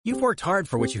You've worked hard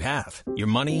for what you have. Your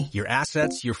money, your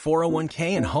assets, your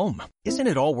 401k, and home. Isn't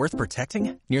it all worth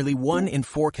protecting? Nearly 1 in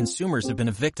 4 consumers have been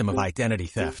a victim of identity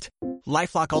theft.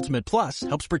 LifeLock Ultimate Plus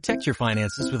helps protect your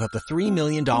finances with up to $3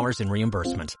 million in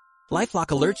reimbursement. LifeLock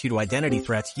alerts you to identity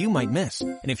threats you might miss.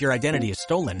 And if your identity is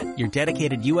stolen, your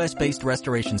dedicated U.S.-based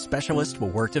restoration specialist will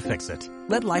work to fix it.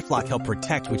 Let LifeLock help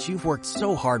protect what you've worked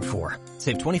so hard for.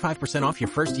 Save 25% off your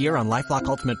first year on LifeLock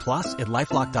Ultimate Plus at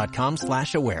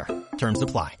LifeLock.com/aware. Terms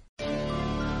apply.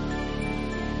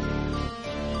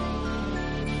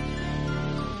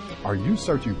 Are you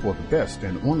searching for the best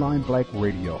in online black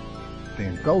radio?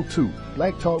 Then go to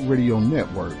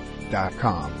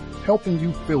blacktalkradionetwork.com, helping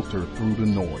you filter through the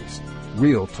noise.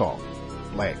 Real talk,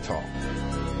 black talk.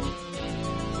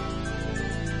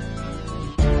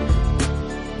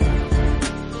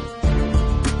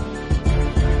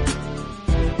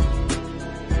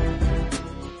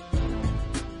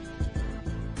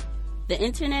 The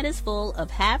internet is full of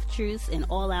half-truths and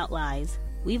all-out lies.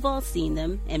 We've all seen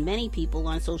them, and many people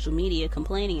on social media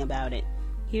complaining about it.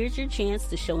 Here's your chance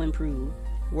to show and prove.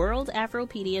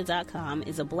 WorldAfropedia.com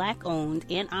is a black-owned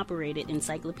and operated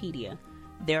encyclopedia.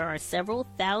 There are several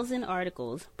thousand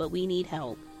articles, but we need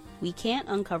help. We can't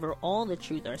uncover all the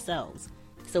truth ourselves.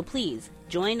 So please,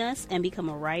 join us and become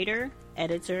a writer,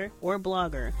 editor, or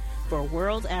blogger for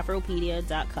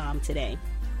WorldAfropedia.com today.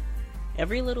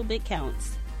 Every little bit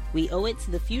counts. We owe it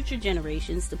to the future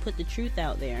generations to put the truth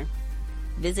out there.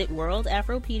 Visit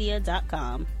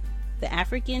WorldAfropedia.com, the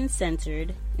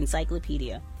African-centered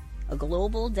encyclopedia, a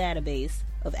global database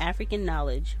of African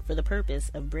knowledge for the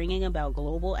purpose of bringing about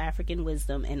global African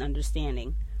wisdom and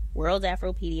understanding.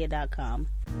 WorldAfropedia.com.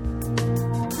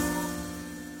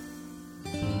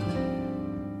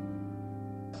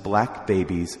 Black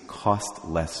babies cost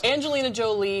less. Angelina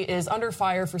Jolie is under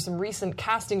fire for some recent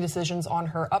casting decisions on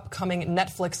her upcoming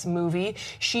Netflix movie.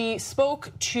 She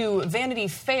spoke to Vanity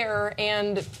Fair,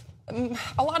 and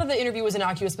a lot of the interview was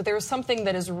innocuous, but there was something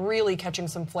that is really catching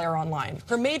some flair online.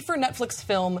 Her made-for-Netflix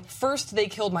film, First They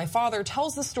Killed My Father,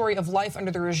 tells the story of life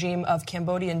under the regime of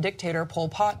Cambodian dictator Pol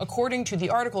Pot. According to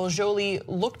the article, Jolie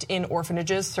looked in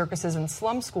orphanages, circuses, and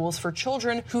slum schools for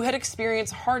children who had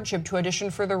experienced hardship to audition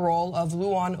for the role of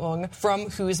Luan Ung, from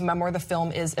whose memoir the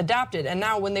film is adapted. And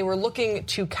now, when they were looking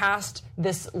to cast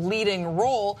this leading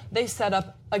role, they set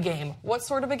up a game. What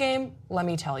sort of a game? Let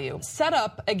me tell you. Set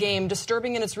up a game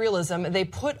disturbing in its realism. They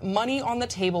put money on the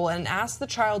table and asked the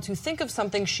child to think of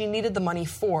something she needed the money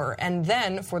for, and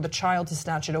then for the child to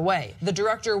snatch it away. The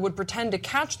director would pretend to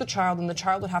catch the child, and the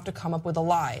child would have to come up with a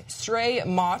lie. Srey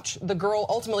Mach, the girl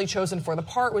ultimately chosen for the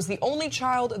part, was the only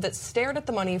child that stared at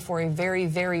the money for a very,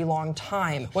 very long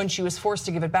time. When she was forced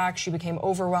to give it back, she became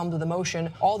overwhelmed with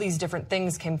emotion. All these different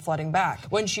things came flooding back.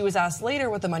 When she was asked later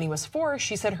what the money was for,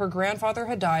 she said her grandfather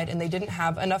had died and they didn't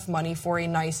have enough money for a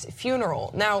nice funeral.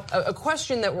 Now, a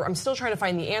question that I'm still trying to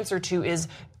find the answer to is,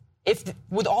 if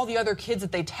with all the other kids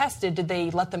that they tested, did they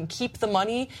let them keep the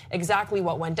money? Exactly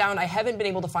what went down? I haven't been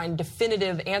able to find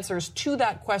definitive answers to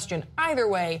that question. Either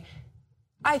way,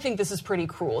 I think this is pretty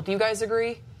cruel. Do you guys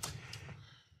agree?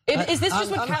 Is this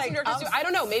just what casting directors do? I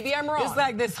don't know. Maybe I'm wrong. It's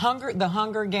like the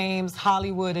Hunger Games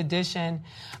Hollywood edition.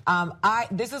 I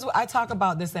talk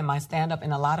about this in my stand-up,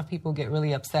 and a lot of people get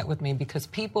really upset with me because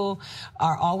people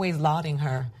are always lauding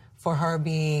her for her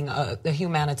being a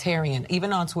humanitarian.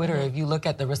 Even on Twitter, if you look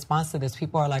at the response to this,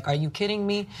 people are like, are you kidding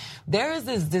me? There is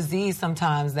this disease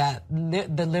sometimes that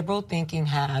the liberal thinking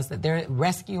has, that they're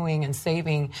rescuing and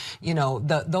saving,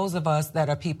 those of us that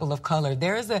are people of color.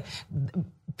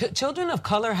 Children of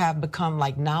color have become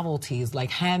like novelties,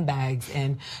 like handbags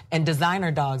and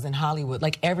designer dogs in Hollywood.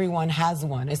 Like everyone has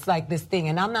one. It's like this thing.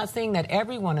 And I'm not saying that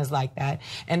everyone is like that.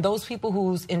 And those people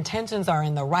whose intentions are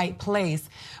in the right place.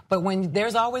 But when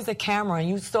there's always a camera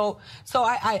and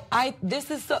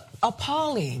this is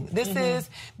appalling. This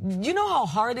is, you know how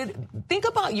hard think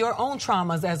about your own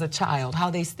traumas as a child,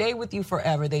 how they stay with you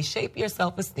forever. They shape your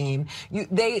self-esteem.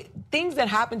 Things that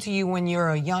happen to you when you're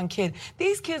a young kid,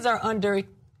 these kids are under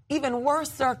even worse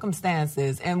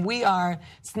circumstances, and we are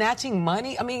snatching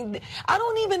money. I mean, I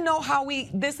don't even know how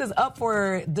this is up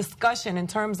for discussion in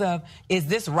terms of, is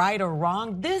this right or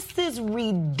wrong? This is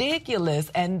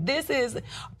ridiculous, and this is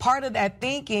part of that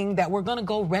thinking that we're going to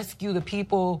go rescue the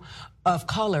people of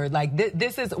color. Like,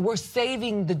 we're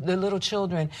saving the little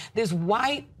children. This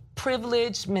white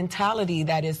privileged mentality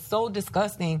that is so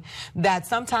disgusting that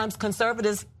sometimes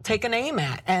conservatives take an aim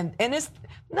at. And this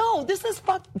is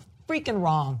freaking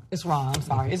wrong. It's wrong. I'm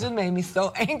sorry. It just made me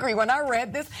so angry. When I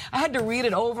read this, I had to read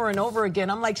it over and over again.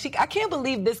 I'm like, I can't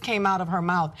believe this came out of her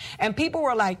mouth. And people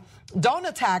were like, don't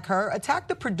attack her. Attack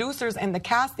the producers and the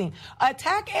casting.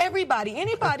 Attack everybody.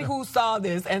 Anybody who saw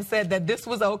this and said that this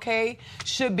was okay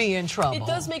should be in trouble. It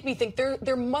does make me think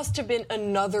there must have been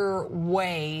another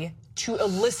way to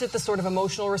elicit the sort of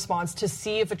emotional response to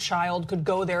see if a child could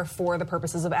go there for the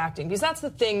purposes of acting. Because that's the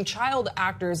thing, child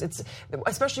actors,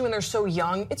 especially when they're so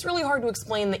young, it's really hard to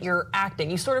explain that you're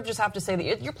acting. You sort of just have to say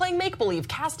that you're playing make-believe.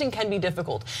 Casting can be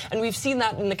difficult. And we've seen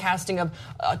that in the casting of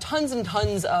tons and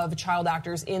tons of child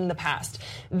actors in the past.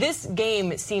 This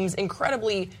game seems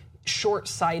incredibly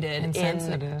short-sighted and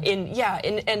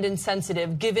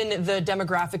insensitive given the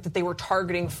demographic that they were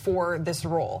targeting for this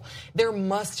role. There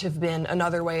must have been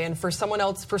another way, and for someone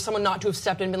not to have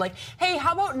stepped in and been like, hey,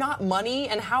 how about not money,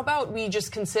 and how about we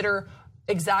just consider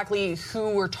exactly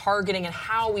who we're targeting and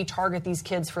how we target these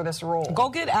kids for this role. Go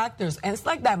get actors. And it's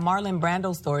like that Marlon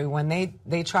Brando story when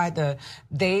they tried to,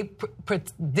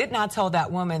 did not tell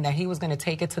that woman that he was going to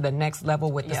take it to the next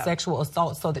level with the sexual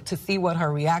assault so that to see what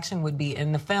her reaction would be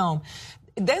in the film.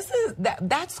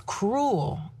 That's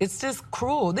cruel. It's just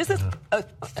cruel. This is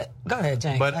go ahead,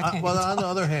 James. But well, on the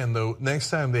other hand, though,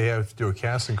 next time they have to do a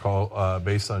casting call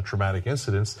based on traumatic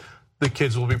incidents, the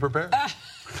kids will be prepared.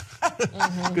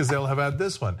 Because they'll have had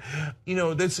this one. You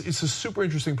know, it's a super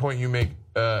interesting point you make,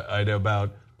 Ida,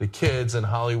 about the kids and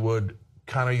Hollywood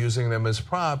kind of using them as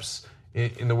props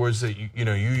in the words that you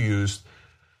used.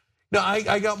 Now,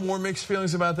 I got more mixed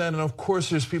feelings about that, and of course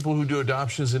there's people who do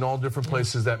adoptions in all different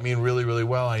places that mean really, really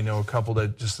well. I know a couple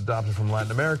that just adopted from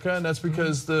Latin America, and that's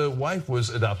because the wife was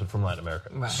adopted from Latin America.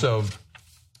 Right. So,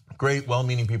 great,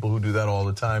 well-meaning people who do that all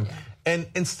the time. Yeah.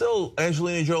 And still,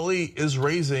 Angelina Jolie is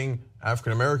raising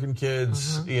African-American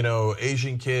kids,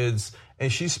 Asian kids,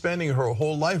 and she's spending her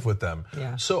whole life with them.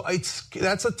 Yeah. So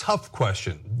that's a tough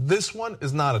question. This one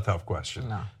is not a tough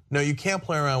question. No, you can't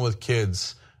play around with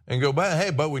kids and go,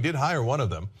 but we did hire one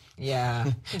of them.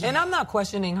 Yeah. And I'm not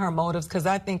questioning her motives because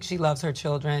I think she loves her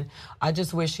children. I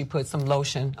just wish she put some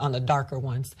lotion on the darker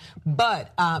ones.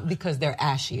 But because they're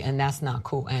ashy, and that's not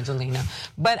cool, Angelina.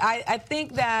 But I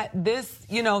think that this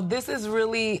is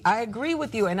really, I agree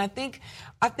with you. And I think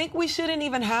we shouldn't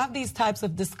even have these types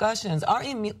of discussions. Our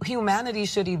humanity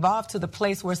should evolve to the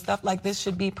place where stuff like this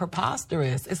should be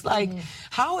preposterous. It's like,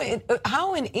 how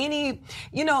in any,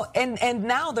 and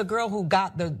now the girl who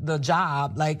got the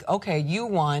job, like, okay, you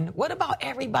won. What about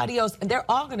everybody else? They're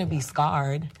all going to be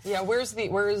scarred. Yeah, where is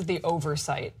the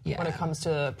oversight when it comes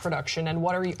to production? And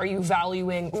what are you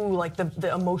valuing, like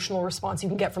the emotional response you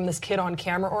can get from this kid on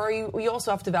camera? Or you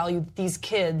also have to value these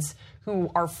kids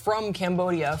who are from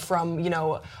Cambodia, from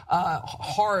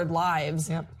hard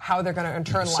lives, how they're going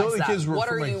to internalize that. What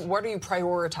are you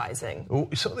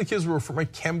prioritizing? Some of the kids were from a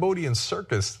Cambodian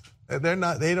circus.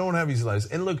 They don't have easy lives.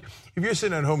 And look, if you're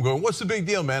sitting at home going, what's the big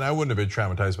deal, man? I wouldn't have been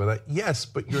traumatized by that. Yes,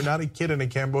 but you're not a kid in a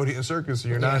Cambodian circus.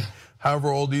 You're not however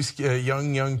old these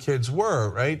young kids were,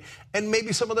 right? And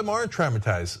maybe some of them aren't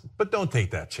traumatized, but don't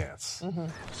take that chance.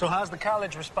 So how's the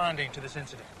college responding to this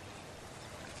incident?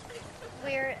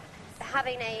 We're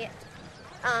having a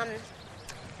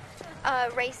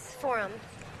race forum.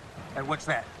 And what's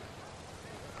that?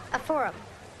 A forum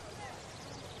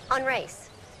on race,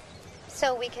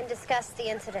 so we can discuss the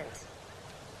incident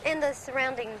and the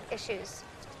surrounding issues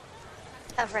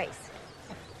of race.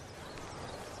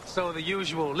 So the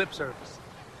usual lip service?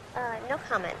 No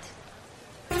comment.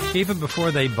 Even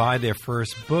before they buy their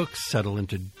first books, settle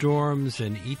into dorms,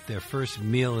 and eat their first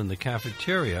meal in the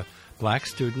cafeteria, Black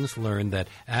students learn that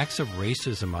acts of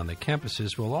racism on the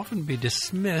campuses will often be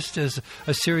dismissed as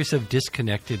a series of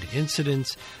disconnected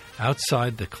incidents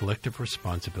outside the collective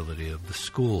responsibility of the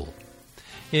school.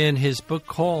 In his book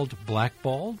called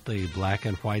Blackballed, The Black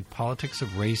and White Politics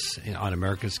of Race on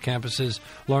America's Campuses,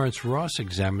 Lawrence Ross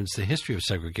examines the history of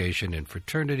segregation in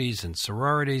fraternities and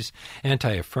sororities,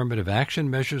 anti-affirmative action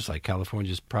measures like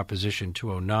California's Proposition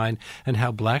 209, and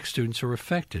how black students are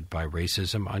affected by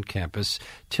racism on campus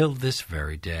till this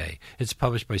very day. It's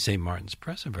published by St. Martin's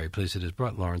Press. I'm very pleased it has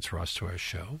brought Lawrence Ross to our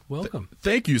show. Welcome.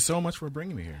 Thank you so much for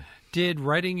bringing me here. Did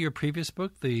writing your previous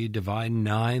book, The Divine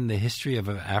Nine, The History of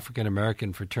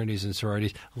African-American Fraternities and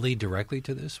Sororities, lead directly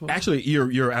to this one? Actually,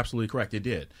 you're absolutely correct. It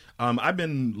did. I've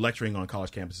been lecturing on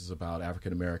college campuses about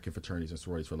African-American fraternities and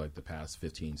sororities for like the past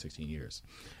 15, 16 years.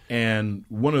 And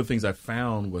one of the things I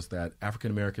found was that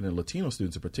African-American and Latino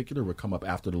students in particular would come up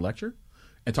after the lecture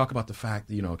and talk about the fact,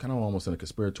 kind of almost in a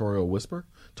conspiratorial whisper,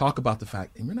 talk about the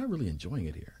fact, and we're not really enjoying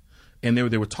it here. And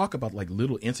they would talk about like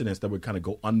little incidents that would kind of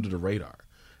go under the radar.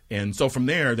 And so from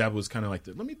there, that was kind of like,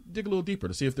 let me dig a little deeper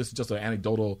to see if this is just an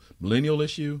anecdotal millennial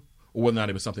issue or whether or not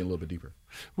it was something a little bit deeper.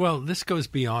 Well, this goes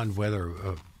beyond whether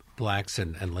blacks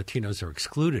and Latinos are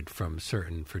excluded from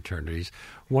certain fraternities.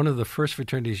 One of the first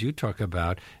fraternities you talk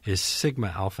about is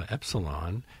Sigma Alpha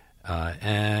Epsilon,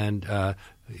 and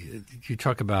you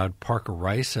talk about Parker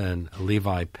Rice and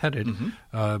Levi Pettit.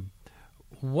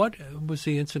 What was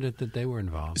the incident that they were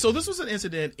involved in? So this was an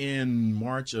incident in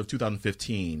March of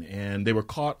 2015, and they were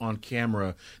caught on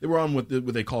camera. They were on what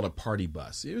they called a party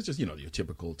bus. It was just, your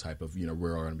typical type of,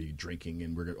 we're all going to be drinking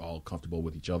and we're all comfortable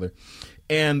with each other.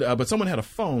 And but someone had a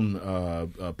phone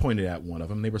pointed at one of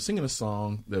them. They were singing a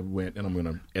song that went, and I'm going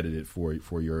to edit it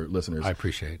for your listeners. I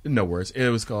appreciate it. No worries. It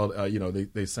was called,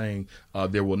 they sang,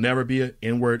 there will never be an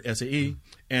N-word SAE.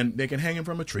 And they can hang him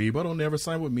from a tree, but it'll never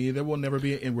sign with me. There will never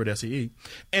be an N-word SAE.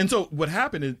 And so what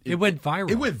happened is it went viral.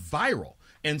 It went viral.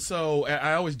 And so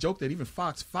I always joke that even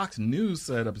Fox News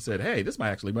set up and said, hey, this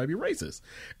might be racist.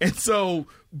 And so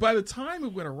by the time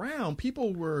it went around,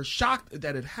 people were shocked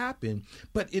that it happened.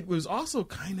 But it was also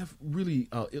kind of really,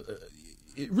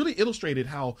 it really illustrated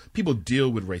how people deal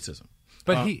with racism.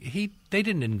 But they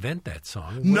didn't invent that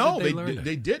song.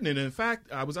 They didn't. And in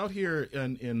fact, I was out here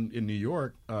in New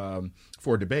York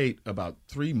for a debate about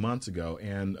 3 months ago,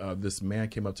 and this man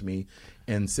came up to me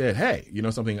and said, "Hey, you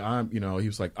know something? He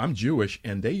was like, I'm Jewish,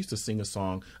 and they used to sing a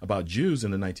song about Jews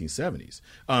in the 1970s.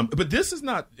 But this is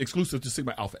not exclusive to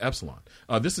Sigma Alpha Epsilon.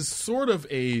 This is sort of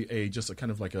just a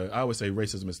kind of like I always say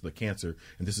racism is the cancer,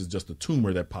 and this is just a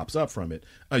tumor that pops up from it.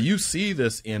 You see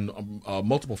this in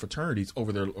multiple fraternities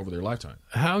over their lifetime."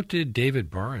 How did David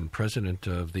Barron, president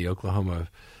of the Oklahoma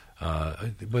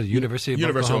University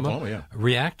of Oklahoma,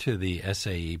 react to the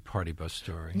SAE party bus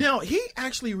story? Now, he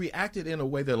actually reacted in a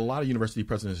way that a lot of university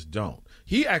presidents don't.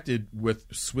 He acted with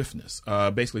swiftness,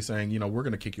 basically saying, we're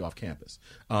going to kick you off campus.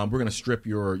 We're going to strip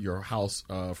your house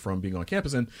from being on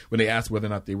campus. And when they asked whether or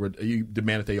not he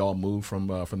demanded they all move from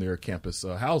their campus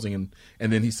housing.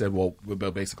 And then he said, well,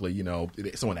 basically,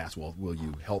 someone asked, well, will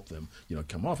you help them,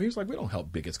 come off? He was like, we don't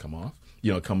help bigots come off,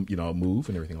 move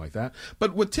and everything like that.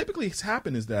 But what typically has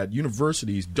happened is that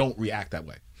universities don't react that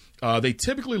way. They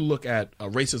typically look at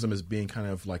racism as being kind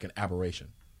of like an aberration.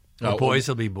 Boys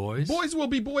will be boys? Boys will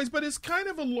be boys, but it's kind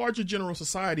of a larger general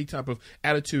society type of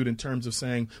attitude in terms of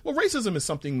saying, well, racism is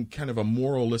something kind of a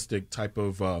moralistic type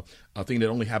of thing that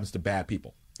only happens to bad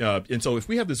people. And so if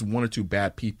we have this one or two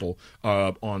bad people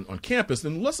on campus,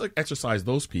 then let's exercise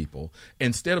those people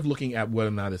instead of looking at whether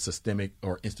or not it's systemic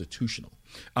or institutional.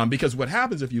 Because what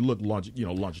happens if you look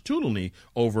longitudinally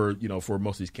over, for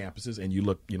most of these campuses, and you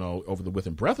look, over the width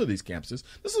and breadth of these campuses,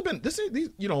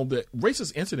 the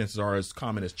racist incidents are as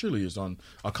common as cheerleaders on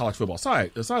a college football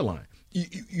sideline.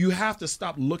 You have to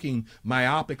stop looking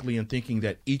myopically and thinking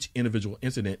that each individual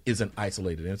incident is an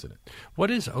isolated incident. What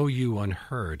is OU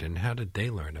Unheard, and how did they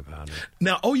learn about it?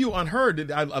 Now, OU Unheard,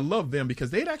 I love them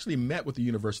because they'd actually met with the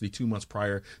university 2 months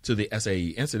prior to the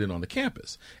SAE incident on the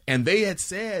campus. And they had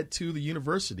said to the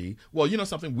university, well,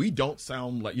 something, we don't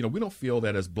sound like, we don't feel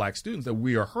that as black students that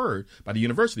we are heard by the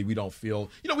university. We don't feel,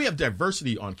 we have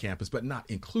diversity on campus, but not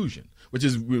inclusion, which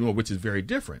is very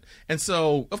different. And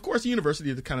so, of course, the university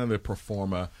is kind of the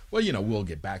forma, well, we'll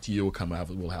get back to you.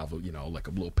 We'll have like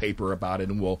a little paper about it,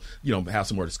 and we'll have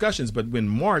some more discussions. But when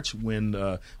March, when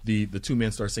the two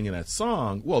men start singing that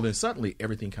song, well, then suddenly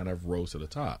everything kind of rose to the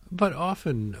top. But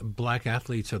often black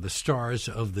athletes are the stars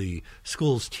of the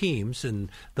school's teams,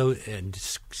 and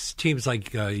teams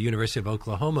like University of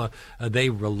Oklahoma,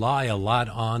 they rely a lot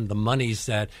on the monies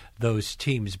that those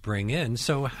teams bring in.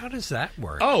 So how does that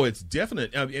work? Oh, it's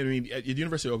definite. I mean, at the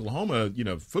University of Oklahoma,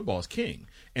 football is king.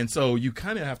 And so you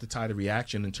kind of have to tie the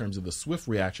reaction in terms of the swift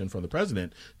reaction from the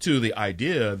president to the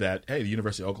idea that, hey, the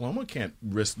University of Oklahoma can't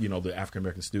risk, the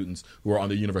African-American students who are on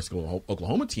the University of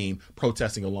Oklahoma team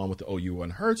protesting along with the OU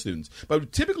Unheard students.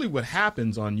 But typically what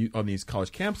happens on these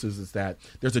college campuses is that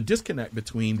there's a disconnect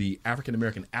between the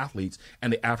African-American athletes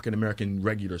and the African-American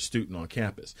regular student on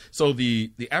campus. So the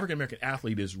African-American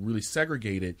athlete is really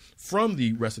segregated from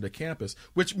the rest of the campus,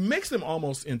 which makes them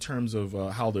almost, in terms of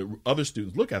how the other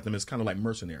students look at them, as kind of like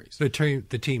mercenaries.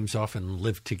 The teams often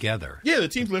live together. Yeah, the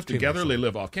teams live together. They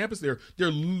live off campus. They're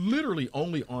literally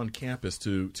only on campus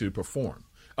to perform.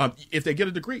 If they get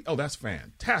a degree, oh, that's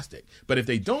fantastic. But if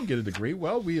they don't get a degree,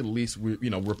 well,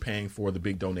 we're paying for the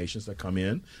big donations that come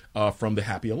in from the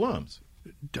happy alums.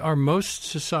 Are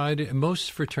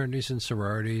most fraternities and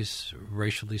sororities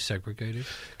racially segregated?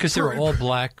 Because they're all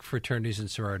black fraternities and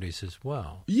sororities as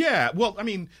well. Yeah, well, I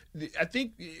mean, I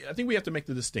think we have to make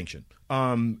the distinction.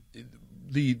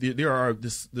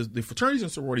 The fraternities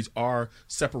and sororities are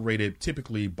separated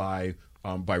typically by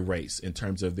by race in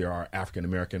terms of there are African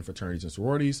American fraternities and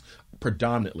sororities,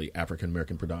 predominantly African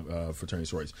American fraternities and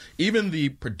sororities. Even the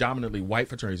predominantly white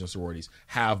fraternities and sororities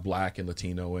have Black and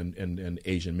Latino and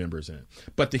Asian members in it.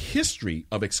 But the history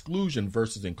of exclusion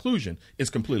versus inclusion is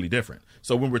completely different.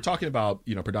 So when we're talking about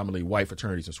predominantly white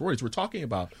fraternities and sororities, we're talking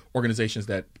about organizations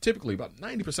that typically about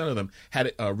 90% of them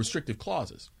had restrictive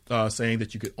clauses. Saying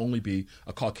that you could only be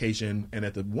a Caucasian, and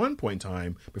at the one point in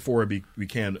time, before it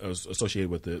became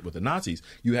associated with the Nazis,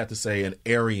 you had to say an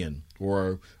Aryan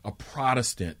or a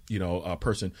Protestant,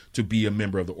 person to be a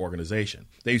member of the organization.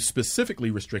 They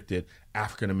specifically restricted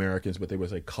African Americans, but they would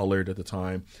say colored at the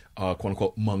time, quote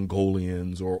unquote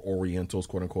Mongolians or Orientals,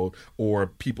 quote unquote, or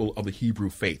people of the Hebrew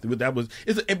faith.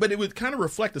 But it would kind of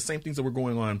reflect the same things that were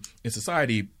going on in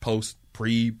society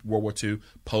pre-World War II,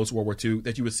 post-World War II,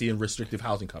 that you would see in restrictive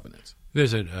housing covenants.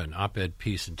 There's an op-ed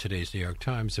piece in today's New York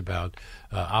Times about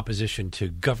opposition to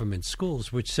government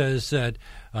schools, which says that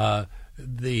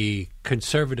the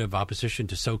conservative opposition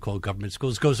to so-called government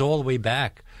schools goes all the way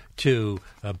back to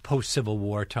post-Civil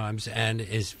War times and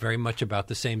is very much about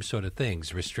the same sort of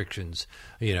things, restrictions.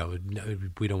 We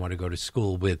don't want to go to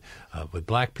school with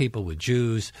Black people, with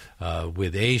Jews,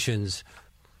 with Asians.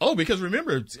 Oh, because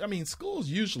remember, schools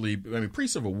usually,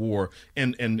 pre-Civil War,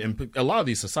 and a lot of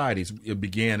these societies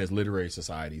began as literary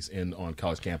societies on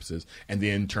college campuses and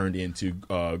then turned into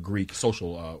Greek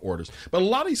social orders. But a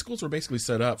lot of these schools were basically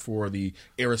set up for the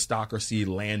aristocracy,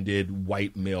 landed,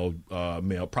 white male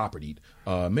propertied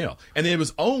male. And it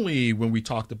was only when we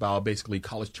talked about basically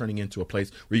college turning into a place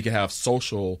where you could have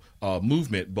social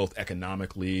movement, both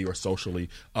economically or socially,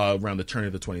 around the turn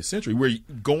of the 20th century, where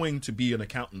going to be an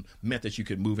accountant meant that you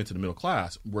could move into the middle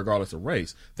class, regardless of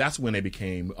race. That's when they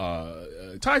became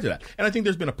tied to that. And I think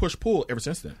there's been a push-pull ever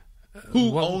since then.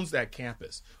 Who owns that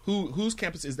campus? Whose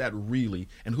campus is that really?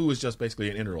 And who is just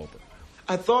basically an interloper?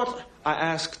 I thought I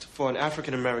asked for an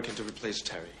African-American to replace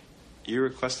Terry. You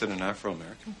requested an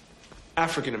Afro-American?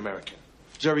 African-American.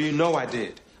 Jerry, you know I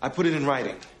did. I put it in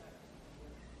writing.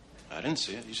 I didn't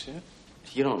see it. You see it?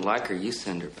 If you don't like her, you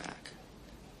send her back.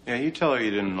 Yeah, you tell her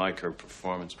you didn't like her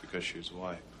performance because she was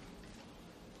white.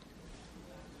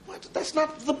 What? That's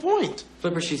not the point.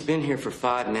 Flipper, she's been here for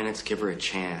 5 minutes. Give her a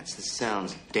chance. This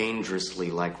sounds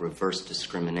dangerously like reverse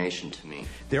discrimination to me.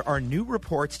 There are new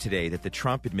reports today that the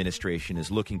Trump administration is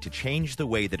looking to change the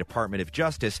way the Department of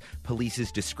Justice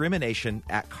polices discrimination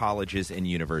at colleges and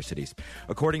universities.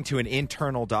 According to an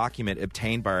internal document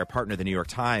obtained by our partner, the New York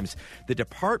Times, the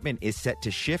department is set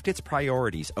to shift its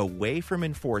priorities away from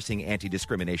enforcing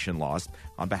anti-discrimination laws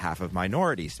on behalf of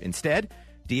minorities. Instead,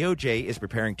 DOJ is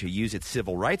preparing to use its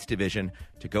Civil Rights Division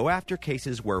to go after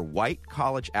cases where white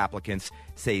college applicants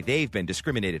say they've been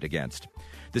discriminated against.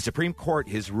 The Supreme Court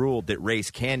has ruled that race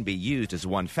can be used as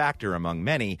one factor among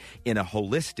many in a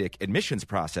holistic admissions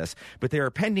process, but there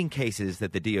are pending cases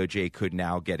that the DOJ could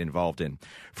now get involved in.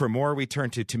 For more, we turn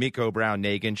to Tomiko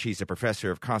Brown-Nagin. She's a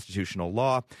professor of constitutional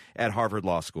law at Harvard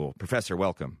Law School. Professor,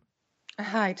 welcome.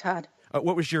 Hi, Todd.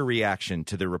 What was your reaction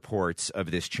to the reports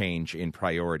of this change in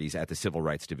priorities at the Civil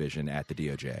Rights Division at the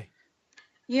DOJ?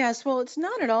 Yes, well, it's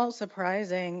not at all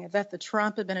surprising that the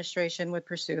Trump administration would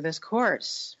pursue this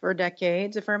course. For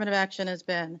decades, affirmative action has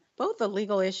been both a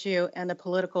legal issue and a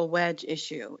political wedge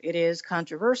issue. It is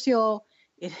controversial,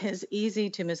 it is easy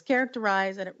to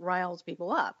mischaracterize, and it riles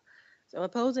people up. So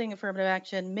opposing affirmative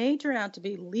action may turn out to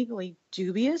be legally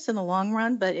dubious in the long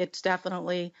run, but it's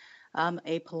definitely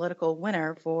a political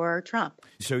winner for Trump.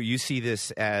 So you see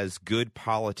this as good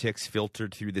politics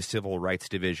filtered through the Civil Rights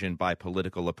Division by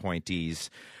political appointees,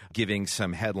 giving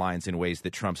some headlines in ways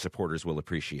that Trump supporters will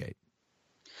appreciate.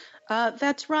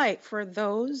 That's right. For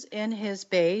those in his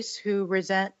base who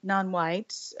resent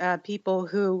non-whites, people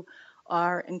who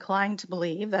are inclined to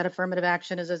believe that affirmative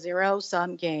action is a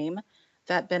zero-sum game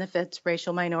that benefits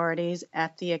racial minorities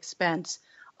at the expense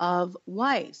of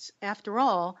whites. After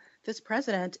all, this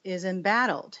president is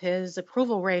embattled. His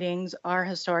approval ratings are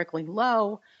historically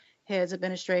low. His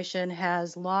administration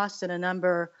has lost in a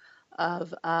number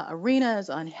of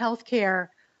arenas on health care,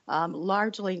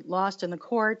 largely lost in the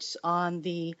courts on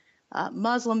the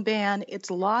Muslim ban.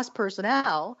 It's lost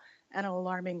personnel at an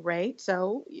alarming rate.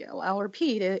 So, I'll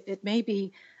repeat, it may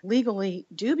be legally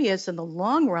dubious in the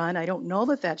long run. I don't know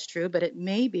that that's true, but it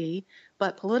may be.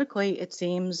 But politically, it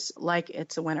seems like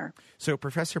it's a winner. So,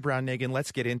 Professor Brown-Nagin,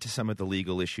 let's get into some of the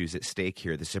legal issues at stake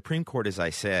here. The Supreme Court, as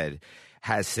I said,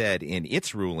 has said in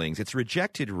its rulings, it's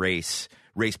rejected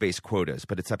race-based quotas,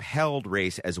 but it's upheld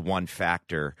race as one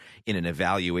factor in an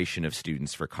evaluation of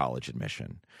students for college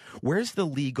admission. Where's the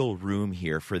legal room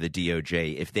here for the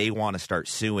DOJ if they want to start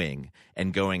suing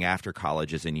and going after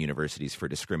colleges and universities for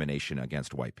discrimination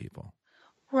against white people?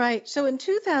 Right. So in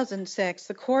 2006,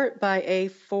 the court, by a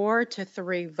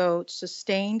 4-3 vote,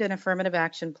 sustained an affirmative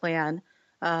action plan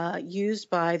used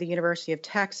by the University of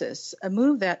Texas, a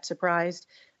move that surprised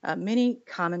many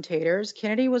commentators.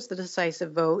 Kennedy was the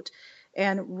decisive vote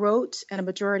and wrote in a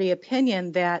majority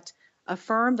opinion that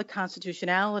affirmed the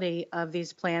constitutionality of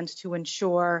these plans to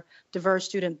ensure diverse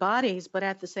student bodies, but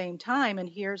at the same time, and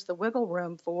here's the wiggle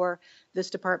room for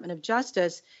this Department of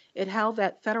Justice, it held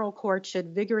that federal courts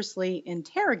should vigorously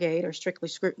interrogate or strictly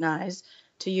scrutinize,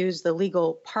 to use the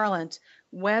legal parlance,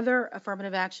 whether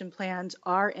affirmative action plans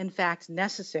are in fact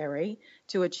necessary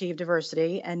to achieve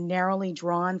diversity and narrowly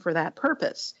drawn for that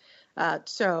purpose.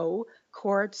 So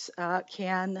courts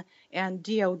can, and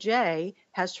DOJ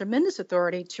has tremendous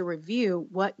authority to review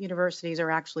what universities are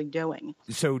actually doing.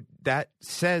 So that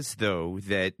says, though,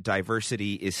 that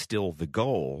diversity is still the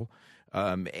goal.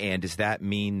 And does that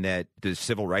mean that the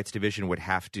Civil Rights Division would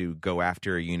have to go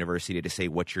after a university to say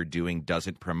what you're doing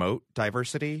doesn't promote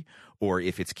diversity? Or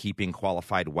if it's keeping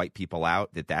qualified white people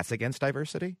out, that's against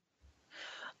diversity?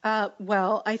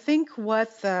 Well, I think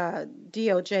what the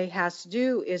DOJ has to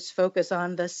do is focus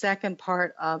on the second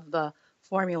part of the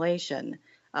formulation.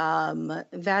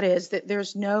 That is, that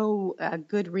there's no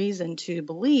good reason to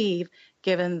believe,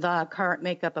 given the current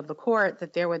makeup of the court,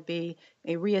 that there would be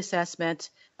a reassessment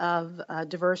of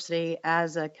diversity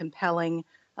as a compelling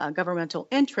governmental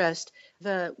interest.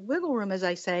 The wiggle room, as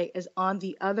I say, is on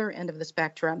the other end of the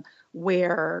spectrum,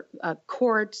 where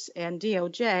courts and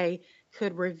DOJ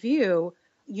could review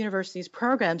universities'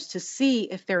 programs to see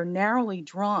if they're narrowly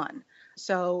drawn.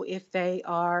 So if they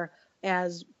are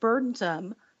as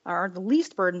burdensome or the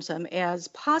least burdensome as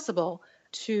possible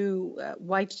to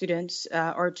white students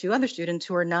or to other students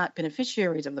who are not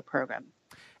beneficiaries of the program.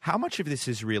 How much of this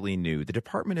is really new? The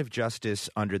Department of Justice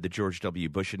under the George W.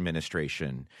 Bush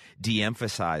administration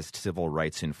de-emphasized civil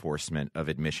rights enforcement of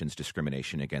admissions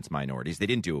discrimination against minorities. They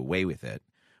didn't do away with it,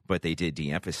 but they did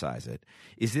de-emphasize it.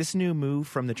 Is this new move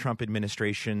from the Trump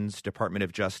administration's Department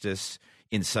of Justice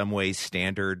in some ways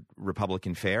standard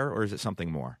Republican fare, or is it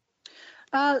something more?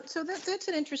 So that's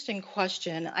an interesting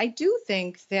question. I do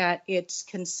think that it's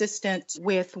consistent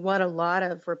with what a lot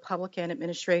of Republican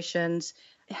administrations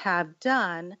have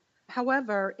done.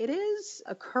 However, it is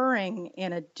occurring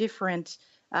in a different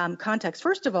context.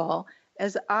 First of all,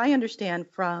 as I understand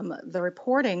from the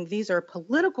reporting, these are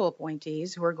political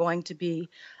appointees who are going to be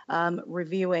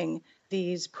reviewing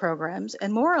these programs.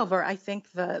 And moreover, I think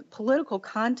the political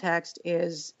context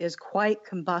is quite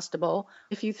combustible.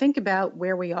 If you think about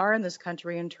where we are in this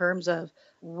country in terms of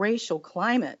racial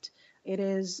climate, it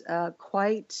is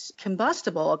quite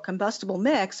combustible, a combustible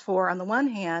mix for, on the one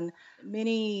hand,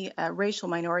 many racial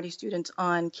minority students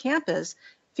on campus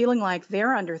feeling like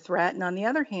they're under threat. And on the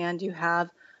other hand, you have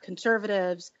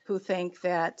conservatives who think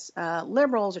that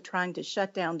liberals are trying to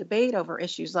shut down debate over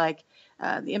issues like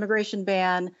the immigration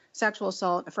ban, sexual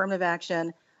assault, affirmative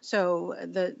action. So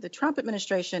the Trump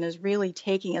administration is really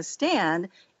taking a stand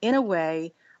in a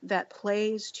way that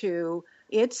plays to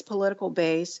its political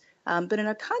base, but in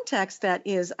a context that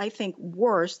is, I think,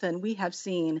 worse than we have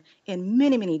seen in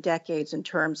many, many decades in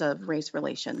terms of race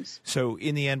relations. So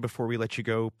in the end, before we let you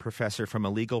go, Professor, from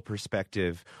a legal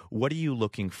perspective, what are you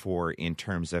looking for in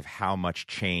terms of how much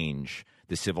change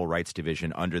the Civil Rights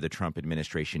Division under the Trump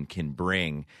administration can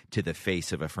bring to the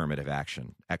face of affirmative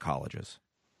action at colleges?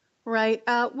 Right.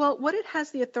 Well, what it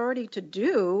has the authority to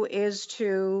do is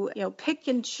to, pick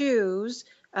and choose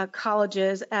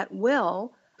colleges at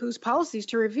will whose policies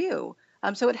to review.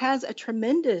 So it has a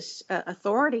tremendous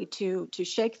authority to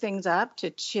shake things up, to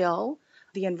chill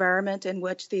the environment in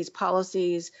which these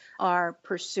policies are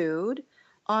pursued.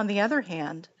 On the other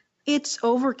hand, it's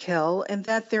overkill in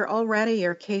that there already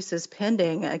are cases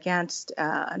pending against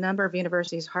a number of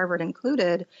universities, Harvard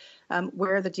included,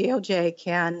 where the DOJ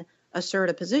can assert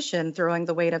a position throwing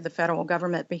the weight of the federal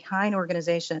government behind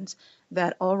organizations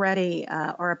that already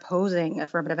are opposing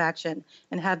affirmative action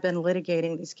and have been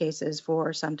litigating these cases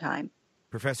for some time.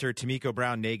 Professor Tomiko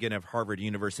Brown-Nagin of Harvard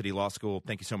University Law School,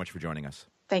 thank you so much for joining us.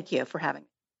 Thank you for having me.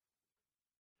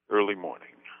 Early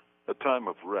morning, a time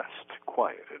of rest,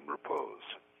 quiet, and repose.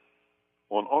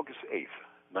 On August 8th,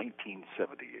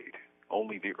 1978,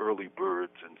 only the early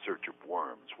birds in search of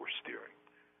worms were steering.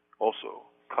 Also,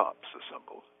 cops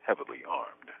assembled, heavily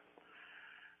armed.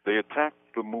 They attacked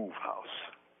the Move House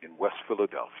in West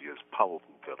Philadelphia's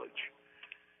Powelton Village.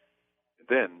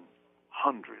 Then,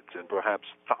 hundreds and perhaps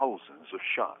thousands of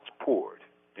shots poured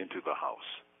into the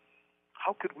house.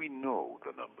 How could we know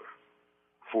the number?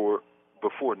 For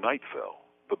before night fell,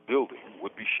 the building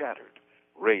would be shattered,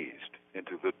 razed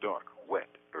into the dark, wet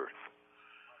earth.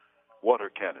 Water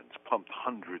cannons pumped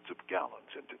hundreds of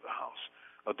gallons into the house,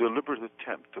 a deliberate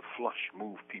attempt to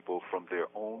move people from their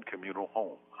own communal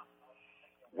home.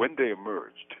 When they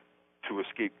emerged to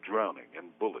escape drowning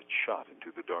and bullets shot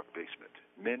into the dark basement,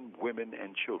 men, women,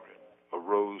 and children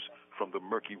arose from the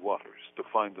murky waters to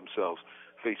find themselves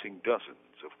facing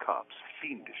dozens of cops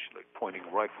fiendishly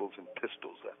pointing rifles and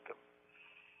pistols at them.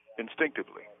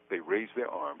 Instinctively, they raised their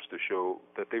arms to show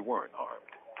that they weren't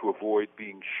armed, to avoid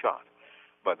being shot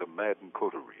by the maddened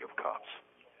coterie of cops.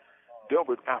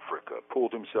 Delbert Africa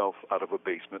pulled himself out of a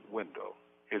basement window,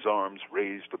 his arms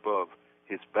raised above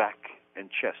his back and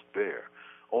chest bare,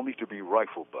 only to be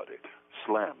rifle-butted,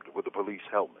 slammed with a police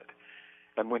helmet,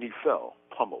 and when he fell,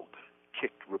 pummeled,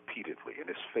 kicked repeatedly in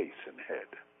his face and head.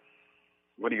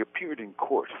 When he appeared in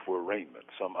court for arraignment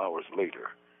some hours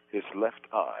later, his left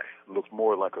eye looked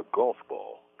more like a golf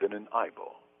ball than an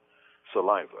eyeball.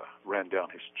 Saliva ran down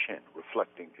his chin,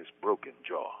 reflecting his broken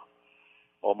jaw.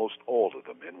 Almost all of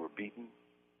the men were beaten.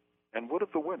 And what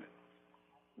of the women?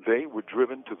 They were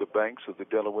driven to the banks of the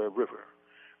Delaware River,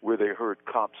 where they heard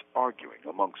cops arguing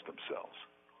amongst themselves.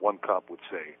 One cop would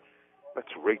say,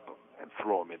 "Let's rape them and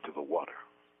throw them into the water."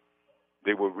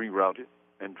 They were rerouted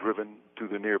and driven to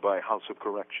the nearby House of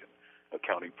Correction, a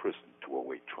county prison, to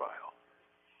await trial.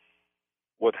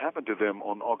 What happened to them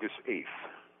on August 8th,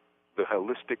 the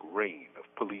holistic rain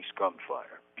of police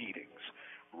gunfire, beatings,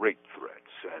 rape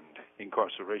threats, and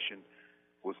incarceration,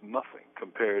 was nothing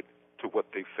compared to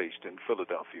what they faced in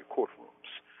Philadelphia courtrooms,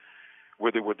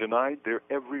 where they were denied their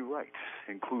every right,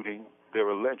 including their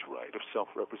alleged right of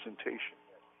self-representation.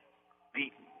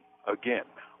 Beaten again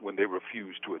when they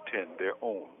refused to attend their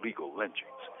own legal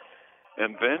lynchings.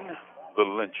 And then the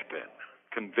linchpin,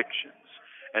 convictions,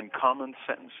 and common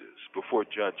sentences before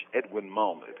Judge Edwin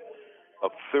Malmed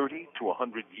of 30 to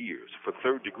 100 years for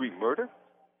third-degree murder?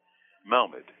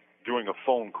 Malmed, during a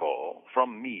phone call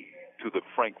from me to the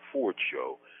Frank Ford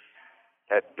Show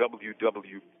at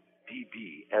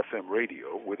WWDB FM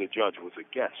radio, where the judge was a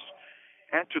guest,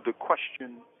 answered the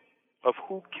question of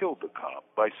who killed the cop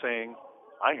by saying,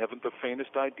 "I haven't the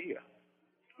faintest idea."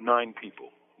 9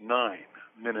 people, 9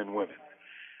 men and women,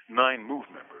 9 MOVE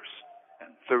members,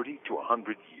 and 30 to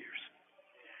 100 years.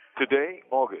 Today,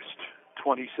 August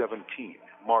 2017,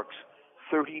 marks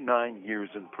 39 years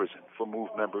in prison for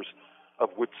MOVE members,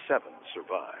 of which 7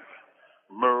 survive.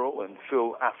 Merle and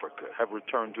Phil Africa have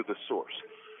returned to the source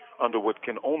under what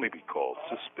can only be called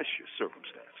suspicious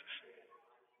circumstances.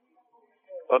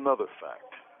 Another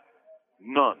fact,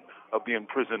 none of the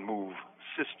imprisoned MOVE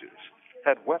sisters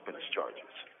had weapons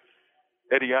charges.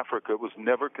 Eddie Africa was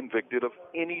never convicted of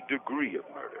any degree of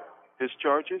murder. His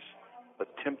charges?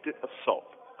 Attempted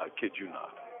assault, I kid you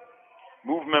not.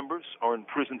 MOVE members are in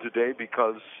prison today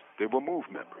because they were MOVE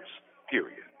members,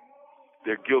 period.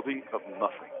 They're guilty of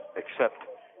nothing except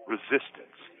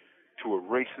resistance to a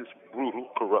racist, brutal,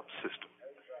 corrupt system.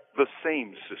 The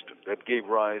same system that gave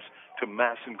rise to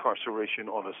mass incarceration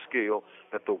on a scale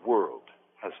that the world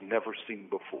has never seen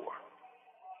before.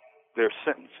 Their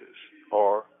sentences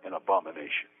are an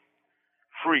abomination.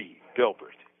 Free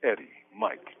Delbert, Eddie,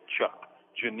 Mike, Chuck,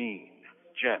 Janine,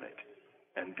 Janet,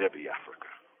 and Debbie Africa.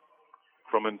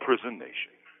 From Imprisoned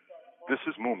Nation, this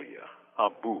is Mumia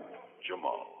Abu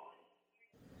Jamal.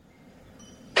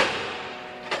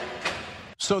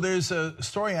 So there's a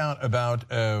story out about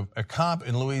a cop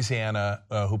in Louisiana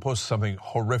who posted something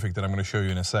horrific that I'm going to show you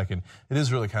in a second. It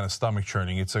is really kind of stomach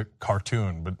churning. It's a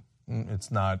cartoon, but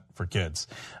it's not for kids.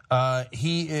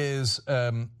 He is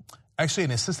actually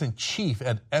an assistant chief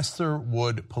at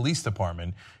Estherwood Police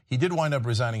Department. He did wind up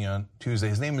resigning on Tuesday.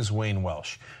 His name is Wayne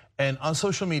Welsh. And on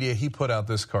social media, he put out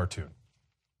this cartoon.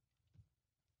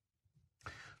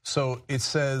 So it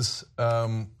says,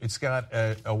 it's got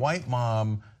a white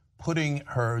mom putting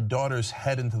her daughter's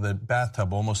head into the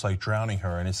bathtub, almost like drowning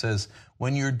her. And it says,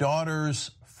 when your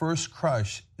daughter's first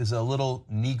crush is a little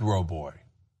Negro boy.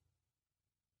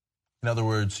 In other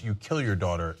words, you kill your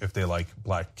daughter if they like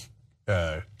black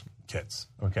kids,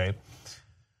 okay?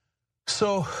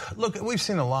 So, look, we've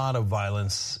seen a lot of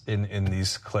violence in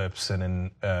these clips and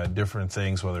in different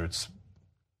things, whether it's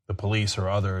the police or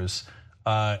others.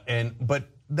 But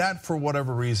that, for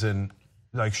whatever reason,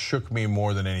 like shook me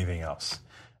more than anything else.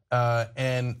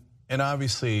 And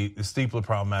obviously, it's deeply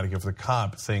problematic if the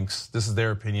cop thinks this is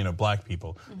their opinion of black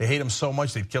people. They hate them so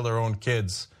much they'd kill their own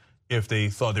kids if they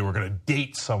thought they were going to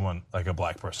date someone like a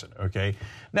black person. Okay,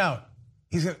 now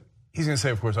he's gonna say,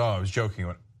 of course, oh, I was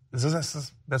joking.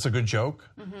 That's a good joke.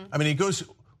 I mean, he goes,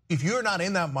 if you're not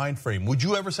in that mind frame, would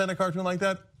you ever send a cartoon like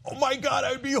that? Oh my God,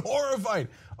 I'd be horrified.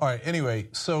 All right, anyway,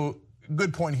 so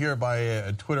good point here by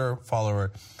a Twitter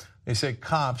follower. They say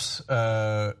cops,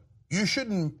 you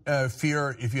shouldn't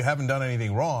fear if you haven't done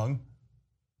anything wrong.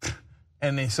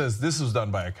 And he says this was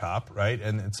done by a cop, right?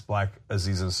 And it's Black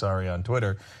Aziz Ansari on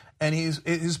Twitter. And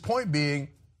his point being,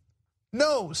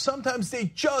 no, sometimes they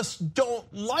just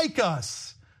don't like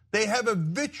us. They have a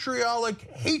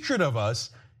vitriolic hatred of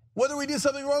us, whether we did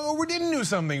something wrong or we didn't do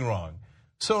something wrong.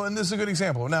 So, and this is a good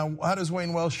example. Now, how does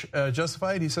Wayne Welsh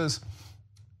justify it? He says,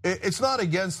 it's not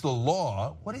against the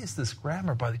law. What is this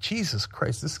grammar, by the Jesus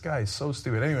Christ? This guy is so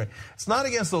stupid. Anyway, it's not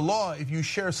against the law if you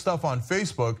share stuff on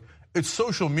Facebook. It's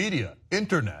social media,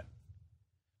 internet.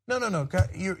 No,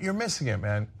 you're missing it,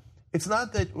 man. It's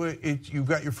not that you've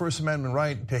got your First Amendment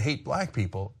right to hate black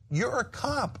people. You're a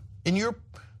cop, and you're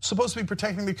supposed to be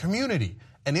protecting the community.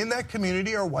 And in that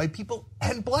community are white people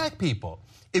and black people.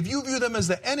 If you view them as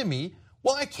the enemy,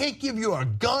 well, I can't give you a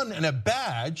gun and a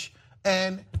badge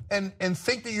and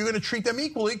think that you're going to treat them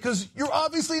equally because you're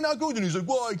obviously not going to. And he's like,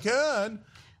 well, I can.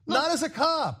 Look, not as a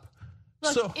cop.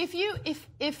 Look, so,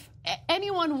 if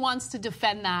anyone wants to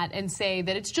defend that and say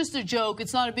that it's just a joke,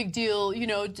 it's not a big deal,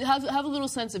 have a little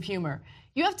sense of humor,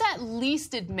 you have to at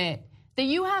least admit that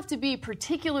you have to be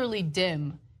particularly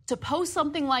dim to post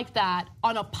something like that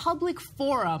on a public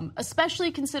forum,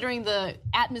 especially considering the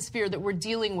atmosphere that we're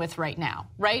dealing with right now,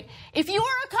 right? If you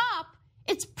are a cop,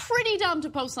 it's pretty dumb to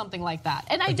post something like that.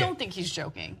 And I don't think he's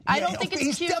joking. I don't think it's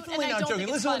he's cute. Definitely and I not don't joking.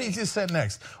 think it's Listen to what he just said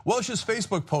next. Welsh's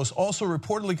Facebook post also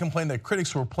reportedly complained that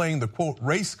critics were playing the, quote,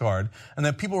 race card and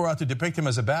that people were out to depict him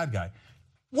as a bad guy.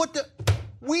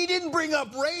 We didn't bring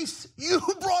up race. You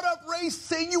brought up race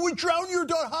saying you would drown your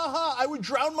daughter. I would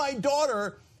drown my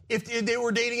daughter if they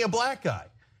were dating a black guy.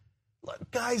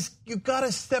 Look, guys, you got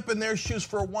to step in their shoes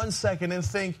for 1 second and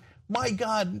think, my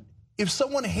God, if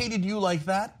someone hated you like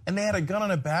that and they had a gun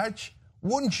and a badge,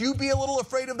 wouldn't you be a little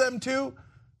afraid of them too?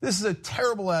 This is a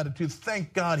terrible attitude.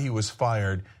 Thank God he was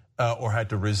fired or had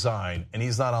to resign, and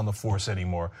he's not on the force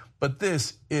anymore. But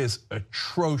this is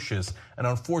atrocious and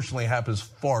unfortunately happens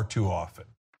far too often.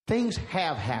 Things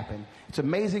have happened. It's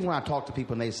amazing when I talk to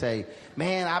people and they say,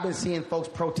 man, I've been seeing folks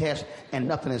protest and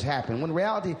nothing has happened. When in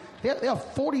reality, there are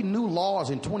 40 new laws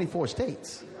in 24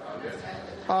 states.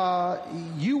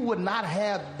 You would not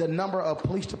have the number of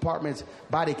police departments,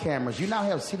 body cameras. You now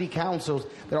have city councils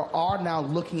that are now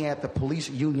looking at the police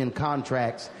union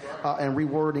contracts and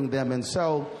rewording them. And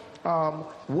so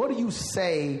what do you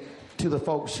say to the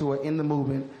folks who are in the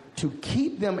movement to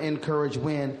keep them encouraged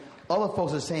when other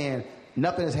folks are saying,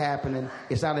 nothing is happening,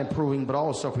 it's not improving, but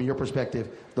also from your perspective,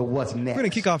 the what's next? We're going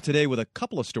to kick off today with a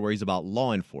couple of stories about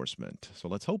law enforcement. So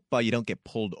let's hope you don't get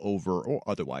pulled over or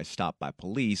otherwise stopped by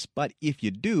police. But if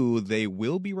you do, they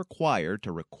will be required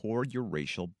to record your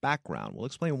racial background. We'll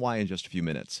explain why in just a few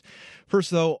minutes.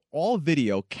 First, though, all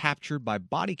video captured by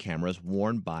body cameras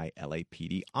worn by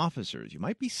LAPD officers. You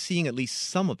might be seeing at least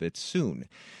some of it soon.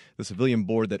 The civilian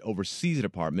board that oversees the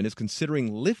department is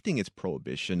considering lifting its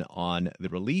prohibition on the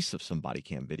release of some body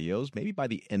cam videos, maybe by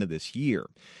the end of this year.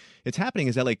 It's happening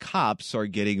as LA cops are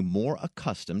getting more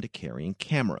accustomed to carrying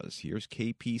cameras. Here's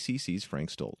KPCC's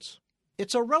Frank Stoltz.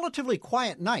 It's a relatively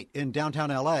quiet night in downtown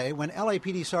LA when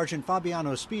LAPD Sergeant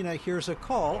Fabiano Spina hears a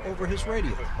call over his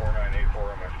radio.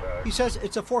 He says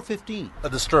it's a 415. A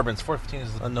disturbance. 415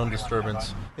 is an unknown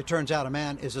disturbance. It turns out a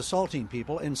man is assaulting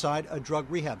people inside a drug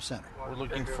rehab center. We're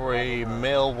looking for a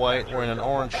male white wearing an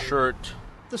orange shirt.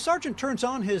 The sergeant turns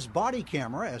on his body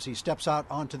camera as he steps out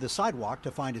onto the sidewalk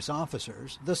to find his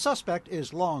officers. The suspect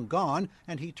is long gone,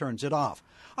 and he turns it off.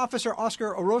 Officer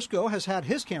Oscar Orozco has had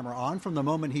his camera on from the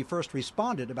moment he first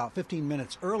responded about 15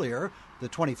 minutes earlier. The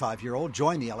 25-year-old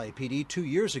joined the LAPD 2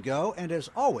 years ago and has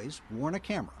always worn a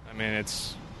camera. I mean,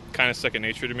 it's kind of second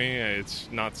nature to me. It's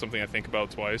not something I think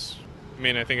about twice. I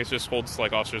mean, I think it just holds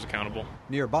officers accountable.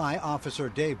 Nearby, Officer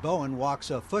Dave Bowen walks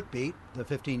a footbeat. The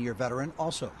 15-year veteran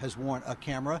also has worn a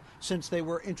camera since they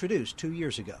were introduced 2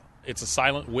 years ago. It's a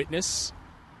silent witness.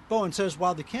 Bowen says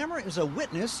while the camera is a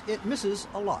witness, it misses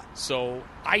a lot. So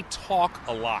I talk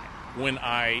a lot when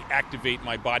I activate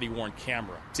my body-worn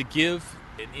camera to give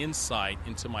an insight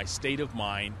into my state of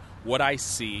mind, what I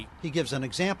see. He gives an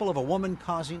example of a woman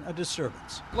causing a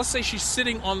disturbance. Let's say she's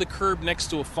sitting on the curb next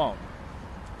to a phone.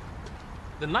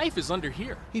 The knife is under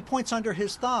here. He points under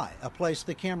his thigh, a place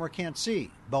the camera can't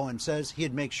see. Bowen says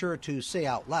he'd make sure to say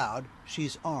out loud,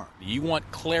 she's armed. You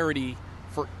want clarity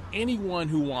for anyone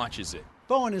who watches it.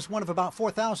 Bowen is one of about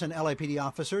 4,000 LAPD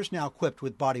officers now equipped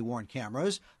with body-worn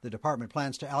cameras. The department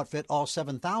plans to outfit all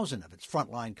 7,000 of its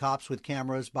frontline cops with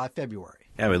cameras by February.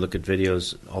 Yeah, we look at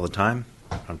videos all the time,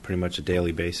 on pretty much a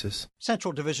daily basis.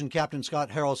 Central Division Captain Scott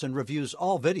Harrelson reviews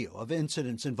all video of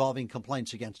incidents involving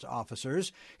complaints against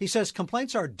officers. He says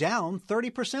complaints are down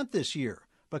 30% this year.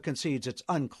 but concedes it's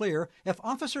unclear if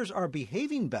officers are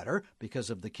behaving better because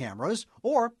of the cameras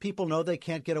or people know they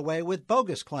can't get away with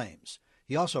bogus claims.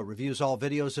 He also reviews all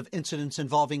videos of incidents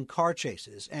involving car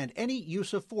chases and any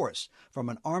use of force, from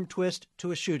an arm twist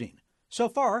to a shooting. So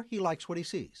far, he likes what he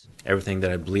sees. Everything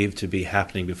that I believed to be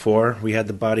happening before we had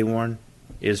the body worn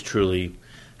is truly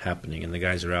happening. And the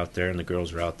guys are out there and the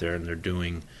girls are out there and they're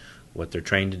doing what they're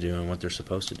trained to do and what they're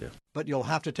supposed to do. But you'll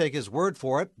have to take his word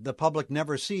for it. The public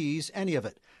never sees any of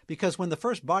it. Because when the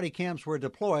first body cams were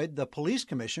deployed, the Police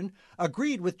Commission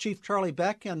agreed with Chief Charlie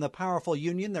Beck and the powerful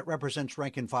union that represents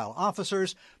rank-and-file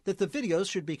officers that the videos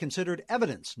should be considered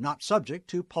evidence, not subject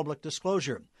to public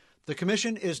disclosure. The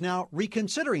Commission is now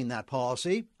reconsidering that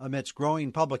policy amidst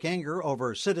growing public anger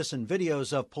over citizen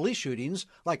videos of police shootings,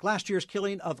 like last year's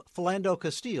killing of Philando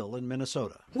Castile in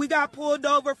Minnesota. We got pulled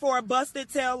over for a busted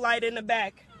tail light in the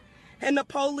back, and the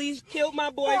police killed my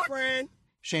boyfriend.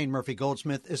 Shane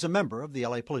Murphy-Goldsmith is a member of the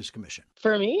LA Police Commission.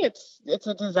 For me, it's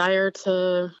a desire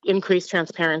to increase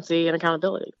transparency and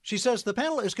accountability. She says the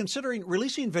panel is considering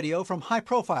releasing video from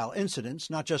high-profile incidents,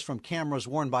 not just from cameras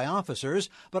worn by officers,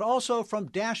 but also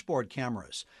from dashboard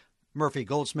cameras.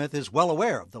 Murphy-Goldsmith is well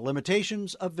aware of the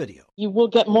limitations of video. You will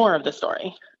get more of the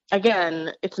story.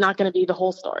 Again, it's not going to be the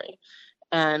whole story.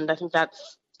 And I think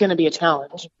that's going to be a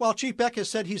challenge. While Chief Beck has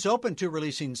said he's open to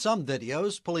releasing some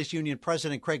videos, Police Union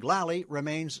President Craig Lally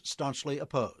remains staunchly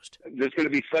opposed. There's going to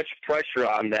be such pressure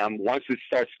on them once it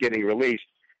starts getting released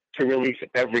to release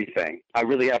everything. I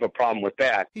really have a problem with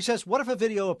that. He says, what if a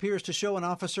video appears to show an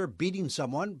officer beating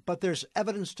someone, but there's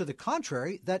evidence to the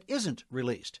contrary that isn't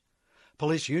released?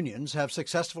 Police unions have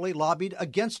successfully lobbied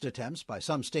against attempts by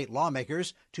some state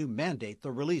lawmakers to mandate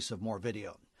the release of more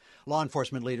video. Law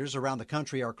enforcement leaders around the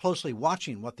country are closely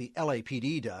watching what the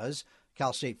LAPD does.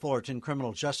 Cal State Fullerton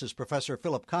criminal justice professor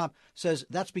Philip Kopp says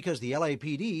that's because the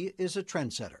LAPD is a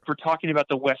trendsetter. If we're talking about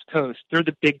the West Coast, they're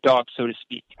the big dog, so to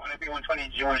speak. 120,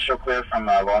 do you want to show clear from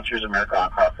Launchers America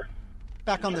on Crawford?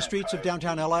 Back on the streets of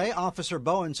downtown LA, Officer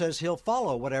Bowen says he'll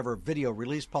follow whatever video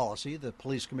release policy the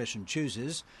Police Commission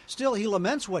chooses. Still, he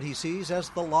laments what he sees as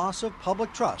the loss of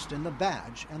public trust in the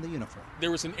badge and the uniform.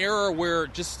 There was an era where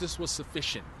justice was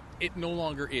sufficient. It no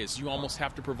longer is. You almost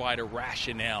have to provide a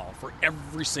rationale for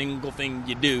every single thing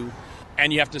you do,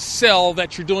 and you have to sell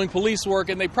that you're doing police work,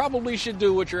 and they probably should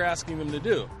do what you're asking them to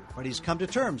do. But he's come to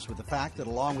terms with the fact that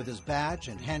along with his badge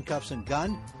and handcuffs and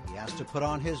gun, he has to put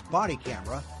on his body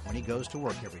camera when he goes to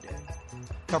work every day.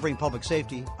 Covering public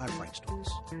safety, I'm Frank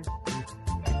Stoltz.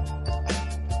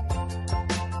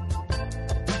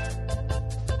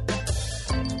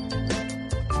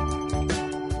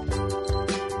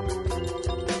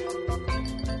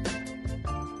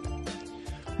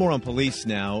 More on police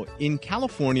now. In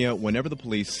California, whenever the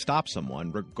police stop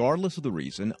someone, regardless of the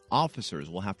reason, officers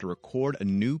will have to record a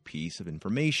new piece of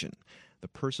information, the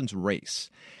person's race.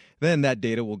 Then that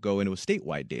data will go into a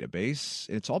statewide database,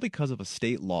 and it's all because of a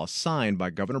state law signed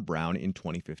by Governor Brown in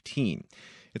 2015.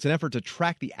 It's an effort to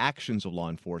track the actions of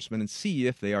law enforcement and see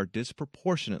if they are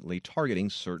disproportionately targeting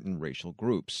certain racial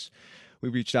groups. We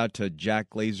reached out to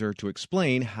Jack Glazer to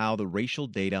explain how the racial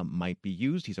data might be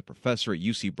used. He's a professor at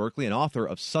UC Berkeley and author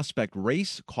of Suspect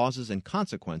Race, Causes and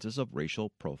Consequences of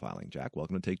Racial Profiling. Jack,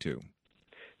 welcome to Take Two.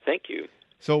 Thank you.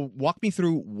 So walk me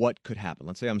through what could happen.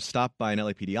 Let's say I'm stopped by an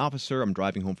LAPD officer. I'm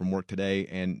driving home from work today,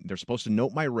 and they're supposed to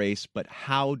note my race, but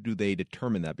how do they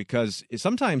determine that? Because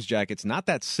sometimes, Jack, it's not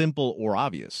that simple or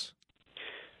obvious.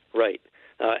 Right.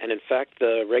 And in fact,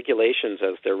 the regulations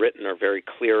as they're written are very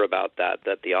clear about that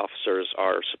the officers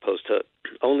are supposed to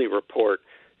only report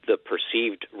the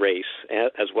perceived race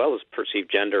as well as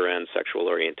perceived gender and sexual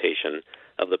orientation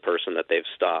of the person that they've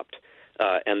stopped.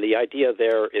 And the idea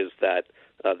there is that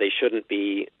they shouldn't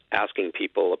be asking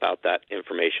people about that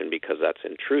information because that's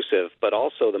intrusive, but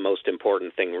also the most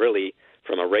important thing really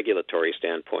from a regulatory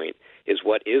standpoint is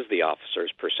what is the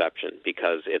officer's perception,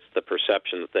 because it's the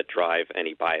perceptions that drive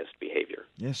any biased behavior.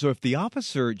 Yeah, so if the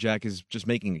officer, Jack, is just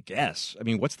making a guess, I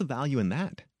mean, what's the value in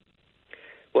that?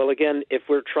 Well, again, if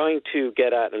we're trying to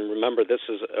get at, and remember this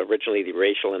is originally the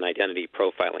Racial and Identity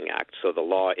Profiling Act, so the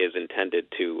law is intended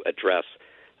to address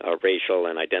racial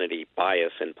and identity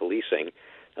bias in policing.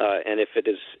 And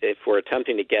if we're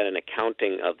attempting to get an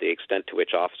accounting of the extent to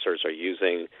which officers are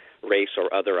using race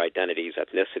or other identities,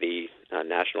 ethnicity,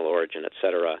 national origin,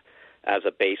 etc., as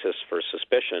a basis for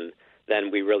suspicion,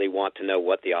 then we really want to know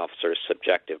what the officer's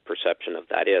subjective perception of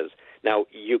that is. Now,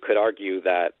 you could argue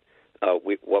that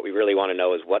what we really want to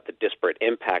know is what the disparate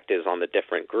impact is on the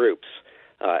different groups,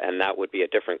 and that would be a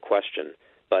different question.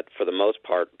 But for the most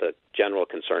part, the general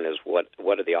concern is what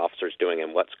are the officers doing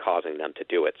and what's causing them to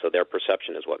do it. So their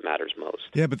perception is what matters most.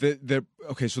 Yeah, but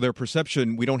so their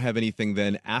perception, we don't have anything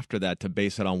then after that to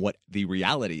base it on what the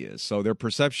reality is. So their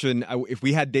perception, if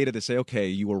we had data to say, okay,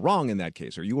 you were wrong in that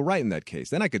case or you were right in that case,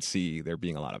 then I could see there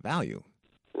being a lot of value.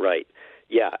 Right.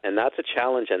 Yeah, and that's a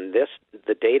challenge. And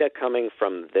the data coming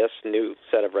from this new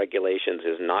set of regulations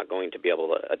is not going to be able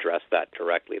to address that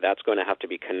directly. That's going to have to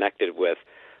be connected with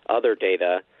other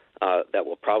data that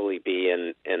will probably be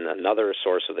in another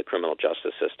source of the criminal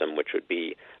justice system, which would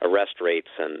be arrest rates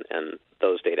and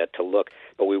those data to look.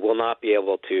 But we will not be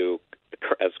able to,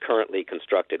 as currently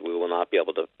constructed, we will not be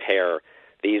able to pair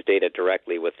these data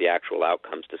directly with the actual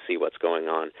outcomes to see what's going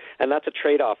on. And that's a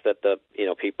trade-off that the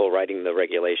people writing the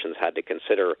regulations had to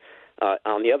consider.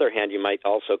 On the other hand, you might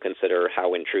also consider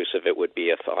how intrusive it would be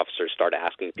if officers start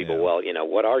asking people, well,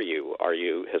 what are you? Are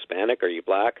you Hispanic? Are you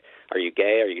black? Are you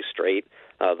gay? Are you straight?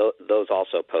 Those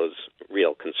also pose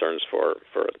real concerns for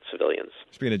civilians.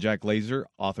 Speaking of Jack Glazer,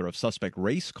 author of Suspect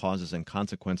Race, Causes and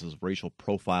Consequences of Racial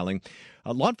Profiling,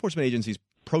 law enforcement agencies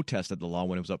protested the law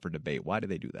when it was up for debate. Why did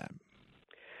they do that?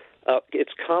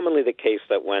 It's commonly the case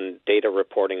that when data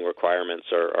reporting requirements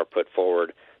are put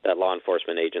forward, that law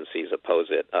enforcement agencies oppose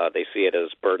it. They see it as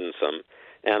burdensome,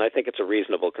 and I think it's a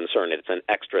reasonable concern. It's an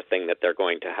extra thing that they're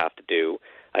going to have to do.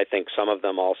 I think some of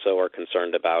them also are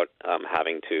concerned about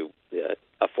having to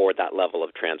afford that level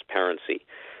of transparency.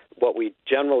 What we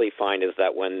generally find is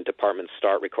that when departments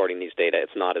start recording these data,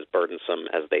 it's not as burdensome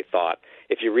as they thought.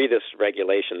 If you read this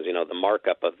regulations, the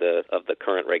markup of the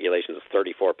current regulations is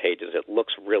 34 pages. It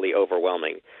looks really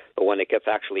overwhelming, but when it gets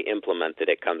actually implemented,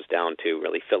 it comes down to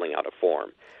really filling out a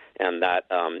form. And that,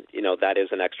 that is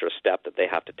an extra step that they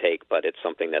have to take, but it's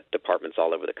something that departments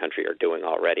all over the country are doing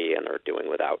already and are doing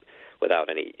without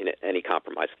any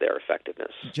compromise to their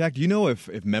effectiveness. Jack, do you know if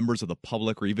members of the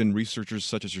public or even researchers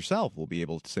such as yourself will be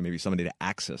able to say maybe somebody to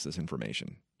access this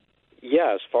information?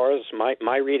 Yeah, as far as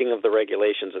my reading of the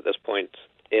regulations at this point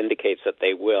indicates that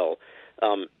they will.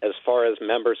 As far as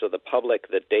members of the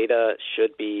public, the data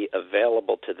should be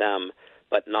available to them,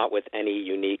 but not with any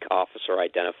unique officer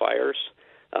identifiers.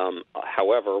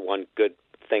 However, one good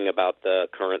thing about the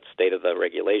current state of the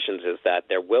regulations is that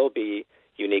there will be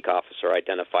unique officer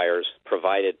identifiers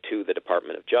provided to the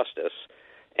Department of Justice,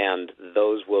 and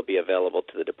those will be available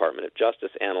to the Department of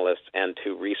Justice analysts and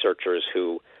to researchers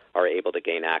who are able to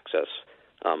gain access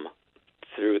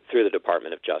through the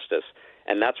Department of Justice.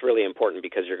 And that's really important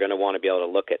because you're going to want to be able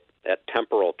to look at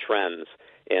temporal trends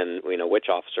in which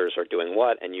officers are doing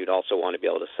what, and you'd also want to be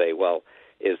able to say, well,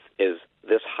 is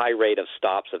this high rate of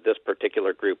stops of this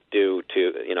particular group due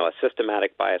to a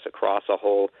systematic bias across a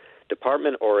whole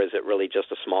department, or is it really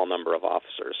just a small number of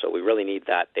officers? So we really need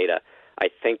that data. I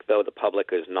think, though, the public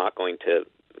is not going to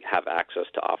have access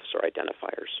to officer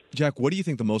identifiers. Jack, what do you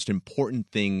think the most important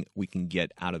thing we can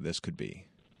get out of this could be?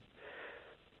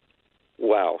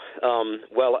 Wow.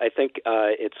 Well, I think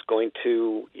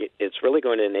it's really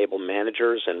going to enable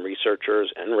managers and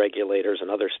researchers and regulators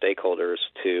and other stakeholders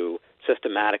to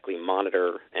systematically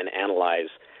monitor and analyze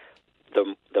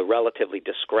the relatively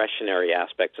discretionary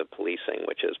aspects of policing,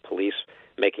 which is police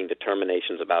making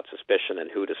determinations about suspicion and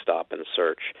who to stop and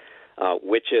search,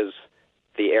 which is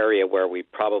the area where we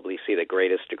probably see the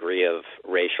greatest degree of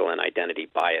racial and identity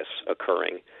bias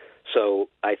occurring. So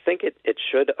I think it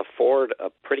should afford a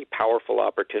pretty powerful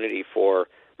opportunity for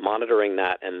monitoring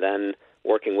that and then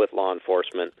working with law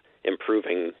enforcement,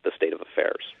 improving the state of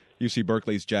affairs. UC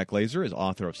Berkeley's Jack Glazer is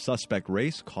author of Suspect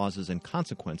Race, Causes and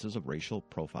Consequences of Racial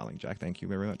Profiling. Jack, thank you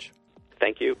very much.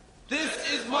 Thank you.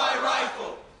 This is my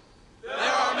rifle. There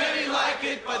are many like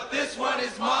it, but this one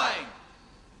is mine.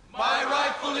 My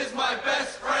rifle is my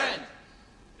best friend.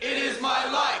 It is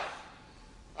my life.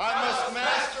 I must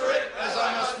master it as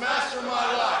I must master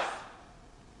my life.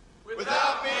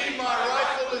 Without me, my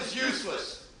rifle is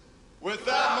useless.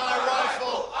 Without my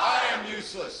rifle, I am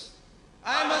useless.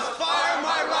 I must fire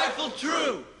my rifle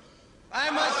true. I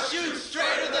must shoot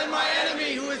straighter than my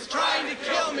enemy who is trying to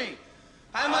kill me.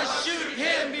 I must shoot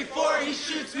him before he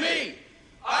shoots me.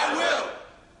 I will.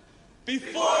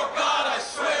 Before God, I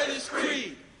swear this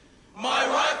creed. My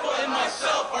rifle and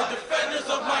myself are defenders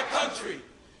of my country.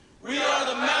 We are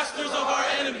the masters of our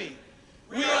enemy.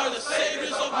 We are the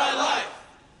saviors of my life.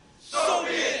 So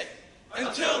be it,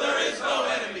 until there is no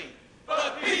enemy,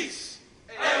 but peace.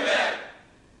 Amen.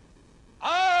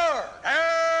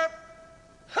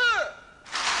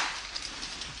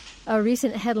 A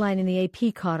recent headline in the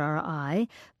AP caught our eye.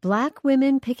 Black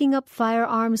women picking up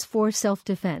firearms for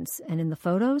self-defense. And in the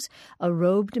photos, a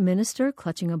robed minister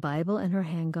clutching a Bible and her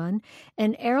handgun,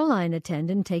 an airline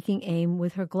attendant taking aim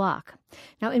with her Glock.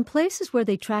 Now, in places where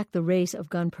they track the race of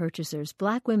gun purchasers,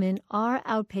 black women are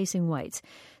outpacing whites.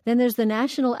 Then there's the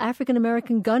National African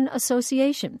American Gun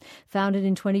Association, founded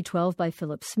in 2012 by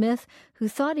Philip Smith, who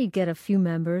thought he'd get a few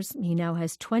members. He now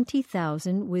has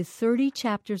 20,000 with 30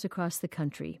 chapters across the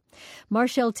country.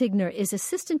 Marshall Tigner is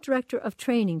Assistant Director of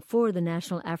Training for the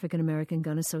National African American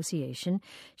Gun Association.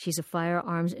 She's a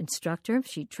firearms instructor.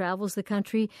 She travels the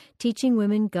country teaching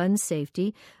women gun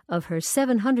safety. Of her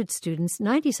 700 students,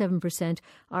 97%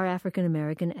 are African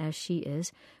American, as she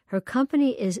is. Her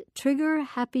company is Trigger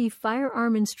Happy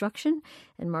Firearm Instruction,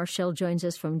 and Marshall joins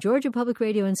us from Georgia Public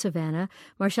Radio in Savannah.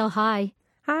 Marshall, hi.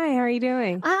 Hi, how are you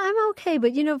doing? I'm okay,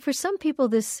 but for some people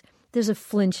there's a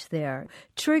flinch there.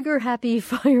 Trigger Happy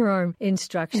Firearm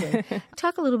Instruction.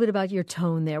 Talk a little bit about your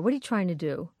tone there. What are you trying to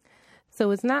do?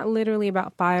 So it's not literally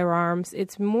about firearms.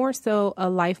 It's more so a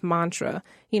life mantra.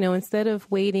 Instead of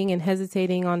waiting and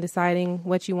hesitating on deciding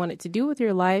what you wanted to do with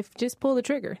your life, just pull the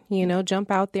trigger, jump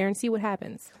out there and see what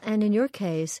happens. And in your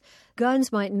case,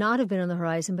 guns might not have been on the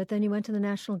horizon, but then you went to the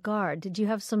National Guard. Did you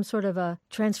have some sort of a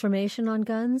transformation on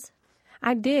guns?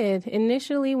 I did.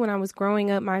 Initially, when I was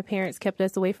growing up, my parents kept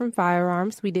us away from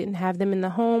firearms. We didn't have them in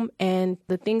the home. And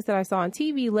the things that I saw on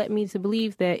TV led me to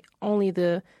believe that only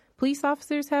the police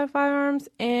officers have firearms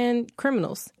and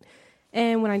criminals.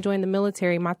 And when I joined the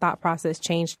military, my thought process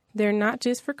changed. They're not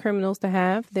just for criminals to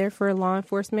have, they're for law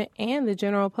enforcement and the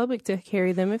general public to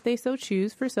carry them if they so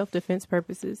choose for self-defense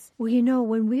purposes. Well,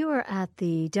 when we were at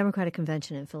the Democratic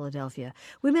Convention in Philadelphia,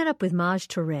 we met up with Maj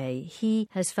Touré. He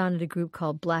has founded a group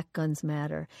called Black Guns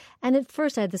Matter. And at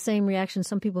first I had the same reaction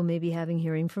some people may be having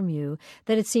hearing from you,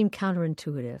 that it seemed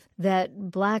counterintuitive,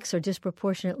 that blacks are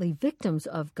disproportionately victims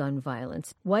of gun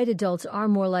violence. White adults are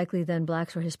more likely than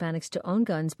blacks or Hispanics to own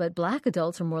guns, but black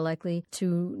adults are more likely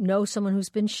to know someone who's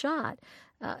been shot.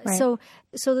 Right. So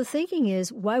the thinking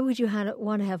is, why would you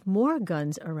want to have more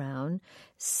guns around,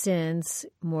 since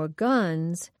more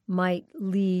guns might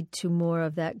lead to more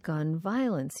of that gun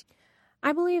violence?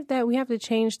 I believe that we have to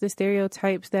change the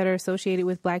stereotypes that are associated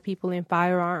with black people in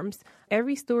firearms.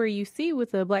 Every story you see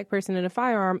with a black person in a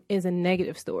firearm is a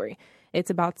negative story.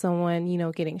 It's about someone,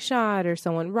 getting shot or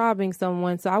someone robbing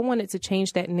someone. So I wanted to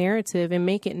change that narrative and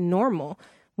make it normal.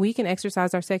 We can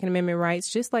exercise our Second Amendment rights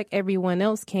just like everyone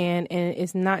else can, and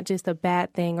it's not just a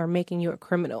bad thing or making you a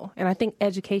criminal. And I think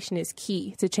education is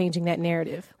key to changing that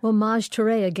narrative. Well, Maj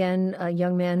Touré, again, a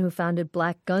young man who founded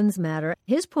Black Guns Matter,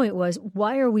 his point was,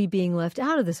 why are we being left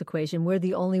out of this equation? We're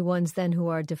the only ones then who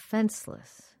are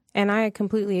defenseless. And I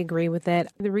completely agree with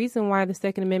that. The reason why the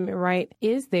Second Amendment right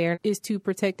is there is to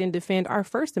protect and defend our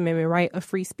First Amendment right of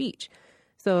free speech.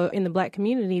 So in the black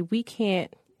community, we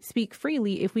can't speak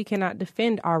freely if we cannot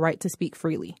defend our right to speak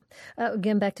freely.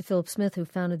 Again, back to Philip Smith, who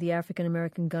founded the African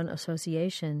American Gun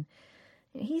Association.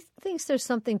 He thinks there's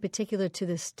something particular to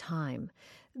this time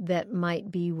that might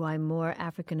be why more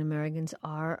African Americans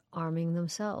are arming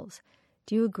themselves.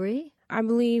 Do you agree? I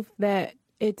believe that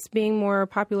it's being more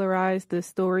popularized, the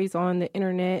stories on the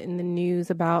internet and the news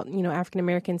about, African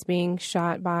Americans being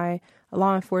shot by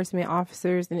law enforcement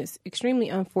officers, and it's extremely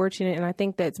unfortunate. And I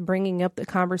think that's bringing up the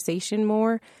conversation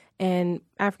more. And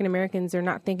African Americans are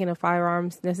not thinking of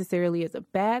firearms necessarily as a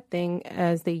bad thing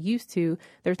as they used to.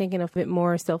 They're thinking of it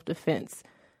more as self-defense.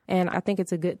 And I think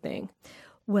it's a good thing.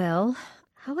 Well,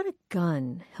 how would a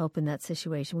gun help in that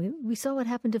situation? We saw what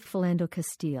happened to Philando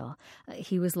Castile.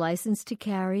 He was licensed to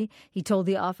carry. He told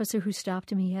the officer who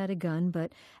stopped him he had a gun.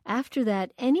 But after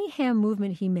that, any hand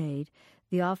movement he made,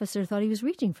 the officer thought he was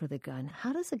reaching for the gun.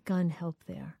 How does a gun help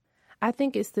there? I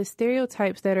think it's the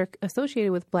stereotypes that are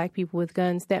associated with black people with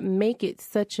guns that make it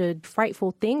such a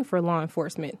frightful thing for law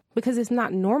enforcement, because it's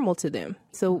not normal to them.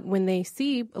 So when they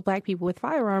see black people with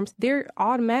firearms, they're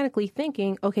automatically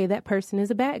thinking, okay, that person is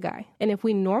a bad guy. And if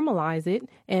we normalize it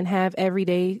and have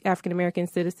everyday African-American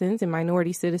citizens and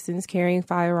minority citizens carrying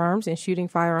firearms and shooting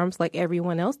firearms like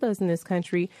everyone else does in this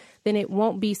country, then it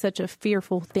won't be such a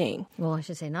fearful thing. Well, I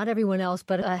should say not everyone else,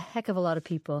 but a heck of a lot of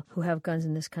people who have guns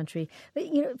in this country. But,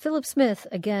 Philip Smith,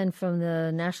 again, from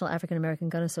the National African American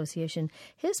Gun Association,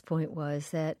 his point was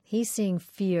that he's seeing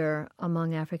fear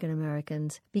among African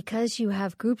Americans because you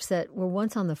have groups that were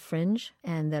once on the fringe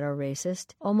and that are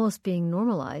racist, almost being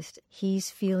normalized. He's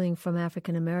feeling from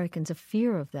African Americans a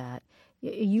fear of that.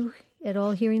 You at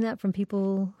all hearing that from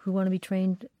people who want to be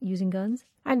trained using guns?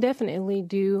 I definitely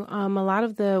do. A lot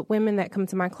of the women that come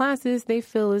to my classes, they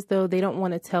feel as though they don't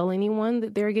want to tell anyone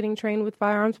that they're getting trained with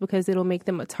firearms because it'll make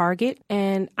them a target.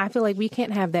 And I feel like we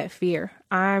can't have that fear.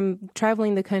 I'm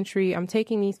traveling the country. I'm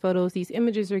taking these photos. These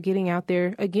images are getting out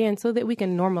there, again, so that we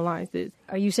can normalize this.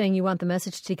 Are you saying you want the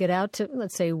message to get out to,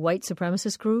 let's say, white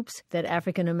supremacist groups that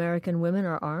African-American women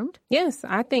are armed? Yes,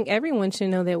 I think everyone should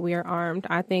know that we are armed.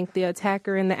 I think the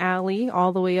attacker in the alley,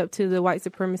 all the way up to the white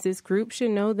supremacist group,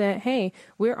 should know that, hey,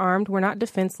 we're armed. We're not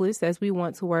defenseless as we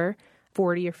once were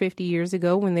 40 or 50 years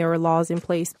ago when there were laws in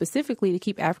place specifically to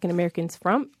keep African Americans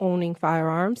from owning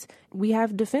firearms. We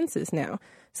have defenses now,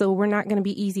 so we're not going to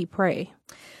be easy prey.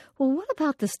 Well, what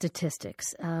about the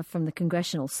statistics from the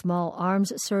Congressional Small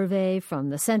Arms Survey, from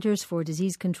the Centers for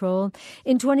Disease Control?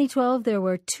 In 2012, there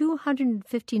were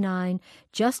 259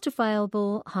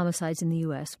 justifiable homicides in the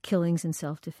U.S., killings in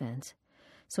self-defense.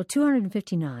 So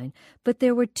 259, but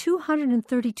there were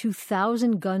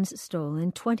 232,000 guns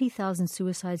stolen, 20,000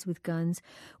 suicides with guns.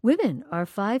 Women are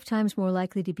 5 times more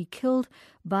likely to be killed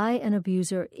by an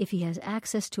abuser if he has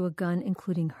access to a gun,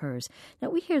 including hers. Now,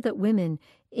 we hear that women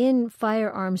in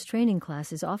firearms training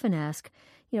classes often ask,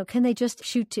 can they just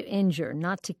shoot to injure,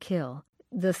 not to kill?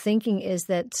 The thinking is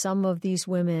that some of these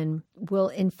women will,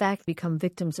 in fact, become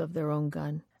victims of their own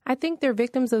gun. I think they're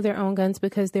victims of their own guns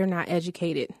because they're not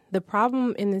educated. The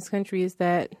problem in this country is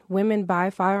that women buy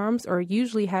firearms or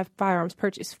usually have firearms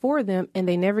purchased for them, and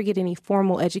they never get any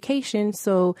formal education.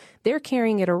 So they're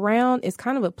carrying it around. It's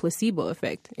kind of a placebo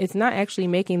effect. It's not actually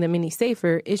making them any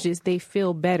safer. It's just they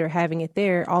feel better having it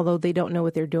there, although they don't know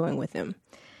what they're doing with them.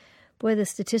 Boy, the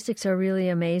statistics are really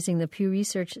amazing. The Pew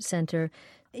Research Center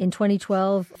in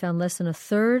 2012 found less than a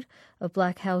third of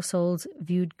black households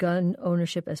viewed gun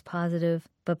ownership as positive.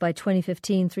 But by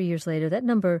 2015, 3 years later, that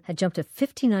number had jumped to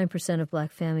 59% of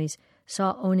black families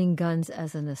saw owning guns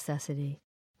as a necessity.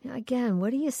 Now, again,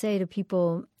 what do you say to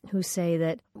people who say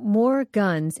that more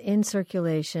guns in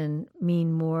circulation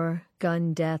mean more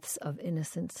gun deaths of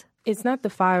innocents? It's not the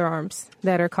firearms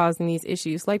that are causing these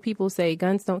issues. Like people say,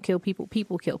 guns don't kill people,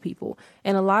 people kill people.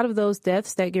 And a lot of those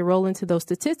deaths that get rolled into those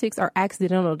statistics are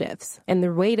accidental deaths. And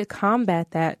the way to combat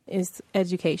that is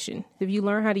education. If you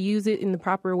learn how to use it in the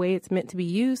proper way it's meant to be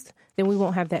used, then we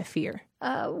won't have that fear.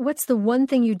 What's the one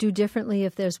thing you do differently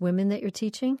if there's women that you're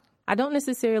teaching? I don't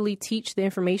necessarily teach the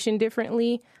information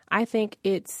differently. I think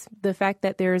it's the fact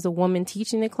that there is a woman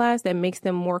teaching the class that makes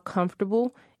them more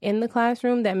comfortable in the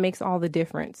classroom that makes all the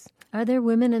difference. Are there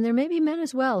women, and there may be men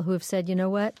as well, who have said, you know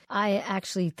what, I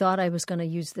actually thought I was going to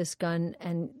use this gun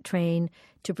and train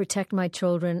to protect my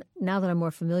children. Now that I'm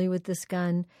more familiar with this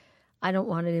gun, I don't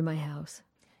want it in my house.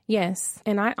 Yes,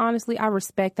 and I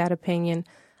respect that opinion.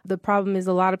 The problem is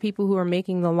a lot of people who are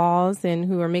making the laws and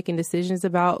who are making decisions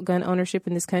about gun ownership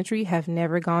in this country have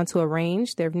never gone to a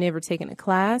range. They've never taken a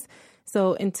class.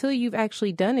 So until you've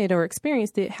actually done it or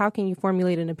experienced it, how can you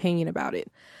formulate an opinion about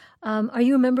it? Are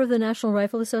you a member of the National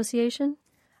Rifle Association?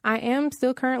 I am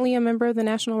still currently a member of the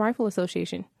National Rifle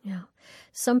Association. Yeah.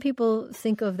 Some people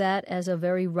think of that as a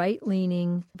very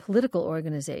right-leaning political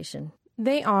organization.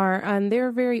 They are, and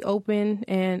they're very open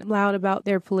and loud about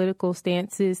their political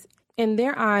stances. In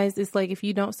their eyes, it's like if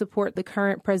you don't support the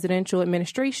current presidential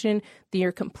administration, then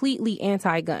you're completely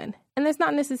anti-gun. And that's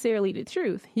not necessarily the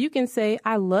truth. You can say,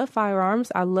 I love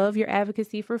firearms. I love your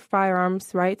advocacy for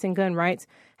firearms rights and gun rights.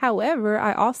 However,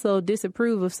 I also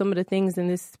disapprove of some of the things in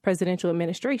this presidential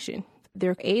administration.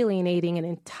 They're alienating an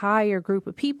entire group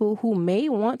of people who may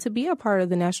want to be a part of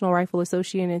the National Rifle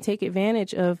Association and take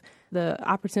advantage of the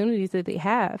opportunities that they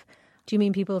have. Do you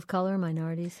mean people of color,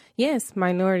 minorities? Yes,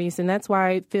 minorities. And that's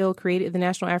why Phil created the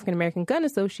National African American Gun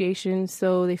Association.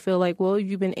 So they feel like, well, if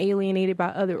you've been alienated by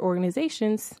other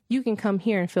organizations, you can come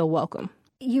here and feel welcome.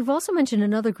 You've also mentioned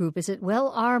another group. Is it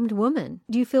Well-Armed Women?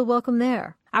 Do you feel welcome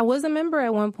there? I was a member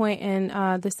at one point in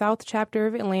the South chapter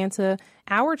of Atlanta.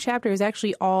 Our chapter is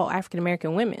actually all African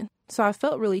American women. So I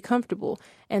felt really comfortable.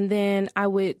 And then I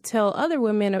would tell other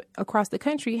women across the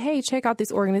country, hey, check out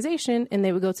this organization. And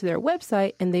they would go to their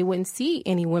website and they wouldn't see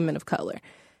any women of color.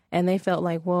 And they felt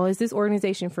like, well, is this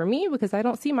organization for me? Because I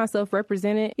don't see myself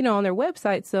represented, on their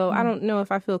website. So I don't know if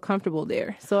I feel comfortable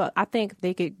there. So I think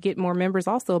they could get more members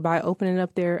also by opening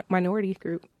up their minority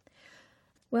group.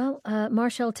 Well,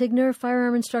 Marshall Tigner,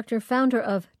 firearm instructor, founder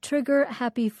of Trigger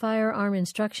Happy Firearm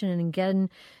Instruction. And again,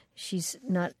 she's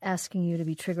not asking you to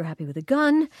be trigger happy with a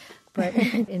gun, but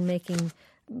in making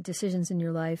decisions in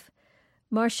your life.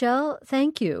 Marshall,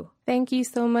 thank you. Thank you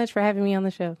so much for having me on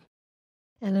the show.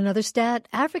 And another stat,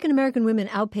 African-American women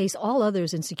outpace all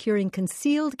others in securing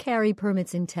concealed carry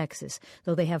permits in Texas,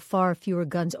 though they have far fewer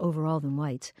guns overall than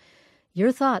whites.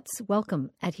 Your thoughts,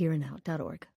 welcome at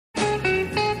hereandnow.org.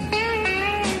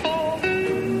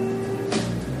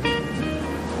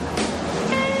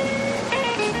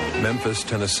 Memphis,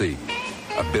 Tennessee.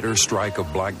 A bitter strike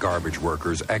of black garbage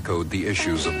workers echoed the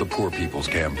issues of the Poor People's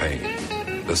Campaign,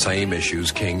 the same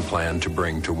issues King planned to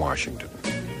bring to Washington.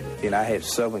 And I had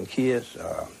 7 kids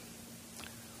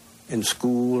in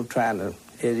school trying to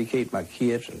educate my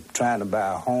kids and trying to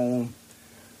buy a home.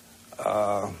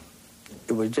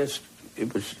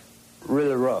 It was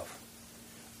really rough.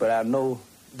 But I know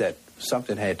that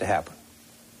something had to happen,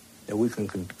 that we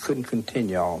couldn't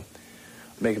continue on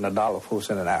making $1.04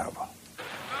 an hour.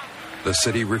 The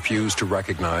city refused to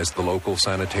recognize the local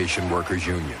sanitation workers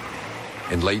union.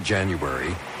 In late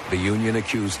January, the union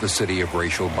accused the city of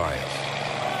racial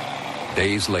bias.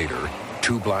 Days later,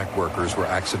 2 black workers were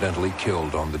accidentally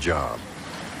killed on the job.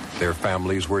 Their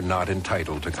families were not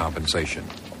entitled to compensation.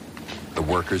 The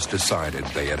workers decided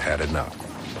they had had enough.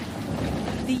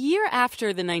 The year after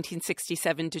the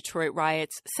 1967 Detroit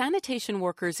riots, sanitation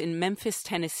workers in Memphis,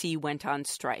 Tennessee went on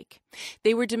strike.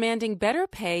 They were demanding better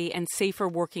pay and safer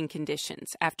working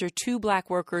conditions after 2 black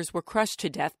workers were crushed to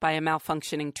death by a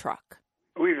malfunctioning truck.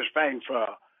 We were fighting for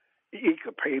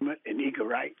equal payment and equal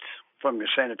rights from the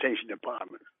sanitation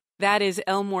department. That is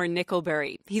Elmore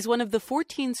Nickelberry. He's one of the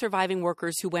 14 surviving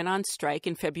workers who went on strike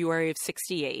in February of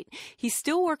 '68. He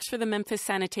still works for the Memphis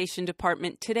Sanitation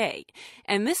Department today.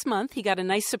 And this month, he got a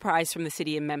nice surprise from the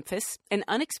city of Memphis, an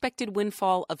unexpected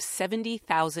windfall of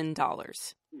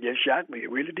 $70,000. It shocked me. It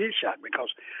really did shock me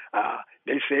because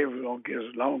they said it was going to get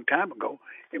us a long time ago,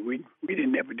 and we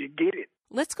never did get it.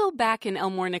 Let's go back in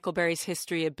Elmore Nickelberry's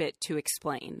history a bit to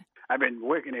explain. I've been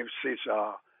working ever since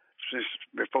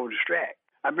before the strike.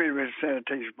 I've been with the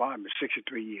sanitation department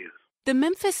 63 years. The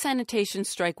Memphis sanitation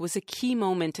strike was a key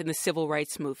moment in the civil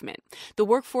rights movement. The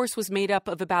workforce was made up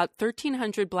of about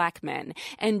 1,300 black men,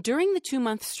 and during the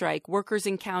 2-month strike, workers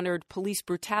encountered police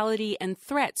brutality and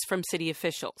threats from city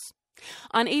officials.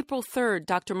 On April 3rd,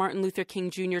 Dr. Martin Luther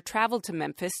King Jr. traveled to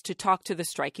Memphis to talk to the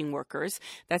striking workers.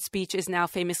 That speech is now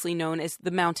famously known as the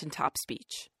Mountaintop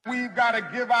Speech. We've got to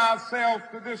give ourselves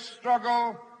to this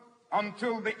struggle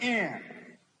until the end.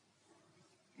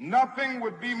 Nothing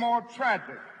would be more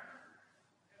tragic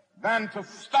than to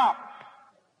stop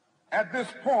at this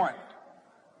point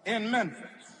in Memphis.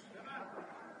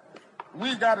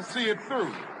 We got to see it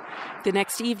through. The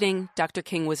next evening, Dr.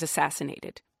 King was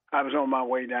assassinated. I was on my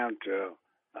way down to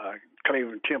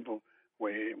Cleveland Temple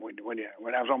when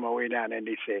I was on my way down there, and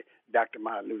they said Dr.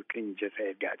 Martin Luther King just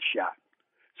had got shot.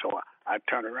 So I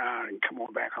turned around and come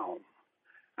on back home.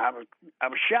 I was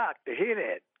shocked to hear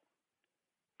that,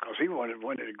 because he was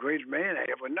one of the greatest men I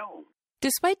ever known.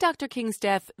 Despite Dr. King's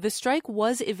death, the strike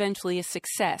was eventually a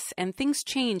success, and things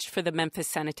changed for the Memphis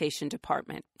Sanitation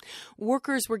Department.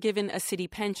 Workers were given a city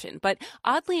pension, but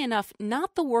oddly enough,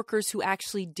 not the workers who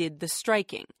actually did the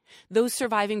striking. Those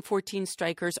surviving 14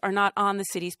 strikers are not on the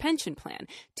city's pension plan.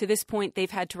 To this point, they've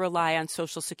had to rely on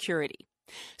Social Security.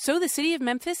 So the city of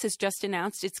Memphis has just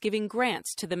announced it's giving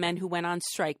grants to the men who went on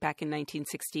strike back in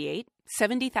 1968,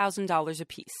 $70,000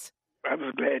 apiece. I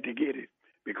was glad to get it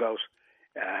because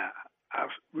I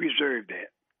reserved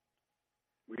that.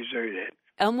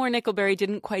 Elmore Nickelberry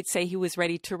didn't quite say he was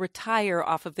ready to retire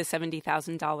off of the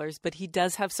 $70,000, but he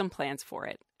does have some plans for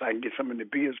it. I can get some of the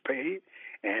bills paid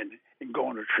and go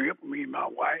on a trip, me and my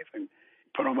wife, and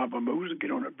put on my Bermudas and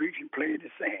get on the beach and play in the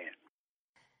sand.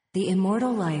 The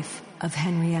Immortal Life of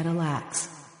Henrietta Lacks.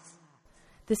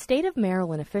 The state of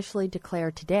Maryland officially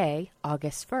declared today,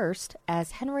 August 1st,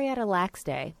 as Henrietta Lacks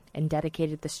Day and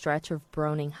dedicated the stretch of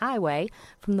Browning Highway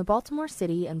from the Baltimore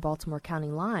City and Baltimore County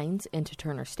lines into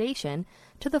Turner Station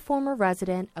to the former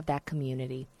resident of that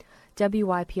community.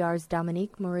 WYPR's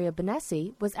Dominique Maria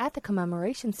Benessi was at the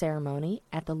commemoration ceremony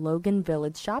at the Logan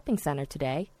Village Shopping Center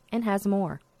today and has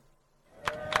more.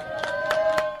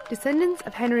 Descendants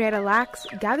of Henrietta Lacks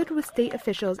gathered with state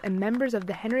officials and members of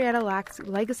the Henrietta Lacks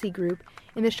Legacy Group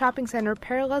in the shopping center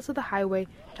parallel to the highway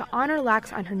to honor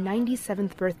Lacks on her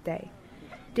 97th birthday.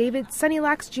 David Sonny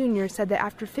Lacks Jr. said that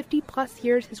after 50-plus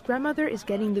years, his grandmother is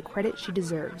getting the credit she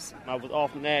deserves. I was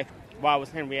often asked, why was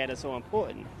Henrietta so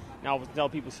important? And I always tell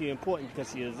people she's important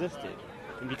because she existed.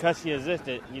 And because she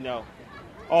existed,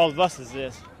 all of us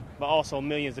exist, but also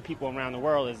millions of people around the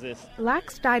world exist.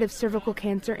 Lacks died of cervical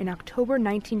cancer in October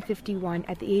 1951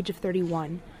 at the age of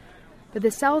 31. But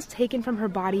the cells taken from her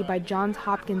body by Johns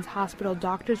Hopkins Hospital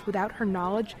doctors without her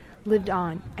knowledge lived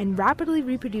on and rapidly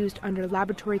reproduced under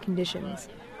laboratory conditions.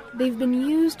 They've been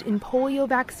used in polio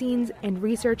vaccines and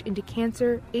research into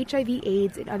cancer, HIV,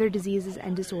 AIDS, and other diseases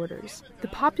and disorders. The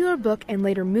popular book and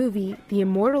later movie, The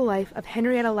Immortal Life of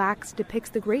Henrietta Lacks,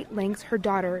 depicts the great lengths her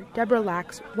daughter, Deborah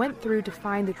Lacks, went through to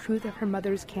find the truth of her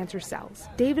mother's cancer cells.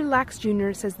 David Lacks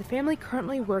Jr. says the family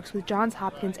currently works with Johns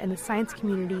Hopkins and the science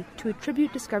community to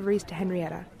attribute discoveries to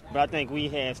Henrietta. But I think we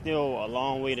have still a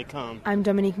long way to come. I'm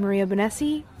Dominique Maria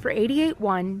Bonessi for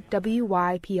 88.1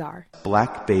 WYPR.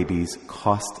 Black babies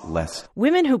cost less.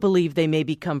 Women who believe they may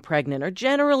become pregnant are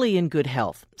generally in good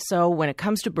health. So when it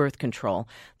comes to birth control,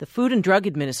 the Food and Drug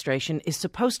Administration is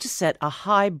supposed to set a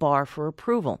high bar for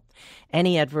approval.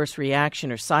 Any adverse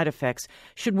reaction or side effects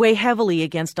should weigh heavily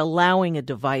against allowing a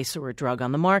device or a drug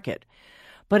on the market.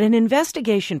 But an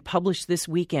investigation published this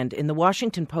weekend in the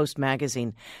Washington Post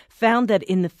magazine found that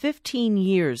in the 15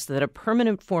 years that a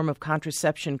permanent form of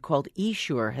contraception called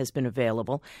Essure has been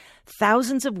available,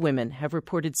 thousands of women have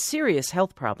reported serious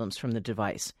health problems from the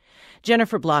device.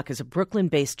 Jennifer Block is a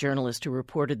Brooklyn-based journalist who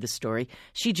reported the story.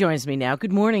 She joins me now.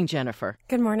 Good morning, Jennifer.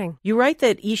 Good morning. You write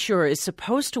that Essure is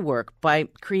supposed to work by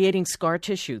creating scar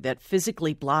tissue that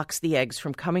physically blocks the eggs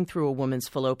from coming through a woman's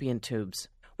fallopian tubes.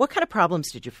 What kind of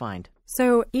problems did you find?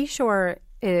 So Essure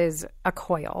is a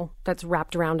coil that's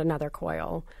wrapped around another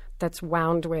coil that's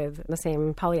wound with the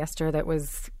same polyester that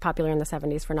was popular in the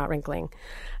 70s for not wrinkling.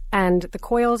 And the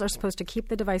coils are supposed to keep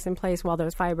the device in place while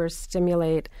those fibers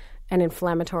stimulate an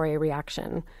inflammatory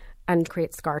reaction and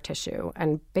create scar tissue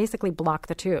and basically block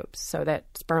the tubes so that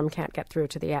sperm can't get through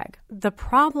to the egg. The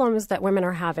problems that women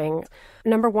are having,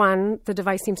 number one, the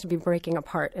device seems to be breaking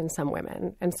apart in some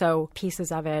women. And so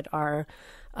pieces of it are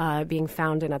being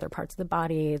found in other parts of the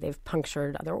body. They've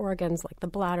punctured other organs like the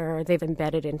bladder. They've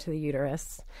embedded into the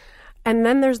uterus. And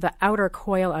then there's the outer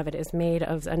coil of it is made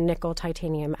of a nickel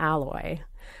titanium alloy.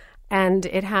 And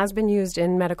it has been used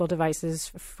in medical devices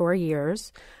for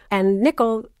years. And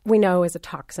nickel, we know, is a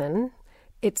toxin.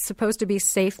 It's supposed to be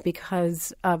safe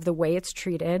because of the way it's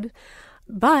treated.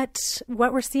 But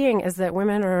what we're seeing is that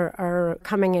women are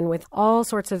coming in with all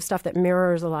sorts of stuff that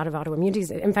mirrors a lot of autoimmune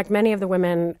disease. In fact, many of the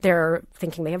women, they're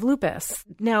thinking they have lupus.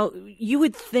 Now, you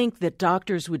would think that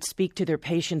doctors would speak to their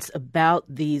patients about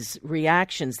these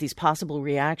reactions, these possible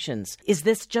reactions. Is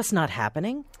this just not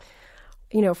happening?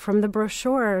 You know, from the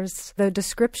brochures, the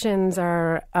descriptions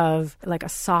are of like a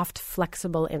soft,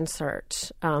 flexible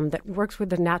insert that works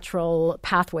with the natural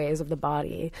pathways of the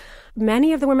body.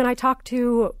 Many of the women I talked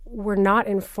to were not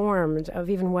informed of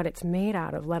even what it's made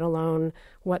out of, let alone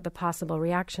what the possible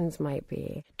reactions might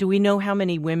be. Do we know how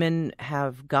many women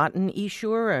have gotten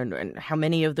Essure and how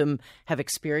many of them have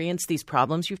experienced these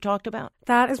problems you've talked about?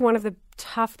 That is one of the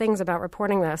tough things about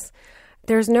reporting this.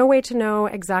 There's no way to know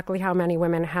exactly how many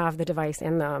women have the device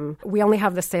in them. We only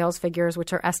have the sales figures,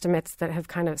 which are estimates that have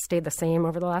kind of stayed the same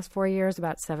over the last 4 years.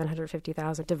 About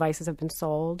 750,000 devices have been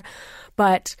sold.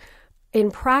 But in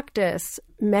practice,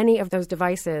 many of those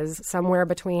devices, somewhere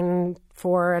between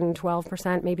 4 and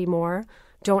 12%, maybe more,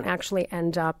 don't actually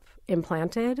end up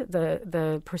implanted.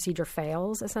 The procedure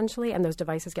fails, essentially, and those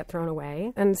devices get thrown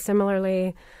away. And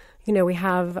similarly, you know, we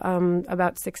have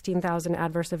about 16,000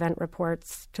 adverse event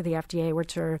reports to the FDA,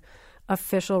 which are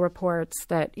official reports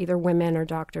that either women or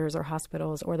doctors or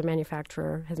hospitals or the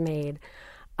manufacturer has made.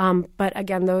 But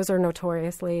again, those are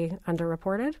notoriously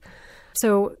underreported.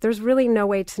 So there's really no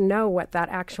way to know what that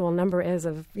actual number is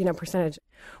of, you know, percentage.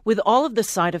 With all of the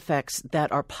side effects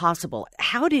that are possible,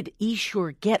 how did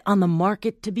Essure get on the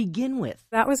market to begin with?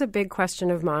 That was a big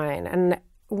question of mine. And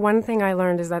one thing I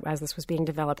learned is that as this was being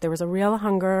developed, there was a real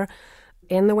hunger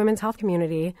in the women's health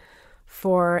community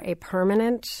for a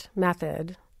permanent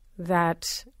method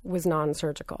that was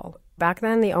non-surgical. Back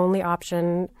then, the only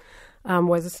option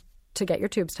was to get your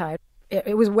tubes tied.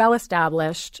 It was well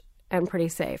established and pretty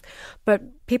safe. But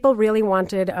people really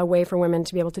wanted a way for women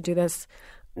to be able to do this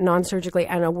non-surgically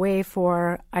and a way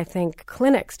for, I think,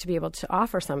 clinics to be able to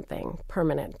offer something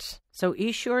permanent. So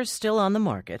Essure is still on the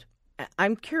market.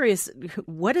 I'm curious,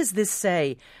 what does this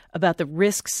say about the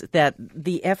risks that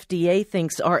the FDA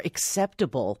thinks are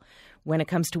acceptable when it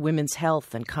comes to women's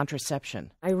health and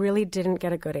contraception? I really didn't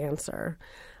get a good answer.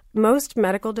 Most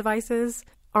medical devices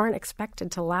aren't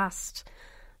expected to last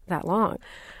that long.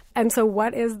 And so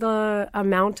what is the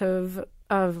amount of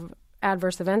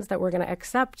adverse events that we're going to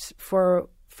accept for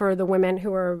the women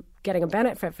who are getting a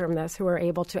benefit from this, who are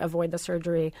able to avoid the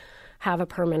surgery, have a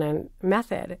permanent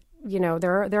method? You know,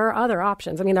 there are other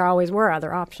options. I mean, there always were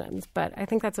other options, but I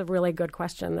think that's a really good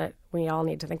question that we all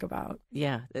need to think about.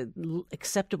 Yeah,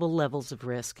 acceptable levels of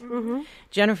risk. Mm-hmm.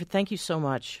 Jennifer, thank you so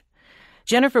much.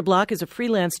 Jennifer Block is a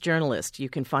freelance journalist. You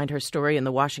can find her story in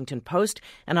the Washington Post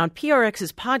and on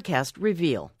PRX's podcast,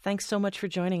 Reveal. Thanks so much for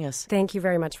joining us. Thank you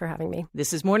very much for having me.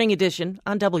 This is Morning Edition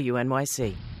on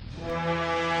WNYC.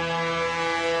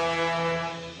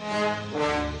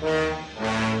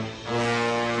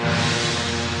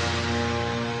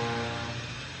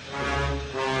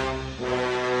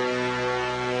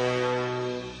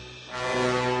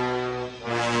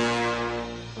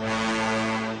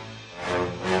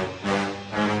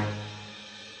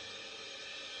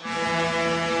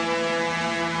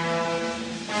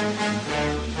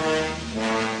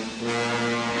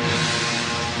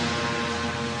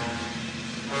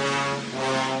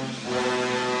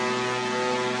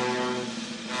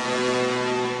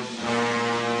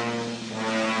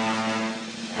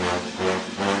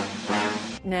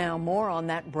 Now, more on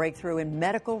that breakthrough in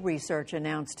medical research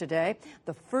announced today.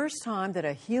 The first time that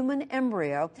a human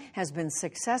embryo has been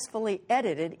successfully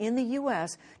edited in the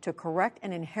U.S. to correct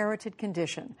an inherited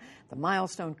condition. The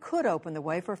milestone could open the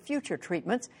way for future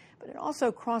treatments, but it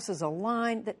also crosses a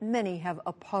line that many have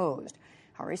opposed.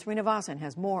 Haris Srinivasan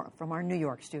has more from our New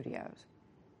York studios.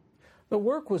 The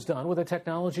work was done with a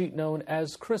technology known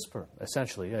as CRISPR.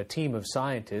 Essentially, a team of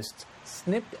scientists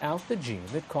snipped out the gene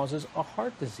that causes a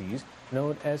heart disease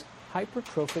known as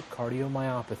hypertrophic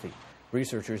cardiomyopathy.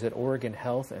 Researchers at Oregon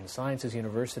Health and Sciences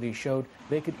University showed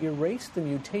they could erase the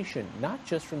mutation not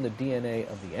just from the DNA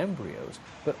of the embryos,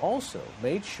 but also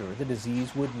made sure the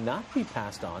disease would not be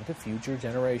passed on to future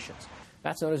generations.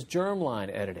 That's known as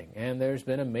germline editing, and there's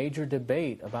been a major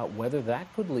debate about whether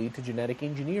that could lead to genetic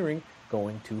engineering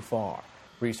going too far.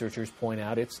 Researchers point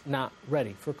out it's not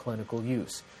ready for clinical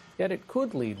use, yet it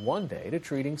could lead one day to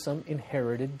treating some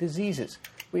inherited diseases.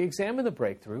 We examine the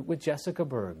breakthrough with Jessica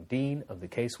Berg, Dean of the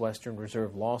Case Western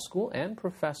Reserve Law School and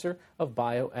Professor of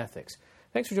Bioethics.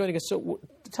 Thanks for joining us. So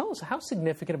tell us, how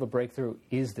significant of a breakthrough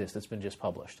is this that's been just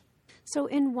published? So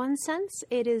in one sense,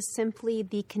 it is simply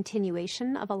the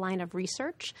continuation of a line of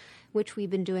research, which we've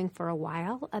been doing for a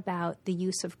while, about the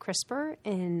use of CRISPR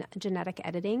in genetic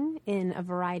editing in a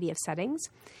variety of settings.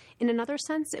 In another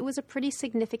sense, it was a pretty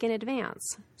significant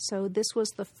advance. So this was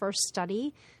the first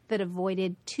study that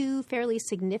avoided two fairly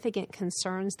significant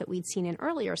concerns that we'd seen in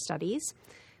earlier studies.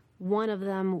 One of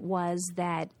them was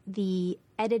that the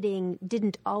editing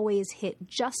didn't always hit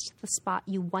just the spot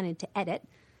you wanted to edit.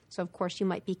 So, of course, you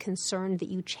might be concerned that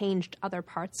you changed other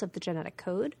parts of the genetic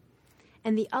code.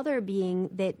 And the other being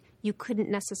that you couldn't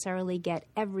necessarily get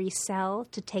every cell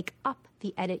to take up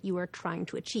the edit you were trying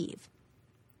to achieve.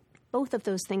 Both of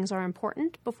those things are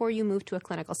important before you move to a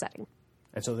clinical setting.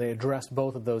 And so they addressed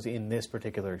both of those in this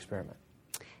particular experiment.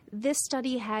 This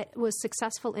study was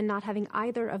successful in not having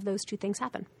either of those two things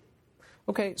happen.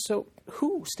 Okay, so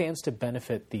who stands to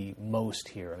benefit the most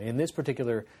here? I mean, in this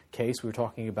particular case, we were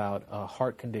talking about a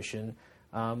heart condition,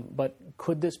 but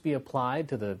could this be applied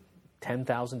to the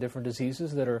 10,000 different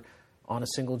diseases that are on a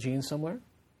single gene somewhere?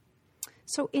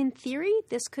 So in theory,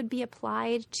 this could be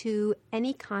applied to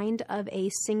any kind of a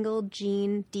single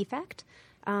gene defect.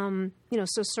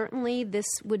 So certainly this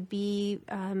would be,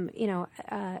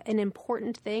 an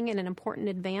important thing and an important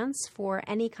advance for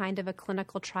any kind of a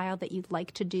clinical trial that you'd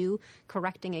like to do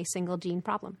correcting a single gene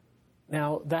problem.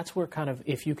 Now, that's where kind of,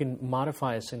 if you can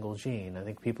modify a single gene, I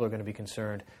think people are going to be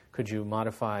concerned, could you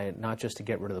modify it not just to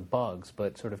get rid of the bugs,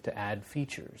 but sort of to add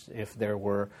features if there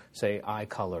were, say, eye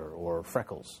color or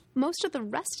freckles? Most of the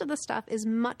rest of the stuff is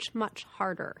much, much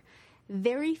harder.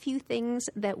 Very few things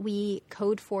that we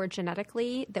code for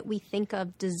genetically that we think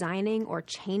of designing or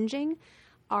changing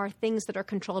are things that are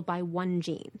controlled by one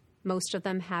gene. Most of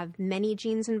them have many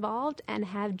genes involved and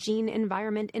have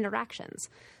gene-environment interactions.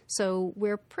 So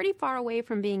we're pretty far away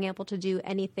from being able to do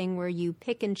anything where you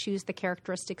pick and choose the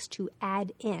characteristics to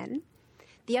add in.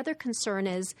 The other concern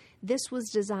is this was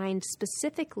designed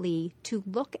specifically to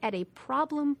look at a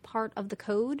problem part of the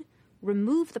code,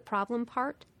 remove the problem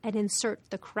part, and insert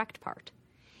the correct part.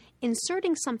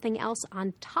 Inserting something else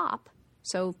on top,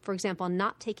 so for example,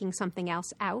 not taking something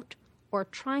else out, or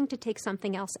trying to take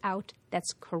something else out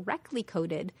that's correctly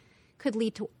coded, could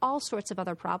lead to all sorts of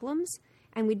other problems,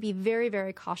 and we'd be very,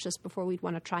 very cautious before we'd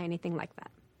want to try anything like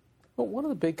that. Well, one of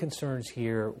the big concerns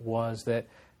here was that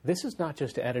this is not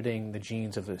just editing the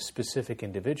genes of a specific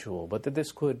individual, but that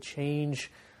this could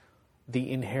change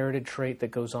the inherited trait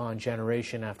that goes on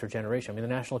generation after generation. I mean,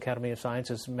 the National Academy of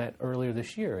Sciences met earlier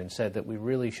this year and said that we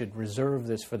really should reserve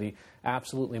this for the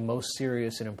absolutely most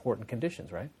serious and important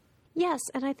conditions, right? Yes,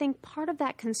 and I think part of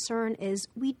that concern is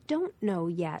we don't know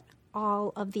yet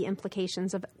all of the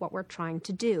implications of what we're trying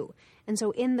to do. And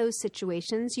so in those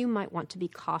situations, you might want to be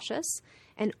cautious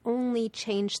and only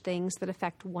change things that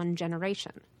affect one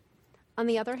generation. On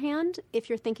the other hand, if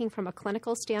you're thinking from a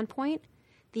clinical standpoint,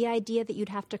 the idea that you'd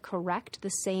have to correct the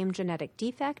same genetic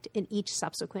defect in each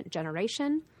subsequent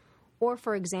generation, or,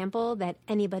 for example, that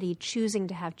anybody choosing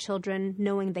to have children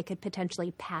knowing they could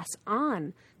potentially pass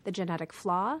on the genetic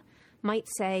flaw might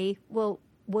say, well,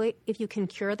 if you can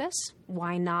cure this,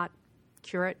 why not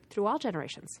cure it through all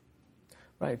generations?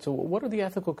 Right. So what are the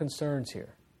ethical concerns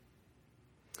here?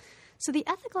 So the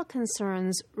ethical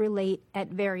concerns relate at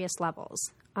various levels.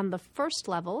 On the first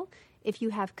level, if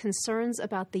you have concerns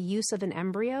about the use of an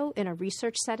embryo in a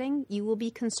research setting, you will be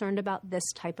concerned about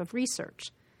this type of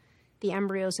research. The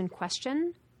embryos in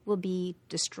question will be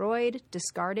destroyed,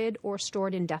 discarded, or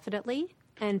stored indefinitely,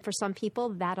 and for some people,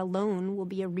 that alone will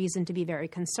be a reason to be very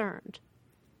concerned.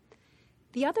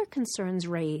 The other concerns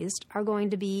raised are going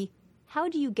to be, how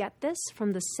do you get this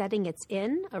from the setting it's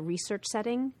in, a research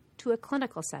setting, to a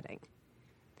clinical setting?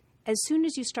 As soon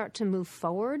as you start to move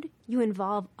forward, you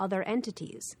involve other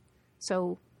entities.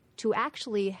 So to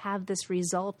actually have this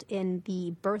result in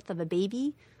the birth of a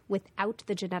baby without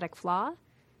the genetic flaw,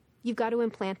 you've got to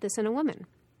implant this in a woman.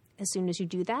 As soon as you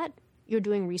do that, you're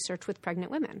doing research with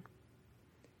pregnant women.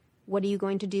 What are you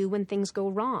going to do when things go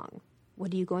wrong?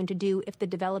 What are you going to do if the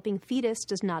developing fetus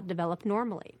does not develop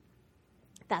normally?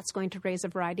 That's going to raise a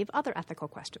variety of other ethical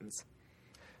questions.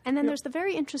 And then there's the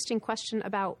very interesting question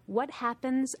about what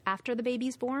happens after the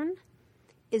baby's born.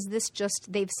 Is this just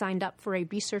they've signed up for a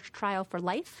research trial for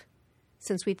life,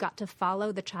 since we've got to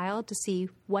follow the child to see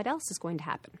what else is going to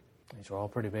happen? These are all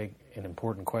pretty big and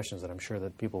important questions that I'm sure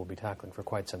that people will be tackling for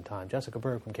quite some time. Jessica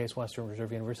Berg from Case Western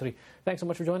Reserve University, thanks so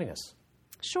much for joining us.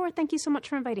 Sure. Thank you so much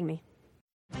for inviting me.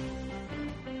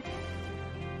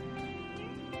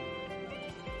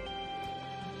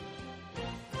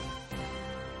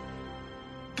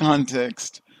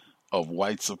 Context of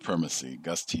white supremacy.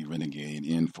 Gus T. Renegade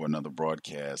in for another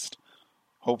broadcast,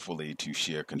 hopefully to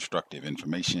share constructive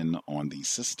information on the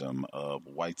system of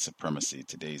white supremacy.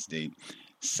 Today's date,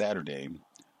 Saturday,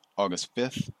 August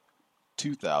 5th,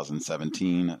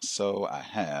 2017. So I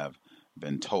have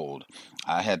been told.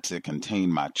 I had to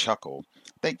contain my chuckle.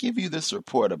 They give you this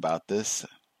report about this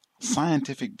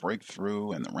scientific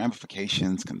breakthrough and the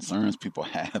ramifications, concerns people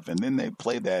have, and then they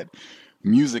play that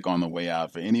music on the way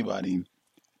out. For anybody,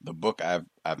 the book I've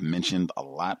mentioned a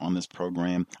lot on this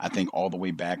program, I think all the way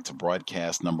back to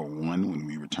broadcast number 1 when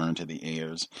we returned to the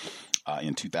airs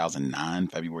in 2009,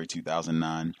 February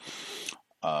 2009.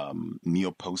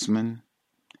 Neil Postman,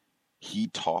 he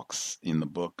talks in the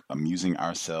book Amusing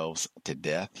Ourselves to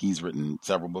Death. He's written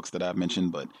several books that I've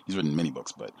mentioned, but he's written many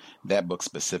books, but that book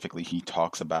specifically, he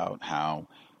talks about how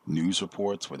news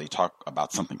reports where they talk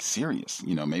about something serious,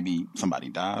 maybe somebody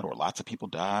died or lots of people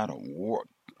died or war,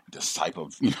 this type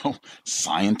of,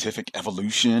 scientific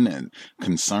evolution and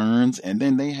concerns. And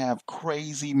then they have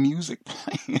crazy music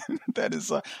playing. That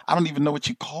is, I don't even know what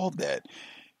you call that.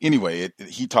 Anyway,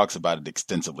 he talks about it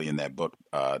extensively in that book.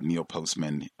 Neil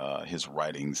Postman, his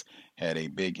writings had a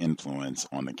big influence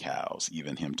on the cows,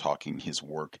 even him talking his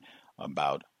work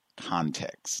about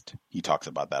context. He talks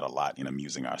about that a lot in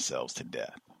Amusing Ourselves to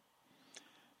Death.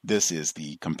 This is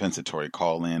the compensatory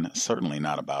call-in, certainly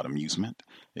not about amusement.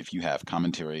 If you have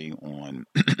commentary on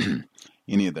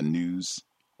any of the news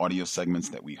audio segments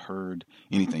that we heard,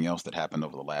 anything else that happened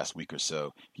over the last week or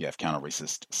so, if you have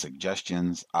counter-racist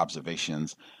suggestions,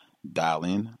 observations, dial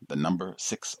in the number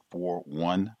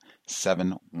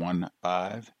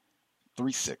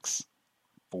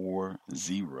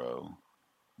 641-715-3640,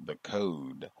 the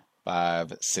code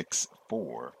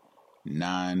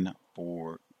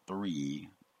 564-943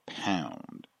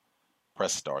 pound.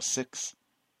 Press *6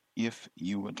 if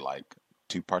you would like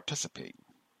to participate.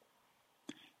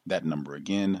 That number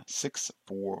again,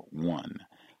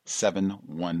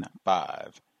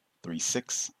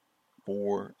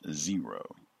 641-715-3640.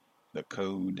 The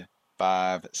code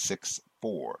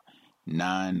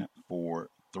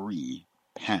 564-943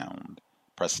 pound.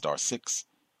 Press *6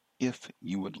 if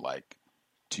you would like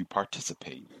to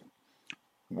participate.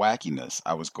 Wackiness.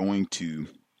 I was going to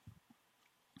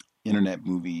Internet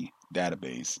Movie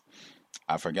Database.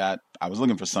 I forgot, I was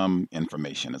looking for some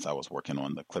information as I was working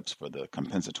on the clips for the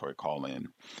compensatory call-in.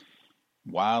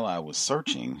 While I was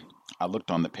searching, I looked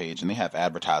on the page and they have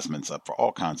advertisements up for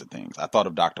all kinds of things. I thought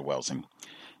of Dr. Welsing.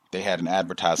 They had an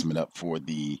advertisement up for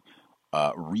the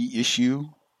reissue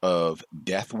of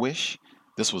Death Wish.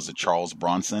 This was a Charles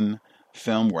Bronson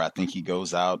film where I think he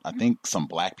goes out, I think some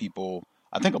black people,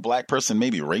 I think a black person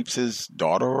maybe rapes his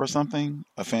daughter or something,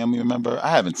 a family member. I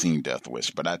haven't seen Death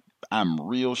Wish, but I'm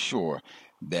real sure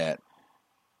that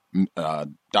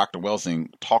Dr. Welsing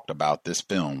talked about this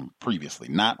film previously,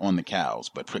 not on the cows,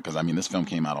 but because, this film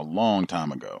came out a long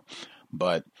time ago.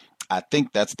 But I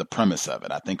think that's the premise of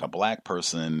it. I think a black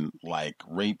person like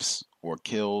rapes or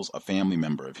kills a family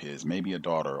member of his, maybe a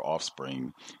daughter or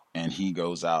offspring, and he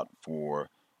goes out for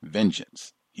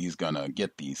vengeance. He's gonna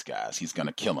get these guys. He's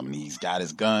gonna kill them. And he's got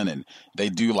his gun, and they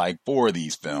do like 4 of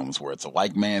these films where it's a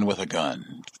white man with a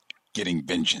gun getting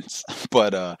vengeance.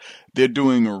 But they're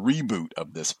doing a reboot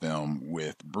of this film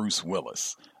with Bruce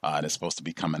Willis. And it's supposed to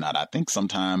be coming out, I think,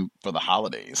 sometime for the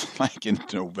holidays, like in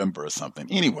November or something.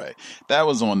 Anyway, that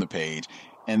was on the page.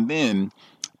 And then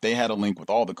they had a link with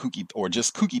all the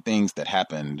kooky things that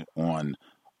happened on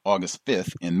August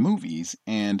 5th in movies.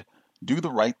 And Do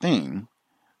the Right Thing,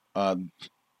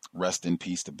 rest in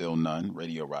peace to Bill Nunn,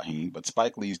 Radio Raheem, but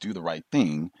Spike Lee's Do the Right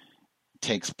Thing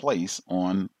takes place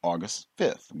on August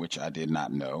 5th, which I did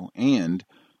not know. And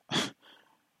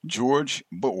George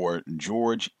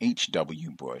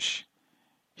H.W. Bush,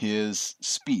 his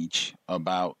speech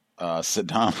about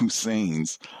Saddam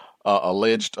Hussein's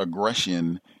alleged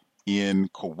aggression in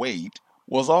Kuwait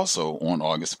was also on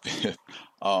August 5th,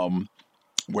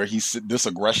 where he said this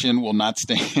aggression will not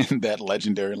stand, that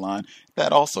legendary line.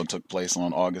 That also took place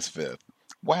on August 5th.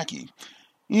 Wacky.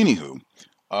 Anywho,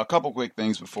 a couple quick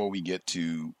things before we get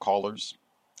to callers.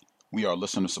 We are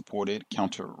listener-supported,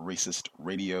 counter-racist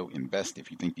radio. Invest if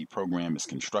you think the program is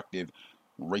constructive.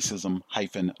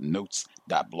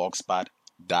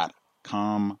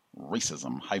 Racism-notes.blogspot.com.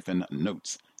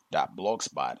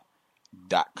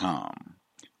 Racism-notes.blogspot.com.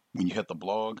 When you hit the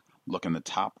blog, look in the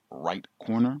top right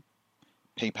corner.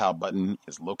 PayPal button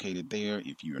is located there.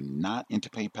 If you're not into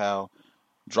PayPal,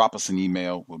 drop us an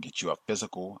email. We'll get you a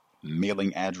physical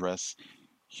mailing address.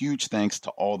 Huge thanks to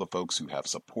all the folks who have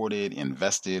supported,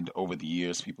 invested over the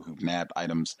years, people who've nabbed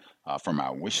items from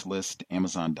our wish list,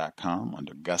 Amazon.com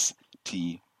under Gus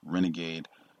T. Renegade.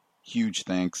 Huge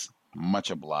thanks.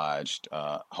 Much obliged.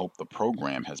 Hope the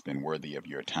program has been worthy of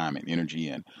your time and energy,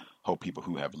 and hope people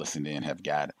who have listened in have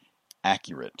got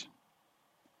accurate,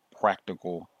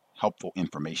 practical, helpful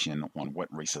information on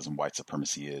what racism, white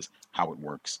supremacy is, how it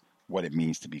works, what it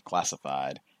means to be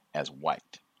classified as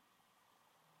white.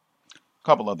 A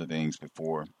couple other things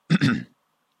before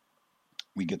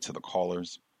we get to the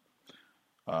callers.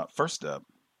 First up,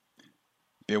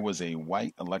 there was a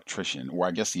white electrician, or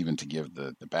I guess even to give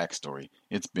the backstory,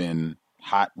 it's been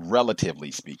hot,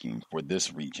 relatively speaking, for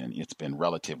this region. It's been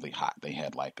relatively hot. They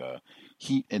had like a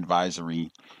heat advisory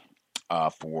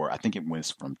for, I think it was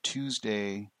from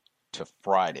Tuesday to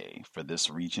Friday for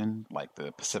this region, like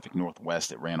the Pacific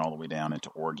Northwest. It ran all the way down into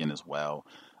Oregon as well.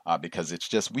 Because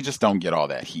we just don't get all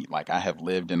that heat. Like I have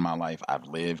lived in my life. I've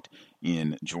lived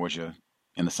in Georgia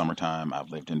in the summertime.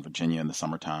 I've lived in Virginia in the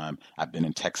summertime. I've been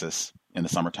in Texas in the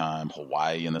summertime,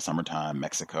 Hawaii in the summertime,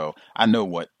 Mexico. I know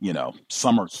what,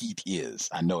 summer heat is.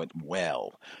 I know it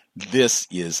well. This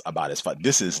is about as far.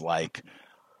 This is like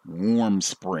warm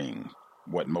spring,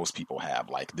 what most people have.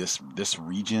 Like this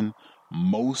region,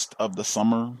 most of the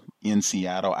summer in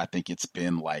Seattle, I think it's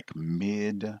been like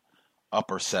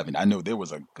upper 70. I know there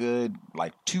was a good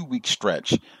 2-week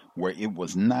stretch where it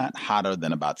was not hotter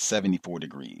than about 74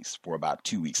 degrees for about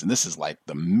 2 weeks. And this is like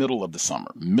the middle of the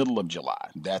summer, middle of July.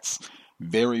 That's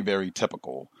very, very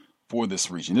typical for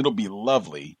this region. It'll be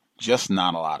lovely, just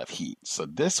not a lot of heat. So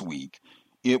this week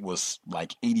it was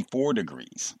like 84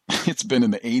 degrees. It's been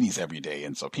in the 80s every day.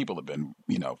 And so people have been,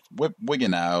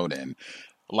 wigging out, and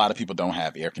a lot of people don't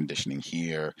have air conditioning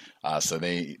here, so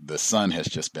the sun has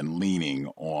just been leaning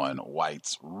on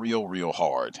whites real, real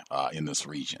hard in this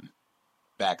region.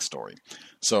 Backstory.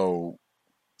 So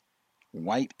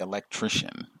white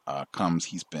electrician comes.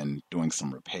 He's been doing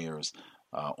some repairs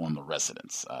on the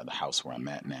residence, the house where I'm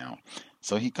at now.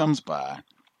 So he comes by,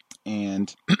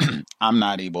 and I'm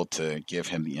not able to give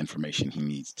him the information he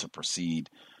needs to proceed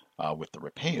with the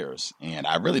repairs, and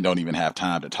I really don't even have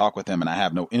time to talk with him, and I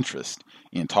have no interest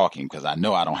in talking because I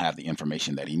know I don't have the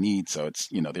information that he needs. So it's,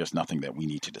 there's nothing that we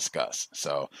need to discuss.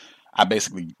 So I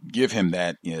basically give him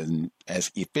that in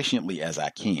as efficiently as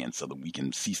I can so that we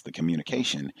can cease the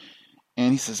communication.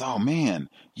 And he says, "Oh man,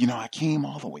 I came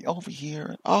all the way over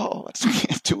here. Oh, I just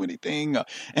can't do anything,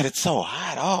 and it's so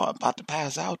hot. Oh, I'm about to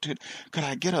pass out. Could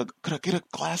I get a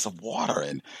glass of water?"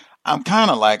 And I'm kind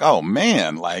of like, oh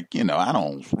man, I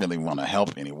don't really want to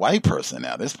help any white person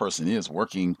now. This person is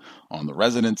working on the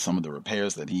residence. Some of the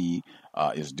repairs that he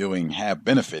is doing have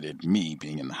benefited me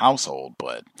being in the household,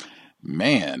 but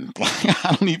man,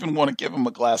 I don't even want to give him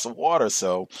a glass of water.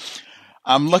 So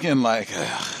I'm looking like,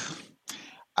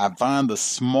 I find the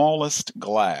smallest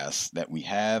glass that we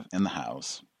have in the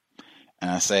house,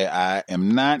 and I say I am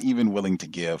not even willing to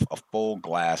give a full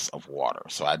glass of water.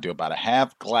 So I do about a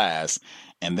half glass,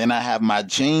 and then I have my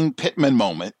Jane Pittman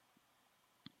moment.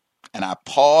 And I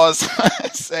pause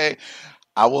and say,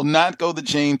 I will not go the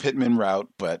Jane Pittman route,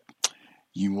 but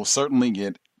you will certainly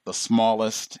get the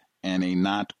smallest and a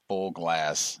not full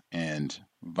glass, and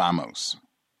vamos.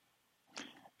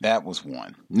 That was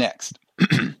one. Next.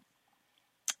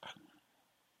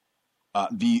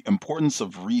 The importance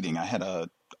of reading. I had a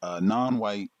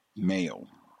non-white male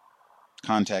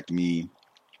contact me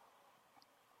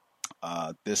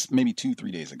this maybe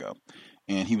 2-3 days ago,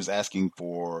 and he was asking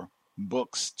for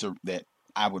books that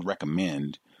I would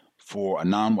recommend for a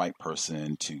non-white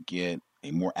person to get a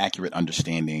more accurate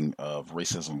understanding of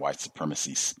racism, white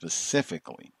supremacy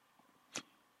specifically.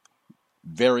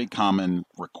 Very common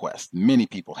request. Many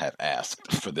people have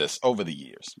asked for this over the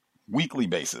years, weekly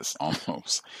basis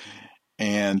almost.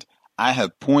 And I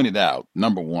have pointed out,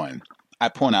 number one, I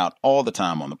point out all the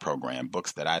time on the program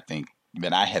books that I think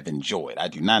that I have enjoyed. I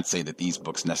do not say that these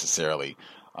books necessarily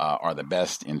are the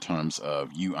best in terms of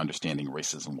you understanding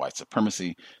racism, white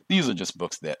supremacy. These are just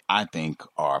books that I think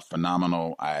are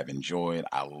phenomenal. I have enjoyed.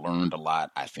 I learned a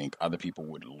lot. I think other people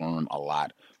would learn a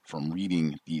lot from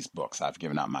reading these books. I've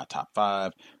given out my top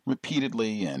 5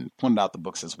 repeatedly and pointed out the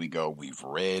books as we go. We've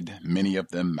read many of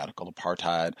them, Medical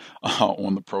Apartheid,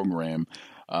 on the program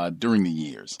during the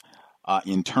years.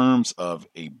 In terms of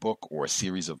a book or a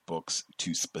series of books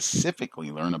to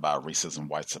specifically learn about racism,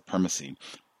 white supremacy,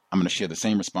 I'm going to share the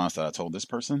same response that I told this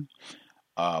person.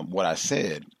 What I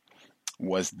said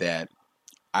was that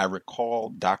I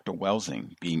recall Dr.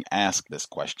 Welsing being asked this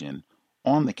question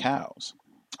on the cows.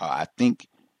 I think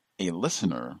a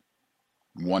listener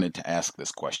wanted to ask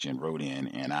this question, wrote in,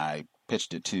 and I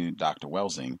pitched it to Dr.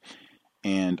 Welsing.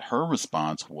 And her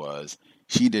response was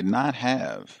she did not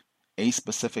have a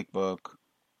specific book,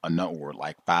 or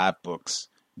like 5 books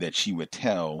that she would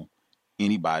tell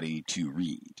anybody to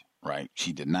read, right?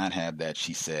 She did not have that.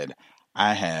 She said,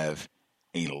 I have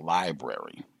a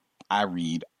library. I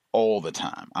read all the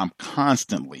time. I'm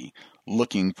constantly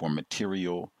looking for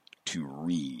material to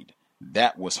read.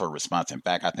 That was her response. In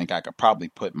fact, I think I could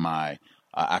probably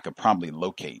I could probably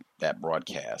locate that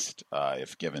broadcast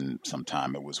if given some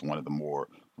time. It was one of the more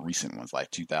recent ones, like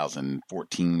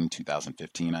 2014,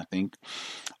 2015, I think.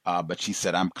 But she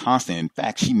said, I'm constant. In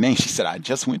fact, she said, I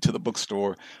just went to the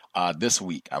bookstore this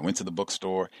week. I went to the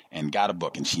bookstore and got a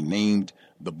book, and she named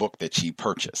the book that she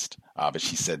purchased. But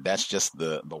she said, that's just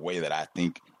the way that I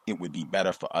think it would be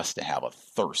better for us to have a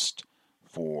thirst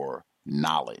for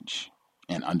knowledge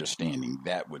and understanding.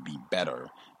 That would be better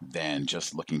than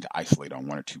just looking to isolate on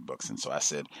 1 or 2 books. And so I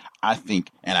said,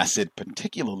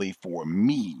 particularly for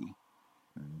me,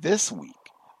 this week,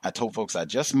 I told folks I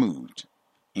just moved,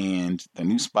 and the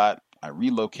new spot I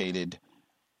relocated,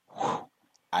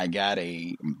 I got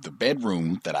the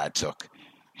bedroom that I took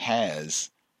has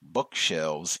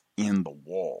bookshelves in the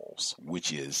walls,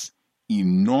 which is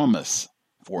enormous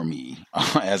for me.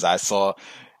 As I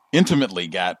intimately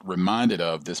got reminded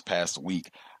of this past week,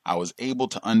 I was able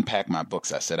to unpack my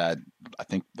books. I said I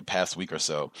think the past week or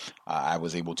so, I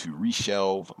was able to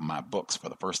reshelve my books for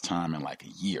the first time in like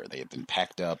a year. They had been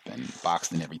packed up and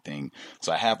boxed and everything.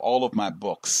 So I have all of my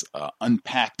books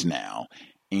unpacked now,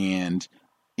 and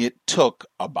it took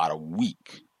about a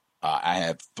week. I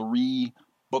have 3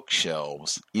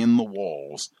 bookshelves in the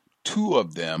walls. 2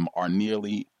 of them are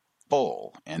nearly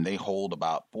full, and they hold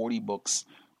about 40 books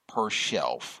per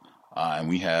shelf. And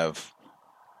we have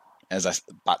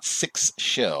about 6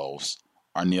 shelves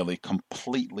are nearly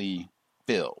completely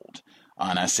filled.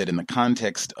 And I said, in the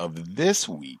context of this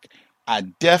week, I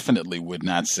definitely would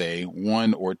not say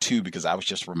 1 or 2, because I was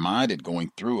just reminded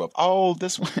going through of,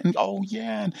 this one,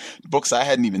 and books I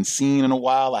hadn't even seen in a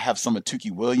while. I have some of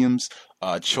Tukey Williams'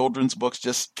 children's books,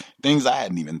 just things I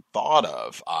hadn't even thought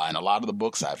of. And a lot of the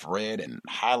books I've read and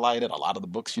highlighted, a lot of the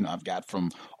books, I've got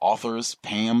from authors,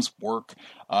 Pam's work,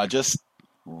 just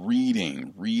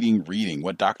reading.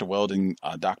 What Dr.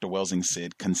 Welsing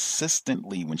said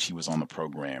consistently when she was on the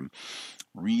program.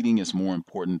 Reading is more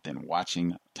important than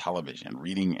watching television,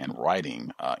 reading and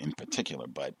writing in particular,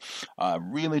 but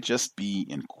really just be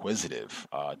inquisitive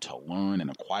to learn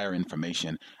and acquire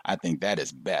information. I think that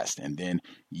is best. And then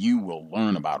you will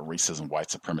learn about racism, white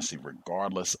supremacy,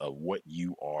 regardless of what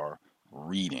you are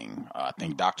reading. I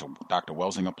think Dr.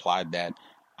 Welsing applied that.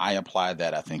 I apply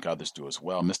that. I think others do as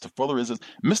well. Mr.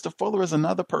 Fuller is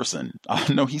another person.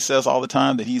 I know he says all the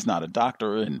time that he's not a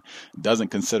doctor and doesn't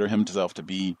consider himself to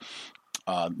be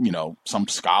some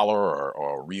scholar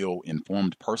or a real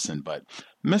informed person, but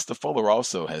Mr. Fuller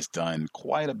also has done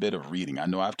quite a bit of reading. I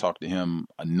know I've talked to him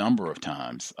a number of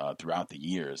times throughout the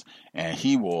years, and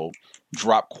he will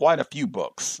drop quite a few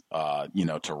books,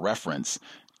 to reference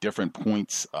different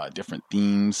points, different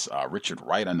themes. Richard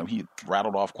Wright, I know he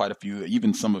rattled off quite a few,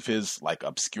 even some of his like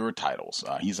obscure titles.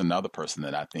 He's another person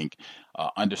that I think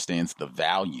understands the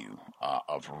value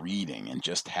of reading and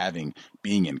just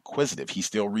being inquisitive. He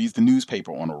still reads the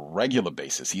newspaper on a regular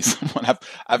basis. He's someone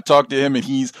I've talked to him, and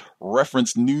he's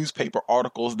referenced newspaper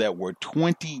articles that were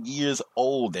 20 years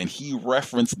old, and he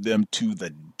referenced them to the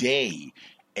day,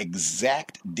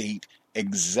 exact date,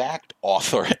 exact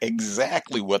author,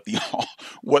 exactly what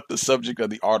the subject of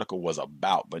the article was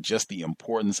about. But just the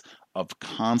importance of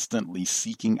constantly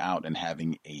seeking out and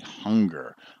having a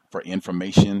hunger for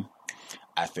information,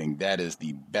 I think that is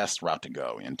the best route to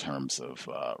go in terms of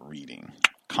reading.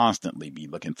 Constantly be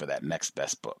looking for that next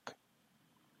best book.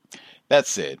 That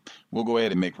said, we'll go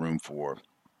ahead and make room for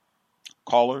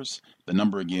callers. The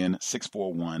number again,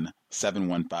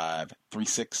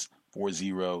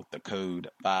 641-715-3640, the code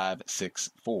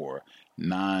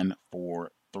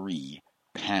 564-943#.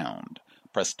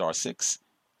 Press star 6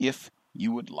 if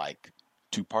you would like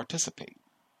to participate.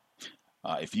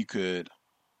 If you could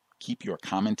keep your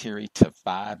commentary to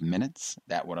 5 minutes,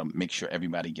 that would make sure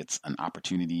everybody gets an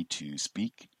opportunity to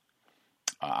speak.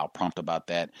 I'll prompt about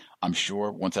that. I'm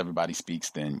sure once everybody speaks,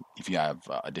 then if you have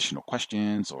additional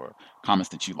questions or comments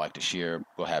that you'd like to share,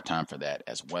 we'll have time for that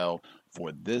as well.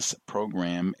 For this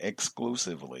program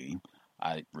exclusively,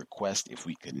 I request if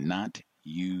we could not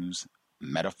use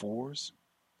metaphors.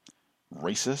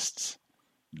 Racists,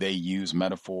 they use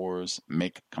metaphors,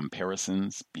 make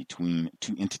comparisons between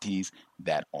two entities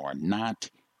that are not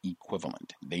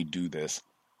equivalent. They do this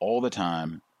all the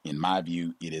time. In my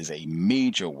view, it is a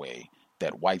major way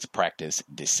that whites practice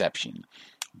deception.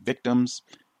 Victims,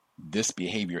 this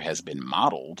behavior has been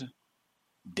modeled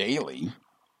daily,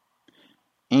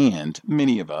 and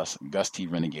many of us, Gus T.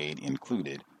 Renegade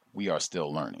included, we are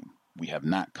still learning. We have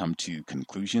not come to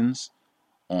conclusions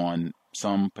on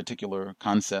some particular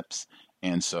concepts,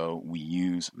 and so we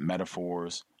use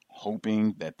metaphors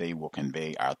hoping that they will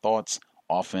convey our thoughts.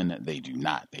 Often they do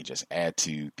not. They just add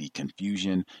to the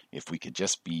confusion. If we could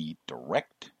just be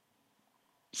direct,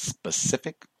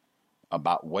 specific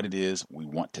about what it is we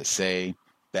want to say,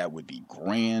 that would be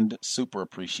grand, super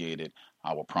appreciated.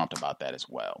 I will prompt about that as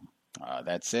well.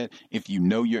 That said, if you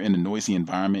know you're in a noisy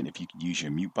environment, if you could use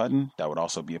your mute button, that would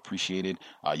also be appreciated.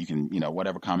 You can,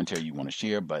 whatever commentary you want to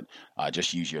share, but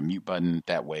just use your mute button.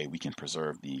 That way we can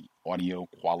preserve the audio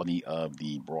quality of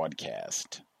the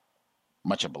broadcast.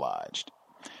 Much obliged.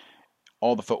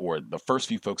 The first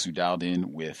few folks who dialed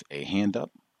in with a hand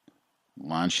up,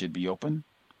 line should be open.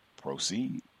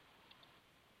 Proceed.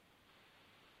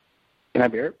 Can I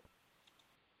be heard?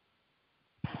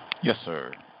 Yes,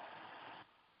 sir.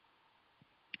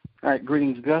 All right.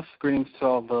 Greetings, Gus. Greetings to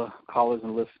all the callers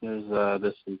and listeners.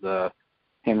 This is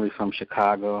Henry from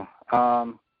Chicago.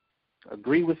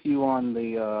 Agree with you on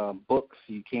the books.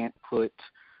 You can't put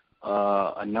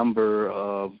a number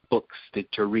of books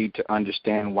to read to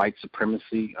understand white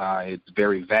supremacy. It's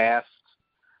very vast.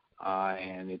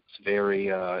 And it's very,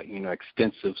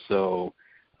 extensive. So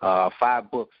 5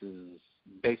 books is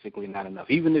basically not enough.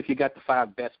 Even if you got the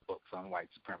 5 best books on white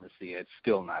supremacy, it's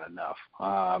still not enough.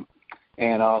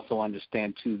 And I also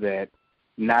understand, too, that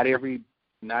not every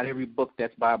book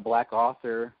that's by a black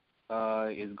author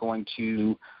is going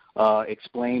to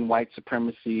explain white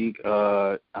supremacy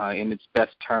in its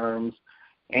best terms.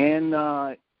 And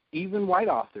even white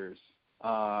authors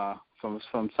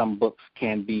from some books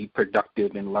can be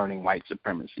productive in learning white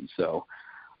supremacy. So,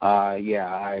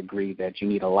 I agree that you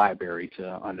need a library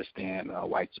to understand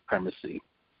white supremacy.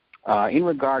 In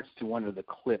regards to one of the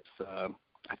clips, I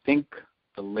think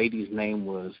the lady's name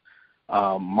was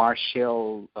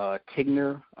Marshall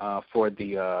Tigner for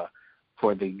the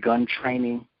gun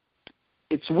training.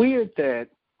 It's weird that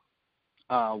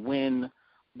when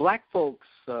black folks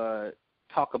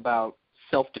talk about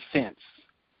self-defense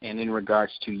and in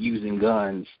regards to using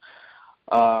guns,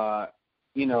 the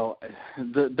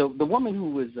woman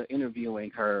who was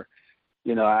interviewing her,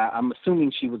 I'm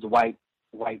assuming she was a white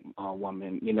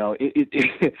woman.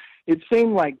 It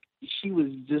seemed like she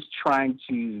was just trying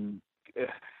to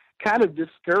kind of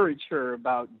discourage her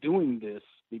about doing this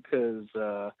because,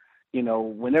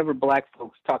 whenever black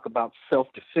folks talk about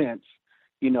self-defense,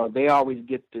 they always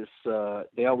get this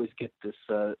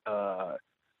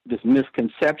this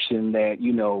misconception that,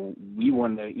 we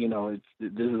want to,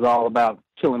 this is all about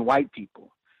killing white people.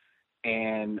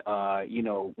 And,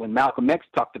 when Malcolm X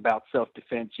talked about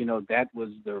self-defense, that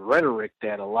was the rhetoric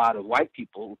that a lot of white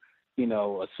people,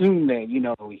 assumed that,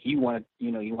 he wanted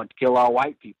to kill all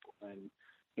white people. And,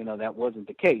 that wasn't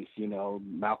the case.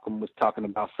 Malcolm was talking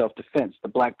about self-defense. The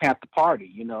Black Panther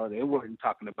Party, they weren't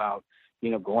talking about,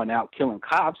 going out killing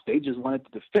cops. They just wanted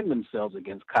to defend themselves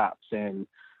against cops. And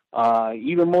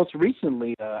even most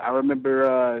recently, I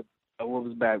remember what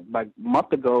was back a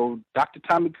month ago, Dr.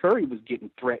 Tommy Curry was getting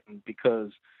threatened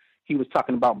because he was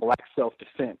talking about black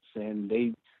self-defense, and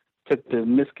they took the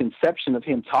misconception of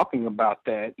him talking about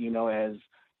that, as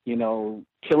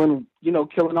killing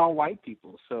all white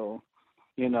people. So,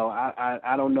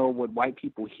 I don't know what white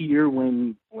people hear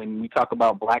when we talk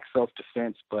about black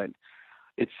self-defense, but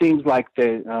it seems like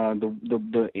the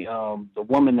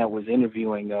woman that was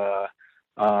interviewing the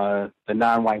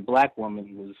non-white black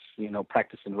woman was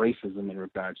practicing racism in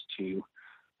regards to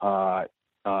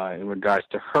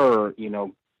her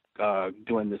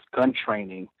doing this gun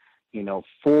training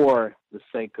for the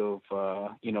sake of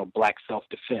black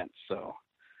self-defense. So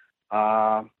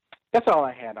that's all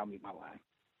I had. I'll mute my line.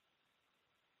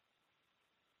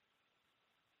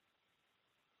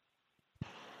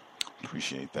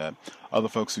 Appreciate that. Other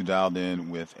folks who dialed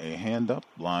in with a hand up,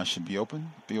 line should be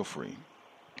open. Feel free.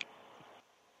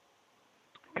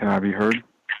 Can I be heard?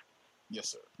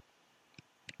 Yes,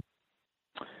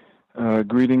 sir.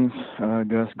 Greetings,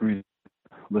 Gus. Greetings,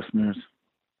 listeners.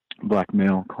 Black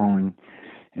male calling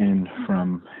in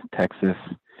from Texas.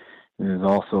 It is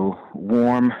also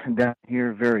warm down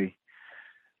here, very,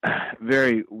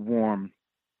 very warm.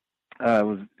 It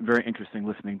was very interesting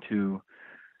listening to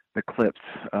the clips,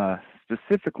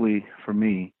 specifically for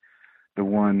me, the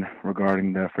one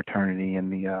regarding the fraternity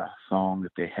and the song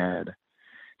that they had,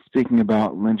 speaking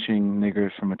about lynching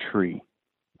niggers from a tree.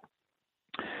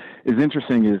 Is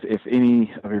interesting is if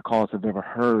any of your callers have ever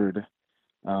heard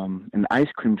an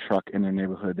ice cream truck in their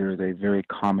neighborhood, there is a very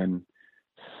common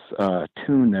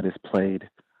tune that is played.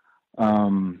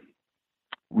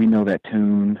 We know that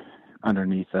tune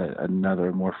underneath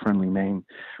another more friendly name,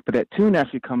 but that tune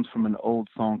actually comes from an old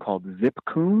song called Zip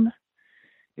Coon.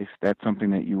 If that's something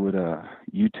that you would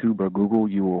YouTube or Google,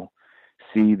 you will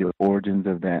see the origins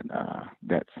of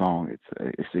that song.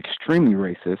 It's extremely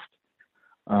racist.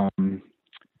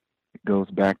 It goes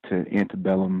back to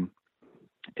antebellum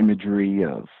imagery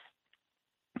of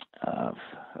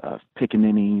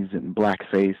pickaninnies and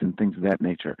blackface and things of that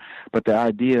nature. But the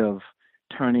idea of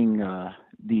turning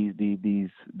these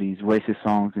racist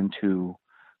songs into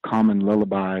common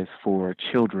lullabies for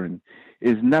children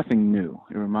is nothing new.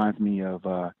 It reminds me of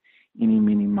Eeny,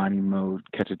 Meeny, Miny, Moe,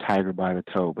 Catch a Tiger by the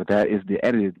Toe. But that is the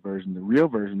edited version. The real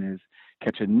version is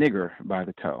Catch a Nigger by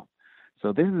the Toe.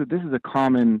 So this is a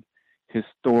common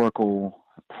historical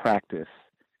practice.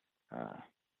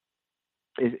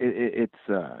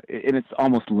 It's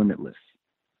almost limitless.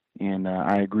 And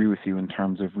I agree with you in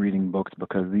terms of reading books,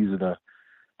 because these are the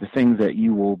things that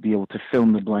you will be able to fill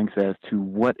in the blanks as to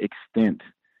what extent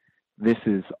this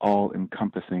is all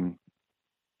encompassing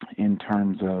in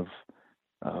terms of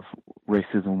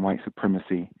racism, white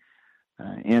supremacy,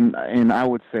 and I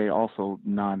would say also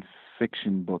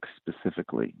nonfiction books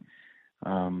specifically,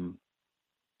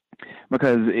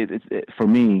 because it for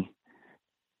me,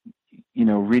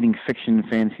 reading fiction and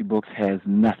fantasy books has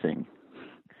nothing.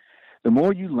 The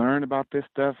more you learn about this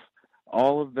stuff,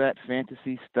 all of that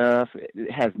fantasy stuff,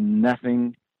 it has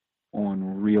nothing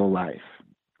on real life.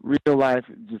 Real life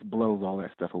just blows all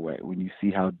that stuff away when you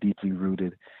see how deeply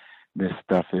rooted this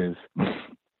stuff is.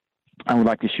 I would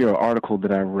like to share an article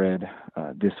that I read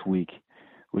this week,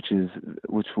 which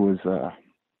was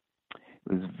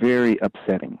very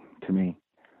upsetting to me.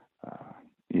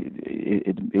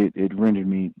 It rendered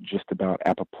me just about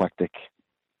apoplectic,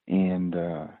 and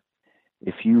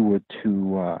if you were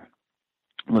to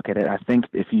look at it, I think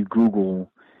if you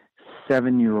Google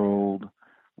 7-year-old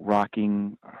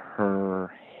rocking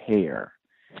her hair,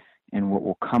 and what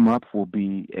will come up will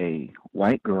be a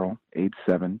white girl, age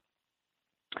 7,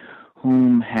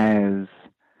 whom has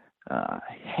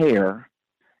hair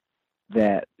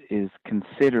that is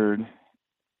considered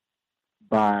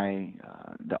by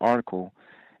the article,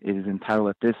 it is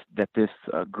entitled that this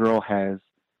girl has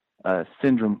a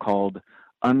syndrome called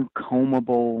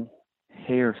uncombable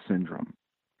hair syndrome.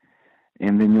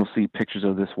 And then you'll see pictures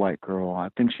of this white girl. I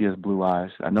think she has blue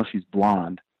eyes. I know she's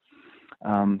blonde.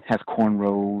 Has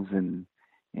cornrows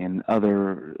and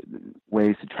other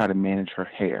ways to try to manage her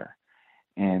hair.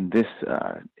 And this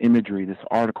imagery, this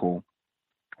article,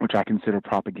 which I consider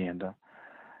propaganda,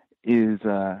 is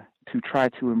to try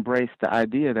to embrace the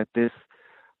idea that this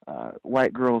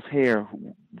white girl's hair,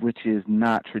 which is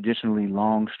not traditionally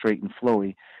long, straight, and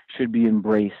flowy, should be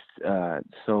embraced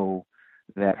so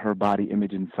that her body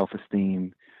image and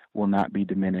self-esteem will not be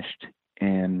diminished.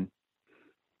 And,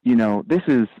 this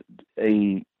is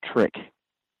a trick.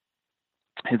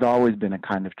 Has always been a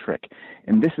kind of trick.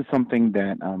 And this is something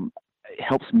that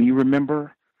helps me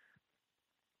remember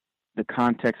the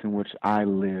context in which I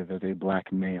live as a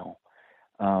black male.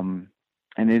 And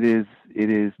it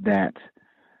is that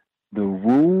the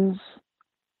rules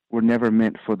were never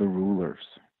meant for the rulers.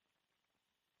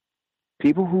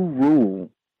 People who rule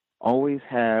always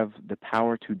have the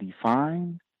power to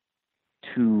define,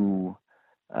 to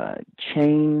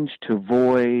change, to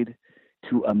void,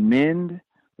 to amend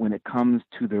when it comes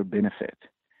to their benefit.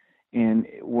 And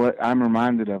what I'm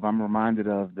reminded of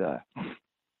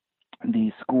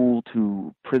the school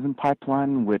to prison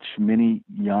pipeline, which many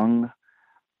young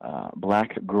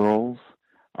black girls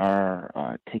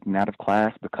are taken out of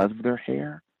class because of their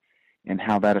hair, and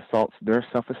how that assaults their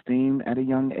self-esteem at a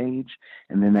young age.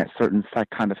 And then that certain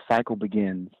kind of cycle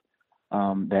begins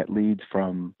that leads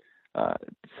from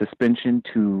suspension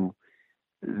to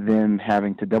them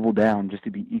having to double down just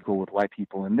to be equal with white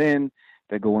people. And then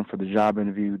they go in for the job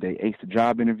interview, they ace the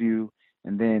job interview,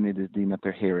 and then it is deemed that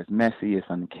their hair is messy, it's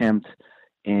unkempt,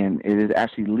 and it is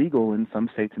actually legal in some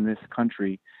states in this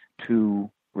country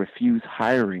to refuse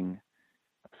hiring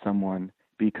someone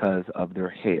because of their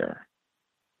hair.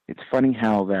 It's funny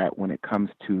how that when it comes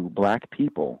to black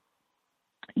people,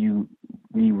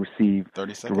 we receive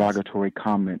derogatory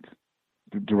comments,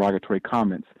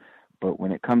 but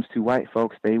when it comes to white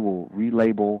folks, they will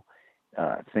relabel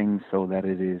things so that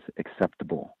it is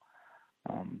acceptable.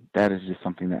 That is just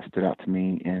something that stood out to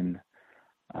me in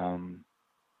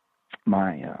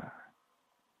my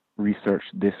research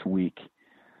this week.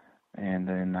 And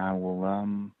then I will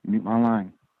mute my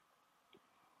line.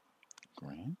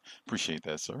 Great. Appreciate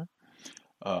that, sir.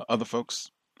 Other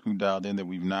folks who dialed in that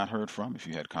we've not heard from, if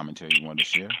you had commentary you wanted to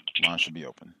share, line should be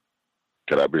open.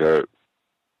 Can I be heard?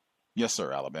 Yes,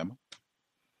 sir, Alabama.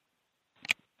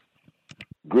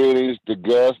 Greetings to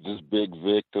Gus, this big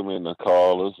victim and the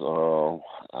callers.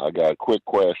 I got a quick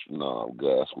question,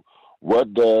 Gus.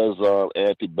 What does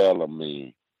antebellum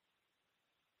mean?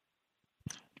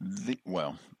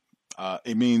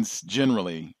 It means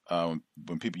generally,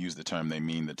 when people use the term, they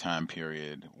mean the time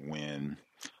period when,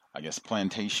 I guess,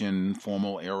 plantation,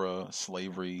 formal era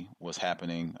slavery was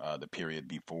happening, the period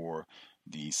before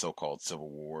the so-called Civil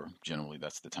War. Generally,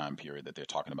 that's the time period that they're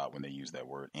talking about when they use that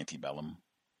word, antebellum.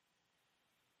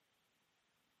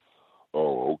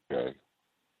 Oh, okay.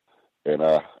 And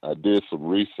I did some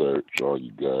research on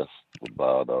you, Gus,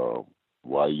 about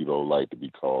why you don't like to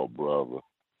be called brother.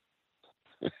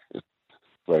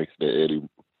 Thanks to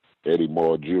Eddie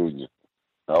Moore Jr.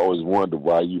 I always wondered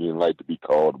why you didn't like to be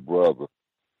called a brother.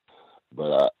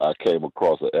 But I came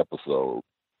across an episode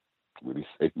where he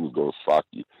said he was gonna sock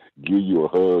you, give you a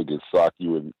hug and sock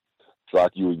you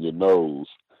in your nose.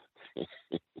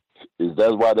 Is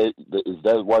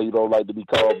that why you don't like to be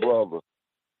called brother?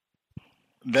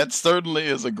 That certainly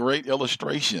is a great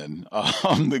illustration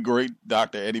of the great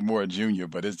Dr. Eddie Moore Jr.,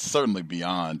 but it's certainly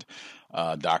beyond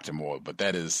Dr. Moore. But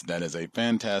that is a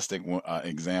fantastic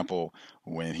example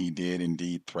when he did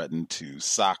indeed threaten to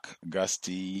sock Gus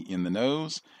T in the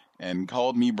nose and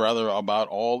called me brother about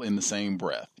all in the same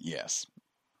breath. Yes.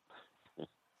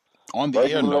 On the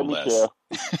air, no less.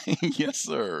 Yes,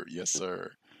 sir. Yes,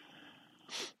 sir.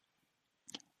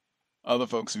 Other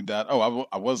folks who died. Oh,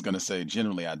 I was going to say,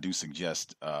 generally, I do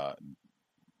suggest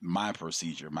my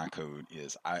procedure, my code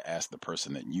is I ask the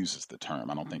person that uses the term.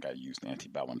 I don't think I used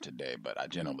antebellum today, but I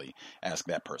generally ask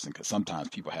that person because sometimes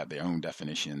people have their own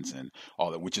definitions and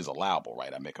all that, which is allowable,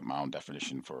 right? I make up my own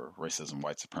definition for racism,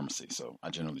 white supremacy. So I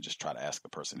generally just try to ask the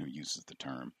person who uses the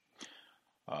term.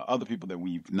 Other people that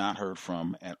we've not heard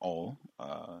from at all,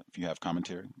 if you have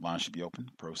commentary, line should be open.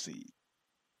 Proceed.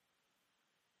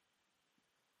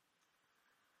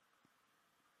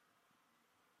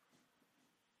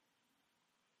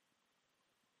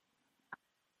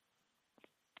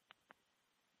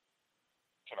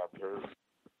 Can I be heard?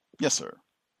 Yes, sir.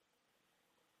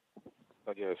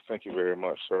 Yes, thank you very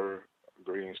much, sir.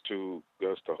 Greetings to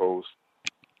Gus, the host,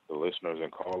 the listeners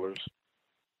and callers.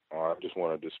 I just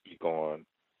wanted to speak on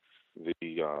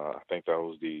I think that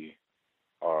was the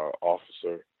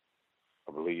officer,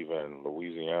 I believe in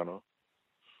Louisiana.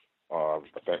 I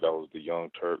think that was the Young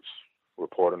Turks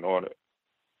reporting on it.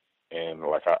 And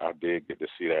like I did get to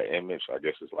see that image. I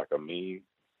guess it's like a meme.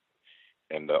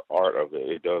 And the art of it,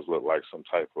 it does look like some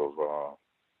type of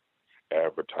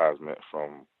advertisement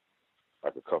from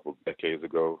like a couple decades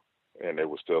ago, and they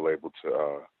were still able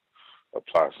to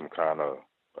apply some kind of,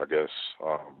 I guess,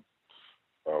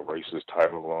 racist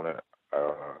title on it.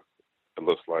 It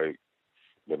looks like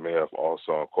they may have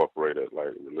also incorporated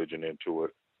like religion into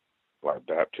it, like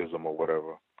baptism or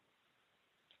whatever.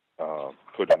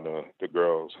 Putting the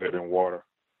girl's head in water.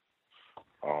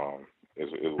 It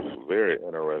was very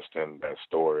interesting, that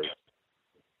story,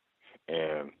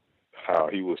 and how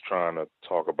he was trying to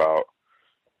talk about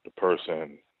the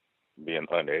person being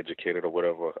uneducated or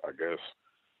whatever, I guess,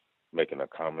 making a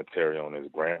commentary on his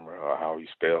grammar or how he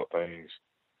spelled things.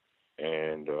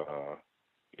 And,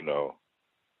 you know,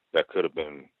 that could have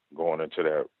been going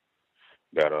into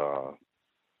that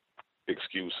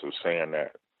excuse of saying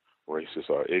that racists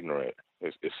are ignorant.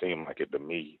 It seemed like it to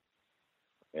me.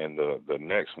 And the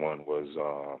next one was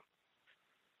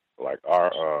like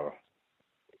our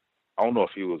I don't know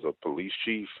if he was a police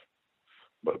chief,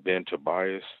 but Ben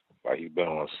Tobias, like he's been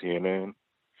on CNN.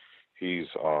 He's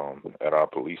at our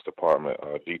police department,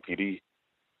 DPD.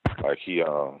 Like he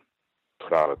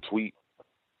put out a tweet,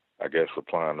 I guess,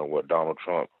 replying to what Donald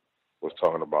Trump was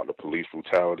talking about, the police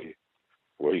brutality,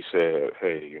 where he said,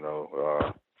 hey, you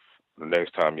know, the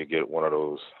next time you get one of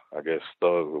those, I guess,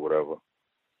 thugs or whatever,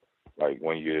 like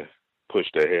when you push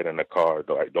their head in the car,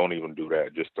 like don't even do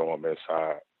that. Just throw them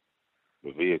inside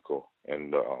the vehicle.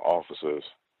 And the officers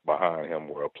behind him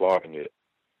were applauding it.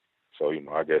 So, you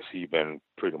know, I guess he's been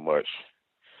pretty much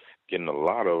getting a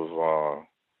lot of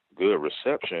good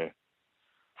reception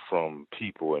from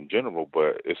people in general.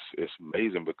 But it's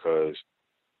amazing because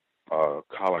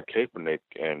Colin Kaepernick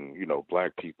and, you know,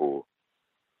 black people,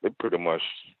 they're pretty much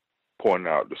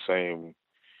pointing out the same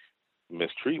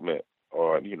mistreatment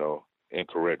or, you know,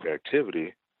 incorrect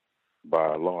activity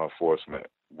by law enforcement,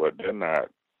 but they're not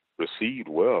received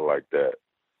well like that.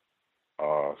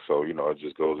 So, you know, it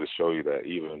just goes to show you that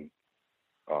even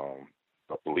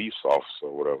a police officer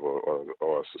or whatever,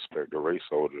 or a suspected race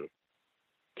soldier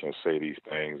can say these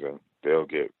things and they'll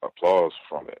get applause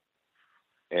from it.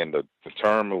 And the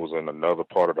term, it was in another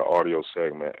part of the audio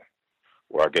segment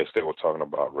where I guess they were talking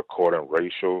about recording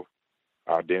racial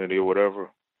identity or whatever.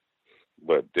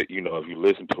 But, you know, if you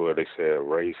listen to it, they said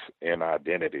race and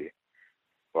identity.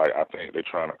 Like, I think they're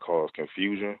trying to cause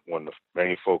confusion when the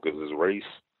main focus is race,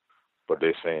 but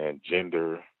they're saying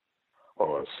gender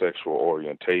or sexual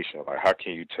orientation. Like, how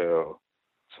can you tell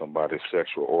somebody's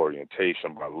sexual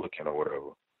orientation by looking or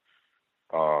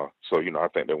whatever? So, you know, I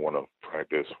think they want to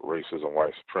practice racism,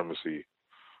 white supremacy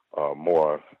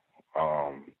more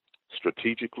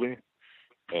strategically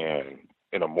and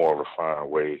in a more refined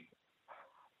way.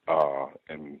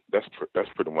 And that's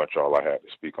pretty much all I had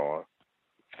to speak on.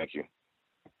 Thank you.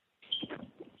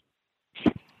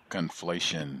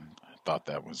 Conflation. I thought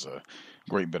that was a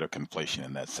great bit of conflation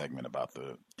in that segment about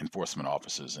the enforcement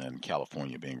officers in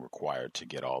California being required to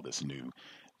get all this new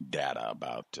data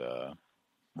about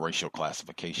racial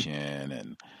classification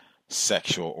and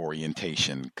sexual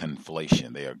orientation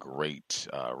conflation. They are great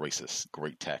racist,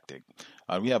 great tactic.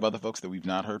 We have other folks that we've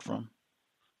not heard from.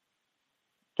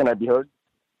 Can I be heard?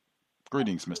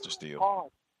 Greetings, Mr.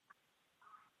 Steele.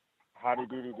 Howdy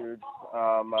doody, dudes.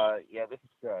 Yeah, this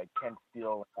is Ken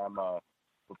Steele. I'm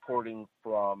reporting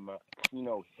from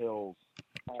Chino Hills,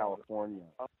 California.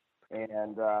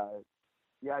 And,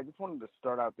 yeah, I just wanted to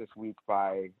start out this week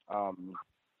by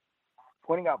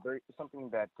pointing out something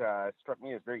that struck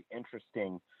me as very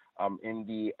interesting in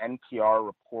the NPR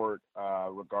report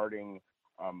regarding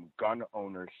gun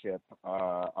ownership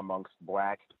amongst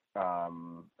black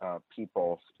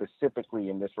people. Specifically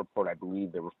in this report, I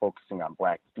believe they were focusing on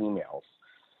black females.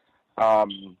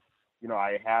 You know,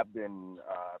 I have been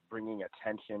bringing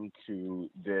attention to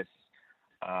this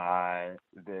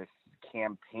this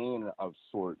campaign of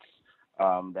sorts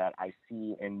that I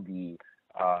see in the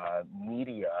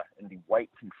media, in the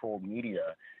white-controlled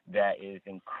media, that is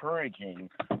encouraging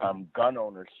gun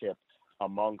ownership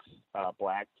amongst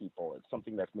black people. It's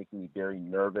something that's making me very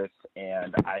nervous,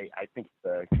 and I think it's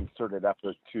a concerted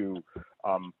effort to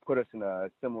put us in a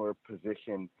similar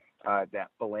position that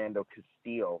Philando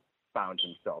Castile found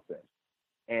himself in.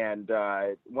 And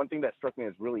one thing that struck me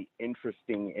as really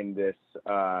interesting in this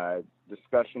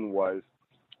discussion was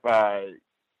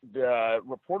the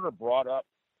reporter brought up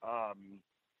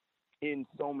in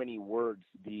so many words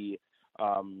the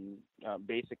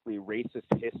basically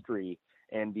racist history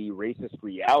and the racist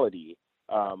reality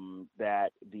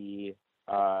that the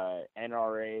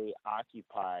NRA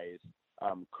occupies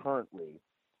currently,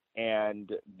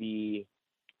 and the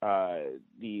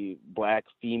black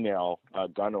female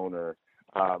gun owner.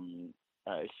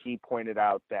 She pointed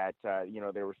out that you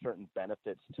know, there were certain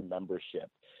benefits to membership.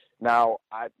 Now,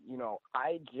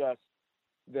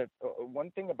 the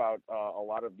one thing about a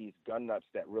lot of these gun nuts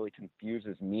that really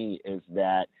confuses me is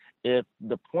that if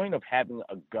the point of having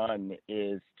a gun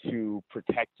is to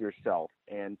protect yourself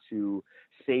and to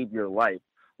save your life,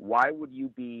 why would you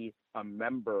be a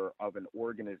member of an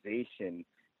organization,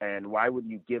 and why would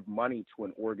you give money to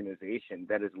an organization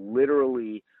that is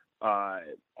literally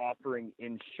offering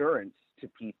insurance to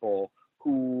people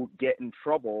who get in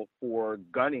trouble for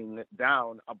gunning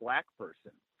down a black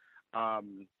person.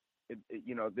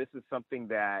 This is something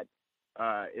that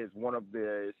is one of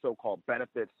the so-called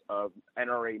benefits of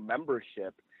NRA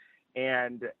membership,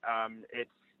 and it's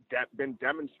been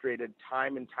demonstrated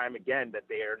time and time again that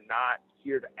they are not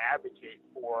here to advocate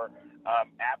for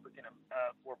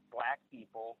for black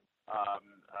people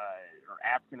or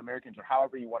African Americans, or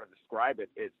however you want to describe it.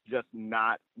 It's just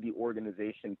not the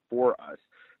organization for us.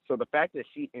 So the fact that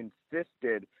she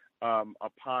insisted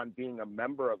upon being a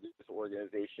member of this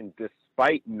organization,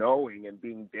 despite knowing and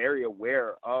being very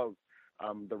aware of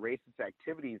the racist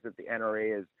activities that the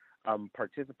NRA is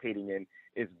participating in,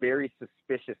 is very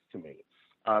suspicious to me.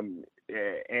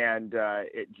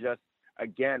 It just,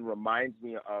 again, reminds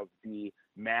me of the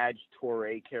Madge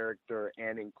Touré character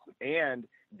and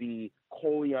the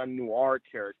Colion Noir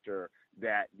character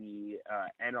that the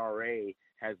NRA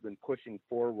has been pushing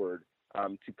forward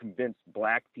to convince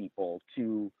black people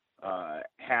to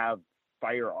have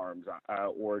firearms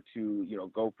or to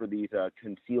go for these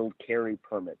concealed carry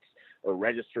permits or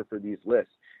register for these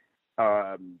lists.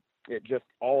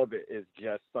 All of it is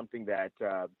just something that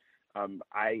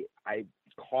I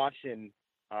caution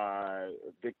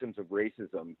victims of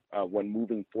racism when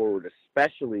moving forward,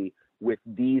 especially with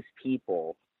these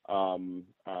people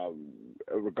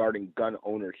regarding gun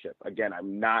ownership. Again,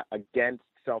 I'm not against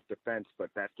self-defense, but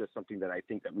that's just something that I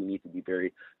think that we need to be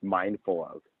very mindful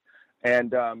of.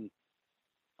 And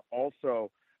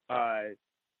also,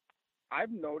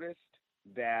 I've noticed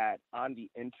that on the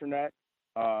internet,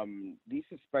 these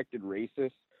suspected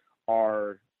racists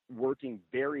are working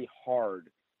very hard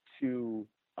to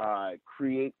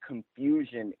create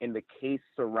confusion in the case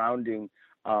surrounding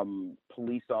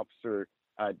police officer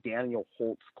Daniel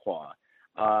Holtzclaw,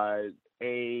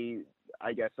 an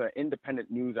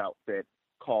independent news outfit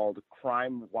called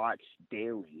Crime Watch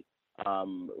Daily,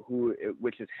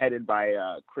 which is headed by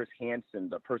Chris Hansen,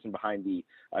 the person behind the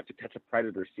To Catch a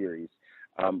Predator series,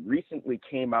 recently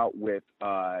came out with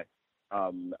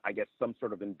some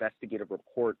sort of investigative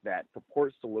report that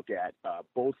purports to look at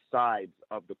both sides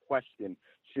of the question,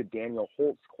 should Daniel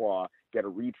Holtzclaw get a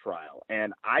retrial?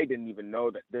 And I didn't even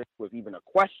know that this was even a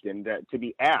question to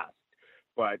be asked.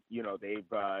 But, they've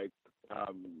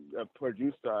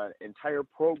produced an entire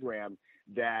program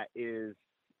that is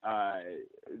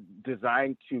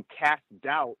designed to cast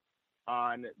doubt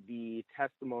on the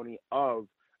testimony of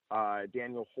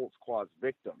Daniel Holtzclaw's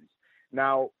victims.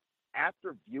 Now,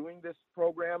 after viewing this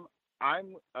program,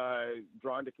 I'm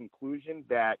drawn to conclusion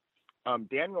that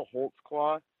Daniel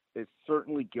Holtzclaw is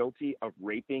certainly guilty of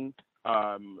raping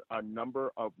a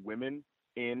number of women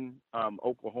in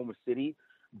Oklahoma City.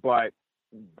 But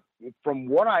from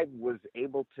what I was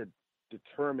able to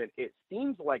determine, it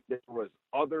seems like there was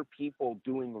other people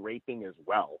doing raping as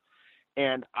well.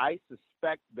 And I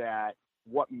suspect that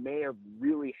what may have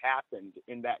really happened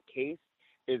in that case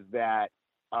is that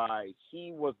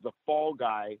he was the fall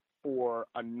guy for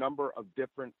a number of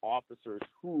different officers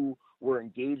who were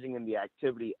engaging in the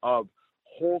activity of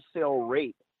wholesale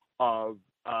rape of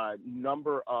a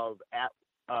number of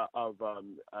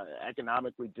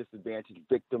economically disadvantaged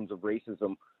victims of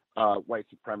racism, white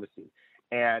supremacy.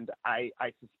 And I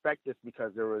suspect this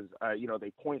because there was,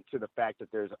 they point to the fact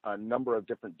that there's a number of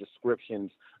different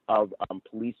descriptions of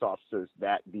police officers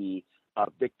that the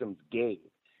victims gave.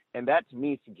 And that, to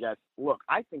me, suggests, look,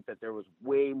 I think that there was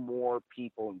way more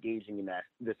people engaging in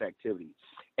this activity.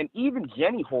 And even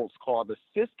Jenny Holtzclaw, the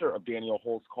sister of Daniel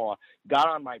Holtzclaw, got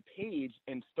on my page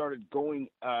and started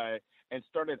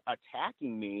started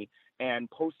attacking me and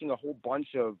posting a whole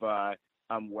bunch of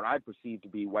what I perceive to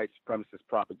be white supremacist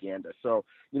propaganda. So,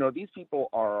 these people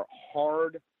are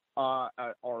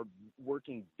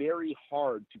working very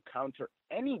hard to counter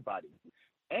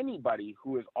anybody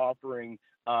who is offering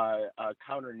a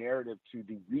counter narrative to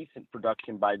the recent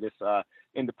production by this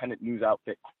independent news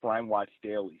outfit, Crime Watch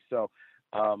Daily. So,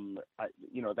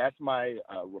 that's my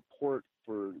report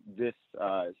for this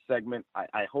segment.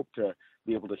 I hope to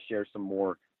be able to share some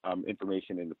more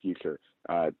information in the future.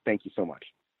 Thank you so much.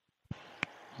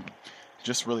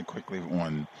 Just really quickly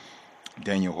on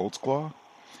Daniel Holtzclaw,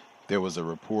 there was a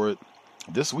report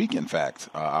this week, in fact.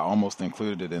 I almost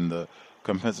included it in the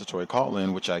compensatory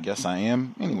call-in, which I guess I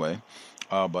am anyway.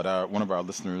 But one of our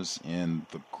listeners in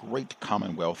the great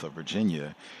Commonwealth of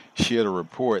Virginia shared a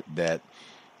report that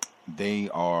they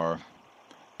are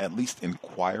at least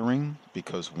inquiring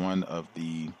because one of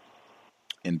the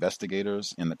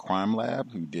investigators in the crime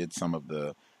lab who did some of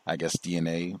the,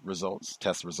 DNA results,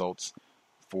 test results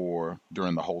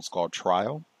during the Holtzclaw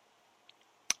trial,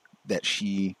 that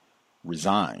she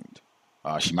resigned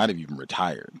She might have even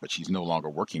retired, but she's no longer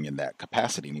working in that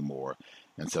capacity anymore.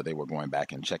 And so they were going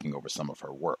back and checking over some of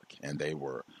her work, and they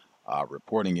were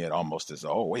reporting it almost as,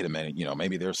 oh, wait a minute,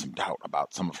 maybe there's some doubt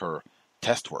about some of her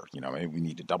test work. Maybe we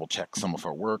need to double check some of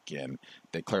her work. And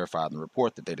they clarified in the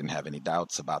report that they didn't have any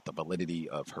doubts about the validity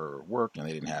of her work, and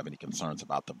they didn't have any concerns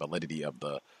about the validity of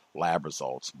the lab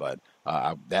results. But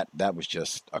that was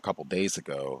just a couple days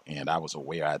ago, and I was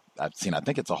aware. I've seen. I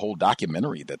think it's a whole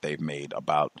documentary that they've made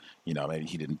about maybe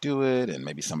he didn't do it, and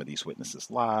maybe some of these witnesses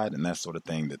lied, and that sort of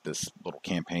thing. That this little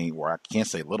campaign, or I can't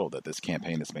say little, that this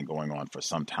campaign has been going on for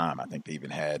some time. I think they even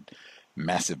had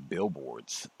massive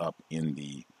billboards up in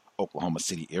the Oklahoma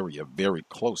City area, very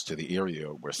close to the area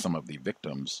where some of the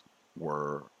victims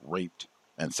were raped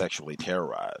and sexually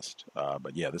terrorized.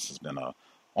 But yeah, this has been a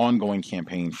ongoing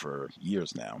campaign for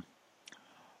years now.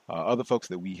 Other folks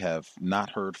that we have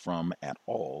not heard from at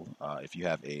all, if you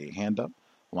have a hand up,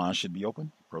 line should be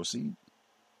open. Proceed.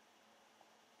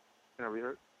 Can I be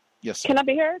heard? Yes, sir. Can I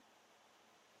be heard?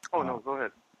 Oh, no, go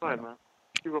ahead. Go ahead, man.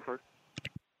 You go first.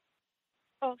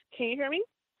 Oh, can you hear me?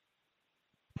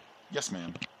 Yes,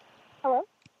 ma'am. Hello?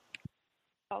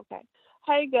 Okay.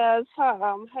 Hey, guys.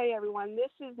 Hey, everyone.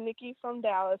 This is Nikki from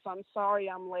Dallas. I'm sorry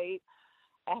I'm late.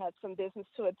 I had some business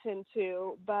to attend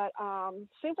to, but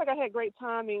seems like I had great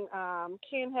timing.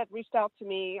 Ken had reached out to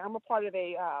me. I'm a part of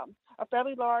a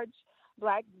fairly large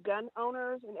Black gun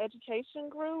owners and education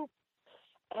group,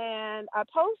 and I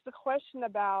posed the question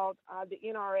about the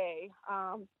NRA.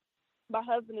 My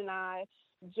husband and I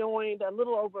joined a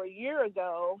little over a year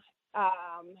ago,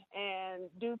 and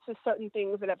due to certain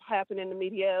things that have happened in the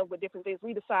media with different things,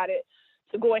 we decided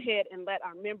to go ahead and let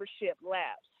our membership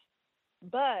lapse.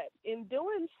 But in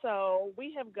doing so,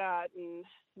 we have gotten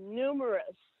numerous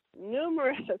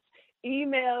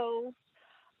emails,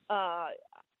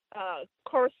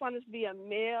 correspondence via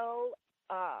mail,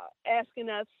 asking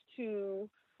us to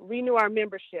renew our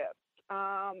membership.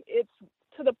 It's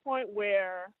to the point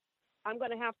where I'm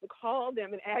going to have to call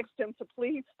them and ask them to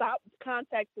please stop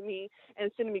contacting me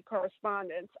and sending me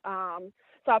correspondence.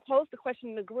 So I posed the question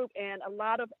in the group, and a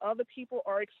lot of other people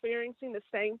are experiencing the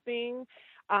same thing.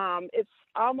 It's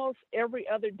almost every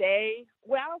other day.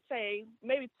 Well, I'll say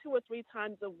maybe 2 or 3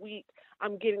 times a week,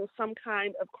 I'm getting some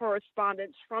kind of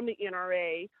correspondence from the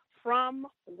NRA, from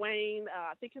Wayne,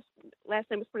 I think his last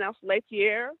name is pronounced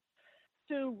Lethier,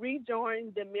 to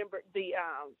rejoin the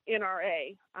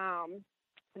NRA.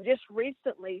 Just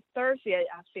recently, Thursday,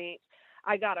 I think,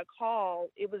 I got a call.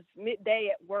 It was midday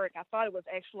at work. I thought it was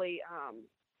actually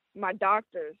my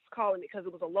doctor's calling me because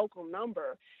it was a local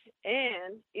number.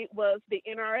 And it was the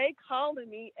NRA calling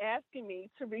me, asking me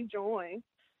to rejoin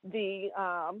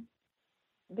to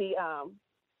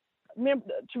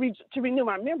renew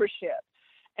my membership.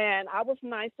 And I was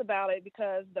nice about it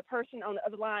because the person on the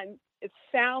other line, it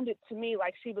sounded to me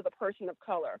like she was a person of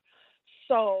color.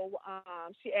 So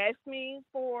she asked me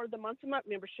for the month-to-month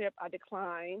membership. I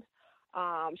declined.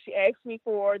 She asked me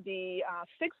for the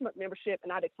 6-month membership,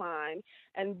 and I declined.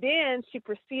 And then she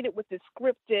proceeded with this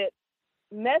scripted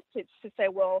message to say,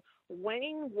 well,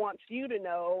 Wayne wants you to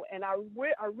know, and I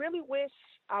really wish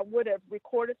I would have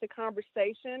recorded the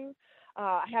conversation.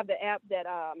 I have the app that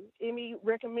Emmy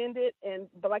recommended,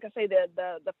 but like I say,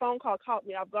 the phone call caught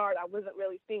me off guard. I wasn't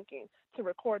really thinking to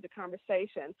record the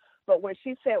conversation. But when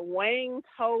she said Wayne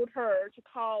told her to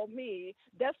call me,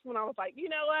 that's when I was like, you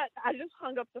know what? I just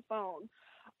hung up the phone.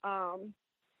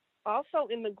 Also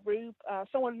in the group,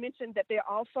 someone mentioned that they're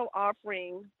also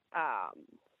offering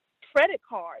credit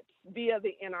cards via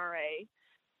the NRA.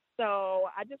 So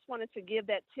I just wanted to give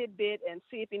that tidbit and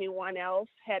see if anyone else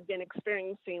had been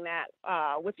experiencing that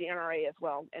with the NRA as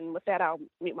well. And with that, I'll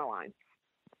mute my line.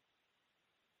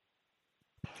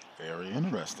 Very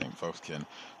interesting. Folks can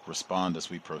respond as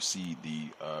we proceed.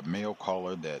 The male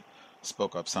caller that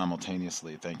spoke up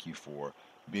simultaneously, thank you for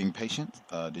being patient.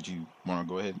 Did you want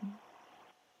to go ahead?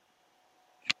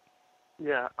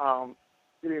 Yeah.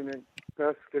 Good evening,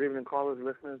 Gus. Good evening, callers,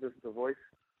 listeners. This is The Voice.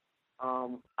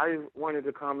 I wanted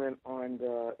to comment on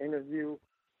the interview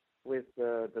with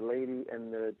the lady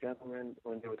and the gentleman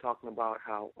when they were talking about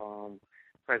how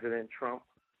President Trump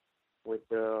with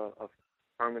the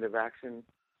affirmative action,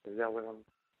 is that what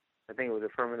I think it was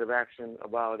affirmative action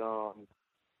about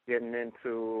getting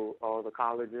into all the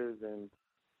colleges and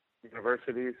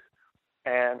universities.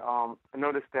 And I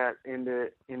noticed that in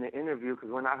the interview,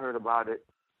 because when I heard about it,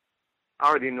 I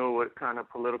already knew what kind of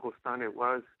political stunt it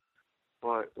was.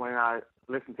 But when I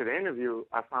listened to the interview,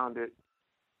 I found it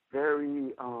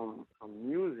very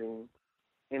amusing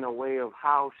in a way of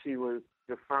how she was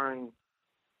deferring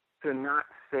to not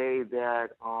say that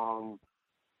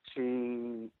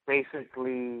she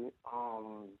basically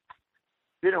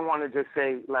didn't want to just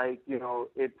say, like,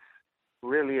 it's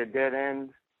really a dead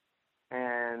end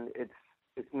and it's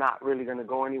not really going to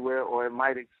go anywhere, or it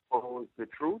might expose the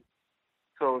truth.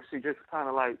 So she just kind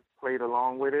of like played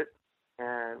along with it.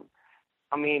 And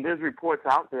I mean, there's reports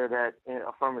out there that in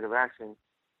affirmative action,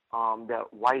 that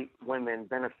white women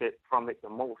benefit from it the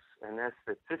most, and there's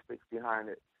statistics behind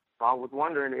it. So I was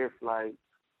wondering if, like,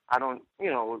 I don't,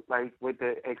 like with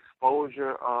the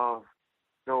exposure of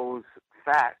those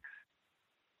facts,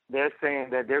 they're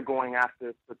saying that they're going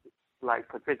after like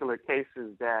particular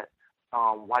cases that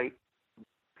white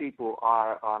people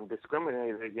are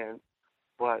discriminated against.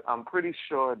 But I'm pretty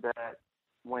sure that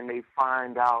when they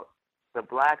find out the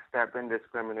blacks that have been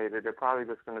discriminated, they're probably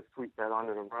just going to sweep that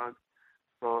under the rug.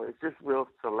 So it's just real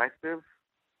selective,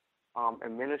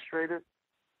 administrative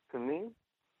to me.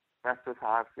 That's just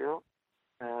how I feel.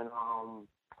 And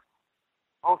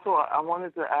also, I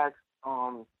wanted to ask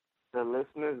the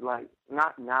listeners, like,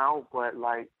 not now, but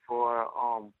like for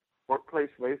workplace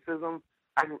racism,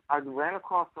 I ran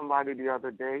across somebody the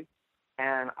other day,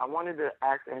 and I wanted to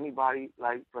ask anybody,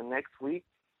 like, for next week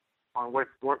on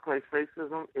workplace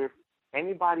racism, if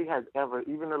anybody has ever,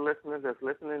 even the listeners that's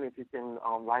listening, if you can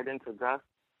write into Gus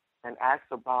and ask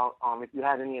about if you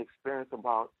had any experience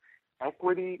about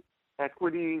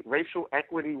racial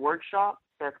equity workshop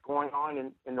that's going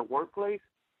on in the workplace.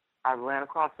 I ran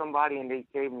across somebody and they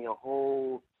gave me a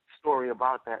whole story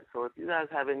about that. So if you guys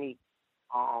have any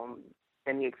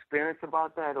experience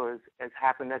about that, or has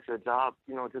happened at your job,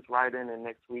 just write in, and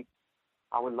next week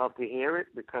I would love to hear it,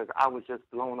 because I was just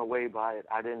blown away by it.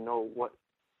 I didn't know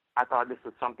I thought this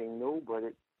was something new, but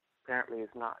it apparently is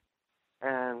not.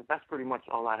 And that's pretty much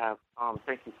all I have.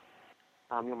 Thank you.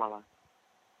 You're my line.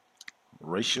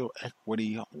 Racial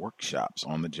equity workshops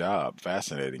on the job.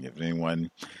 Fascinating. If anyone,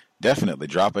 definitely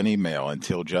drop an email,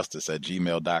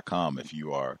 untiljustice@gmail.com, if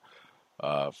you are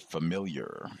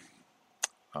familiar.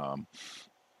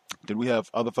 Did we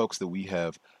have other folks that we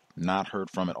have not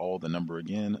heard from at all? The number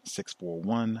again,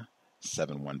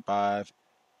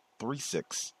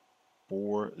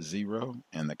 641-715-3640,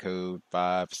 and the code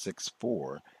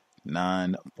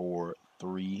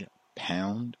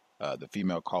 564-943#. The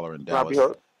female caller in Dallas.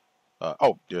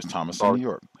 There's Thomas in New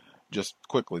York. Just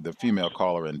quickly, the female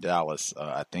caller in Dallas,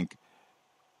 I think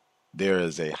there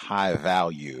is a high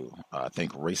value. I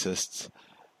think racists,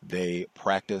 they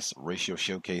practice racial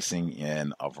showcasing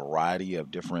in a variety of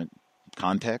different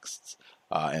contexts.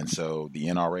 And so the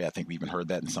NRA, I think we even heard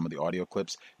that in some of the audio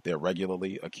clips, they're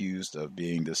regularly accused of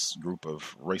being this group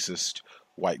of racist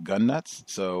white gun nuts.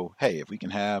 So, hey, if we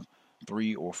can have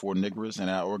 3 or 4 niggers in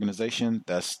our organization,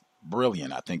 that's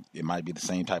brilliant. I think it might be the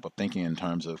same type of thinking in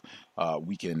terms of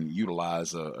we can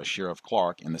utilize a Sheriff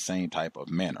Clark in the same type of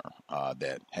manner.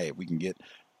 That, hey, if we can get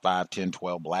 5, 10,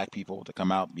 12 black people to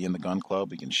come out, be in the gun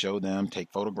club, we can show them,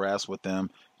 take photographs with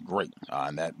them, great.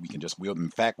 And that we can just, we'll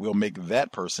make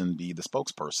that person be the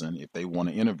spokesperson if they want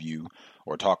to interview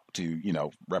or talk to,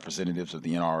 representatives of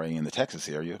the NRA in the Texas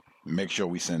area. Make sure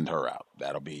we send her out.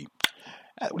 That'll be,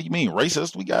 what do you mean,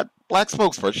 racist? We got black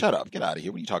spokesperson. Shut up. Get out of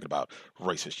here. What are you talking about?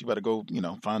 Racist. You better go,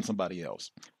 find somebody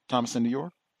else. Thomas in New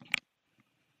York?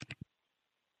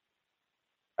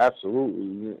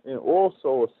 Absolutely. And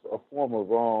also a form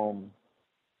of, I'm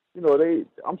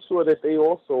sure that they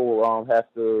also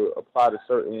have to apply to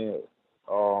certain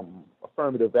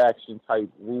affirmative action type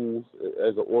rules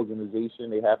as an organization.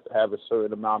 They have to have a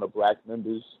certain amount of black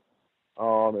members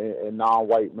and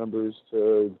non-white members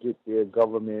to get their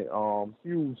government,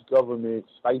 huge government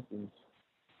stipends.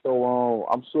 So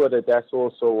I'm sure that that's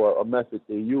also a method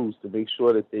they use to make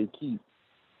sure that they keep a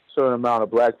certain amount of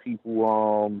black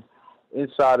people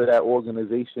inside of that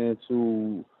organization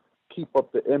to keep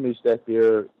up the image that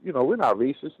they're, we're not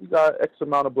racist. We got X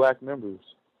amount of black members.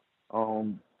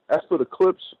 As for the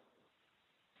clips,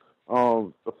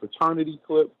 the fraternity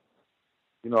clip,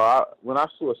 when I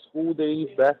saw school days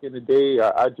back in the day,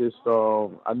 I just,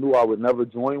 I knew I would never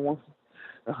join one.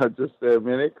 I just said,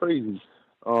 man, they're crazy.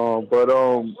 But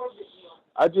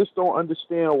I just don't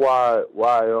understand why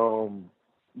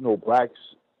blacks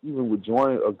even would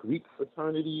join a Greek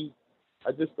fraternity.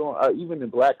 I just don't, even in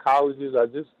black colleges, I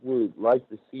just would like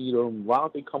to see them. Why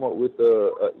don't they come up with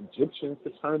a Egyptian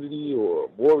fraternity or a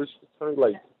Moorish fraternity?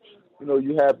 Like,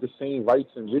 you have the same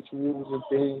rites and rituals and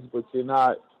things, but you're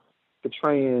not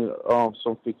portraying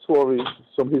some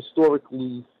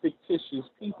historically fictitious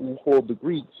people called the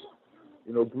Greeks.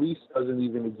 Greece doesn't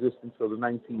even exist until the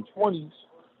 1920s.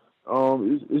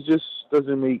 It just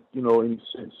doesn't make, any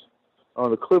sense.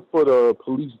 The clip for the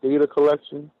police data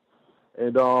collection,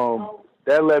 and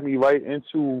that led me right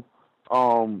into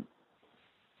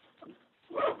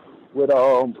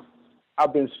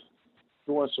I've been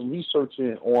doing some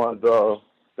researching on the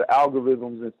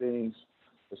algorithms and things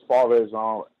as far as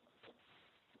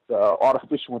the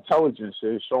artificial intelligence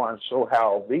is, show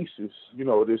how racist,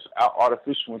 this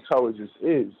artificial intelligence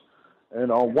is. And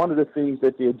one of the things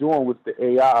that they're doing with the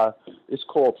AI is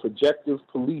called projective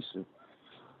policing.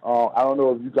 I don't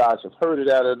know if you guys have heard of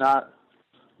that or not,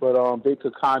 but they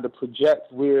could kind of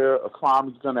project where a crime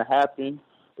is going to happen.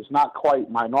 It's not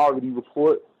quite Minority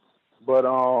Report, but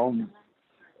I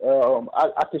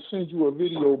could send you a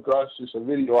video, Gus. It's a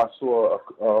video I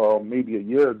saw maybe a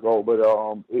year ago, but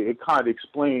it kind of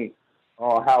explained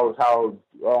how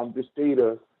this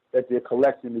data that they're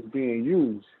collecting is being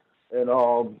used. And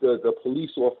the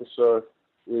police officer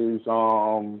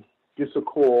gets a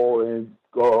call and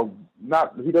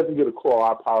he doesn't get a call.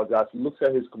 I apologize. He looks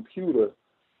at his computer,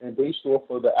 and based off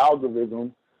of the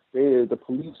algorithm, the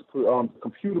police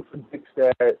computer predicts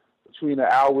that between the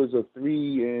hours of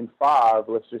 3 and 5,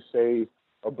 let's just say,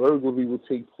 a burglary will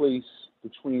take place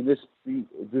between this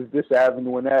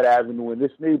avenue and that avenue in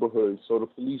this neighborhood. So the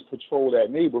police patrol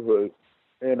that neighborhood,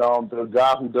 and the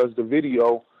guy who does the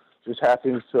video just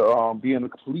happens to be in the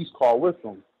police car with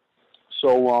them.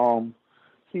 So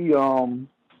he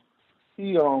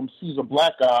sees a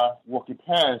black guy walking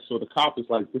past, so the cop is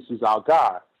like, "This is our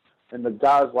guy." And the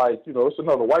guy's like, it's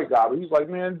another white guy. But he's like,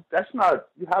 "Man, that's not,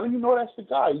 how do you know that's the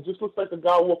guy? He just looks like a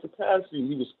guy walking past you.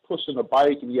 He was pushing a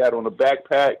bike and he had on a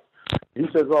backpack." He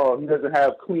says, "Oh, he doesn't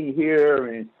have clean hair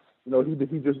and,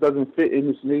 he just doesn't fit in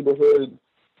this neighborhood."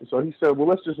 And so he said, "Well,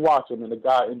 let's just watch him." And the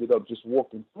guy ended up just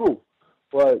walking through.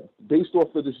 But based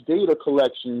off of this data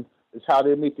collection is how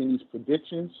they're making these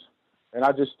predictions. And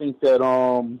I just think that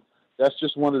that's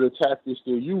just one of the tactics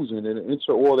they're using, and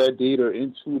enter all that data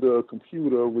into the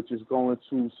computer, which is going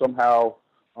to somehow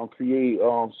create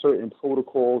certain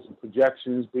protocols and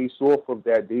projections based off of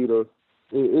that data.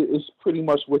 It's pretty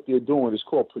much what they're doing. It's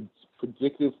called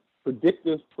predictive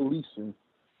policing.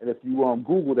 And if you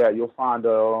Google that, you'll find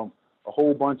a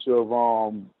whole bunch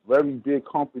of very big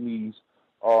companies,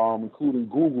 including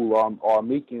Google, are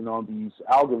making these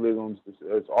algorithms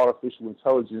as artificial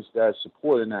intelligence that's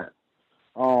supporting that.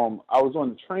 I was on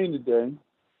the train today,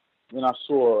 and I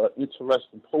saw an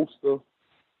interesting poster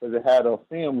because it had a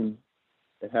family.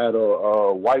 It had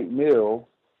a white male.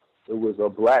 It was a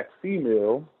black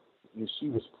female, and she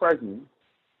was pregnant.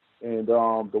 And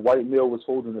the white male was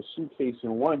holding a suitcase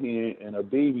in one hand and a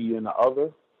baby in the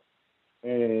other.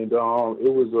 And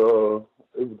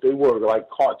they were like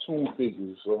cartoon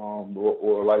figures,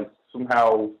 or like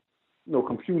somehow,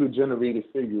 computer generated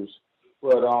figures.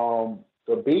 But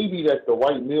the baby that the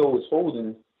white male was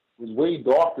holding was way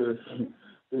darker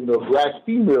than the black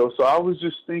female. So I was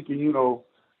just thinking,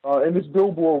 and this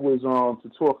billboard was to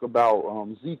talk about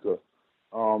Zika.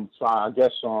 So I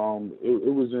guess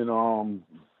it was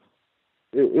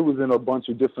in a bunch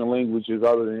of different languages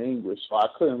other than English. So I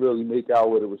couldn't really make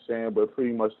out what it was saying, but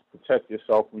pretty much protect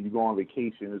yourself when you go on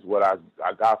vacation is what I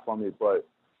got from it. But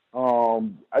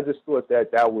I just thought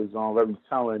that was very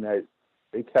telling that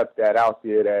they kept that out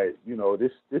there, that,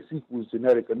 this equals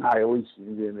genetic annihilation,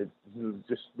 and it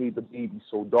just made the baby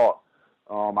so dark.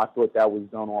 I thought that was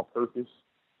done on purpose.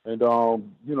 And,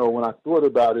 when I thought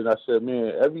about it, I said,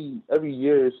 man, every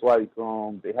year it's like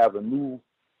they have a new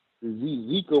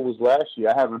disease. Zika was last year.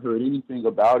 I haven't heard anything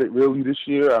about it really this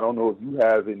year. I don't know if you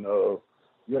have in your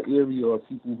area or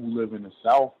people who live in the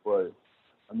South, but,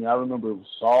 I remember it was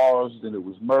SARS, then it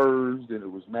was MERS, then it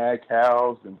was mad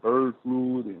cows, then bird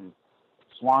flu, then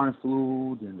swine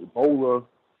flu, and Ebola,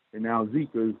 and now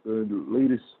Zika is the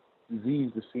latest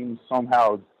disease that seems to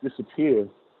somehow disappear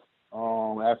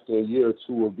after a year or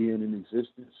two of being in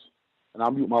existence. And I'll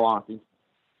mute my line.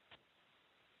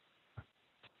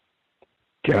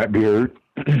 Can I be heard?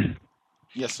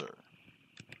 Yes, sir.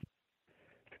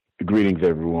 Greetings,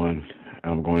 everyone.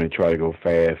 I'm going to try to go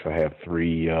fast. I have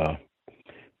three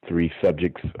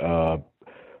subjects.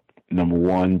 Number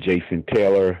one, Jason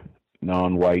Taylor,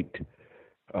 non-white,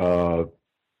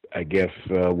 I guess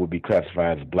would be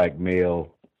classified as black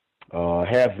male,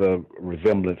 has a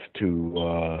resemblance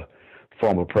to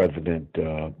former President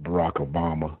Barack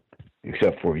Obama,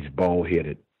 except for he's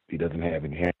bald-headed. He doesn't have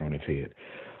any hair on his head.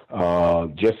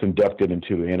 Just inducted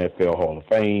into the NFL Hall of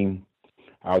Fame.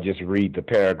 I'll just read the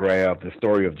paragraph. The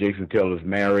story of Jason Taylor's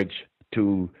marriage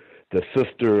to the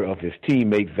sister of his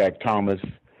teammate, Zach Thomas,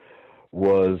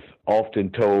 was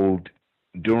often told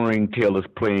during Taylor's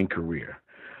playing career.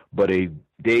 But a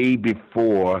day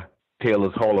before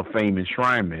Taylor's Hall of Fame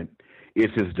enshrinement,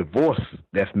 it's his divorce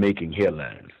that's making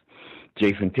headlines.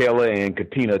 Jason Taylor and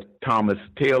Katina Thomas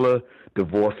Taylor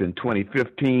divorce in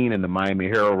 2015, and the Miami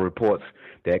Herald reports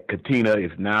that Katina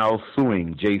is now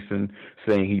suing Jason,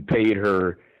 saying he paid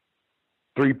her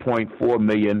 $3.4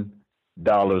 million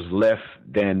less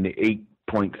than the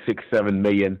 $8.67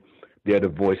 million their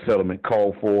divorce settlement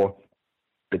called for.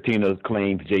 Katina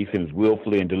claims Jason is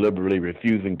willfully and deliberately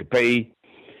refusing to pay,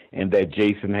 and that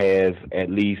Jason has at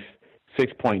least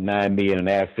 $6.9 million in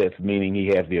assets, meaning he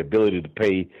has the ability to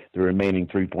pay the remaining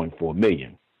 $3.4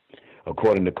 million.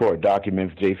 According to court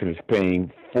documents, Jason is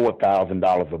paying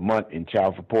 $4,000 a month in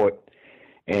child support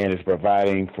and is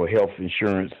providing for health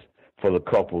insurance for the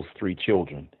couple's 3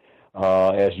 children.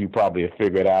 As you probably have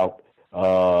figured out,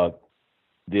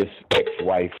 this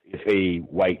ex-wife is a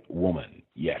white woman.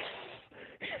 Yes,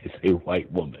 it's a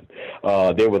white woman.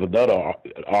 There was another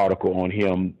article on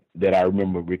him that I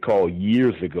recall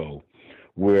years ago,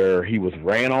 where he was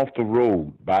ran off the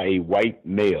road by a white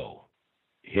male.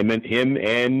 Him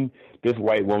and this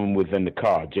white woman was in the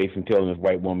car. Jason telling this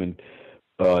white woman,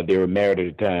 they were married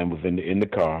at the time, was in the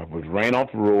car, was ran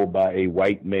off the road by a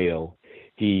white male.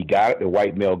 The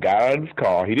white male got out of his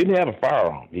car. He didn't have a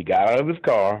firearm. He got out of his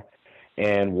car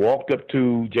and walked up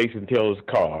to Jason Taylor's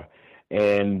car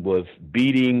and was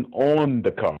beating on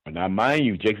the car. Now, mind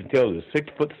you, Jason Taylor is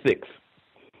 6'6",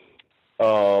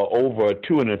 over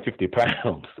 250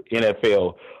 pounds,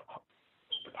 NFL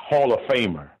Hall of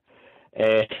Famer,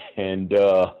 and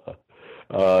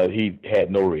he had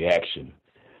no reaction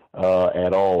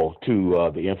at all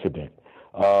to the incident.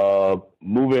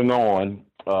 Moving on,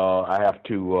 I have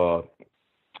to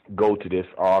go to this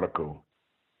article.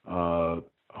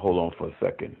 Hold on for a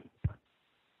second.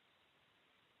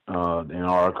 An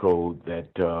article that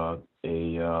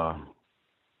a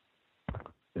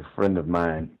friend of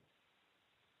mine,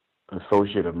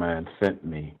 associate of mine, sent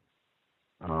me.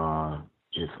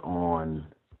 It's on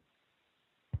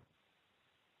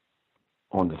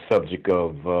the subject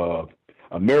of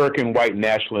American white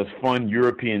nationalists fund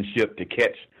European ship to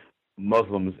catch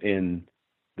Muslims in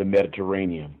the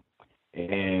Mediterranean.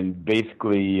 And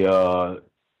basically,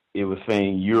 it was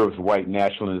saying Europe's white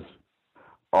nationalists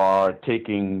are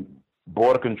taking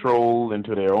border control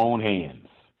into their own hands,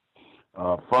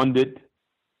 funded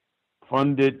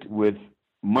with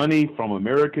money from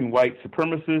American white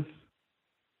supremacists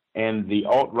and the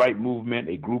alt-right movement.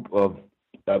 A group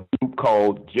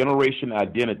called Generation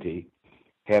Identity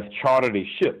has chartered a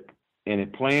ship, and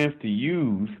it plans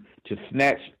to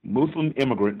snatch Muslim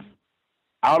immigrants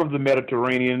out of the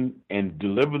Mediterranean and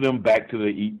deliver them back to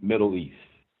the Middle East.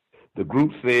 The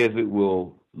group says it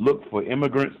will look for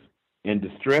immigrants in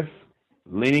distress,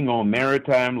 leaning on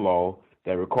maritime law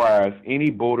that requires any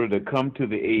boater to come to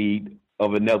the aid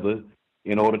of another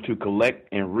in order to collect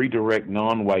and redirect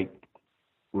non-white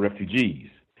refugees.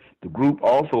 The group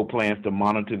also plans to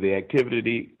monitor the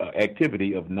activity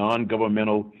of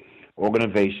non-governmental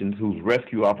organizations whose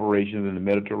rescue operations in the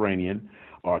Mediterranean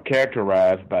are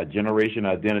characterized by Generation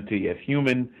Identity as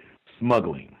human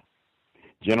smuggling.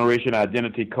 Generation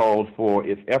Identity calls for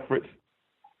its efforts.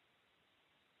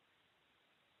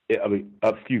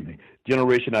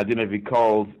 Generation Identity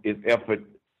calls its effort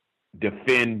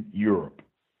Defend Europe.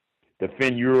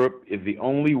 Defend Europe is the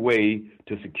only way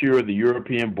to secure the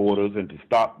European borders and to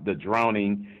stop the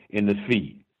drowning in the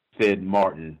sea, said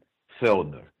Martin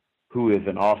Sellner, who is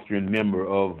an Austrian member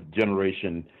of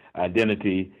Generation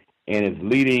Identity and is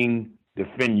leading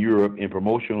Defend Europe in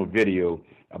promotional video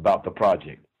about the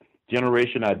project.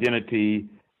 Generation Identity,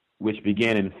 which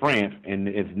began in France and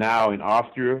is now in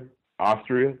Austria,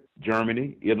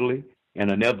 Germany, Italy, and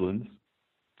the Netherlands,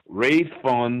 raised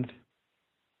funds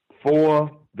for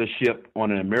the ship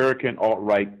on an American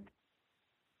alt-right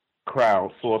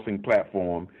crowdsourcing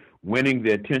platform, winning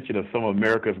the attention of some of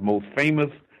America's most famous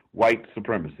white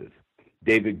supremacists.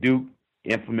 David Duke,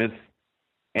 infamous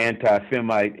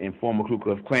anti-Semite and former Ku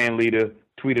Klux Klan leader,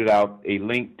 tweeted out a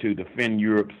link to Defend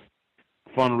Europe's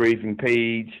fundraising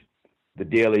page. The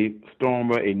Daily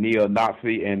Stormer, a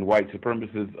neo-Nazi and white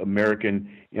supremacist American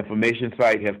information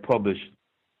site, has published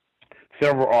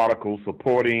several articles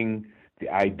supporting the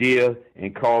idea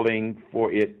and calling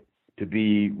for it to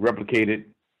be replicated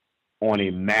on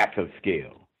a massive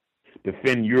scale.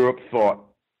 Defend Europe sought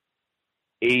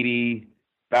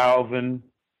 $80,000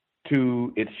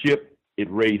 to its ship. It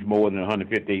raised more than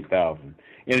 $158,000, and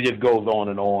it just goes on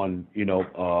and on.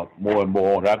 More and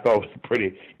more. I thought it was a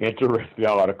pretty interesting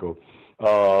article.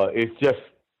 It's just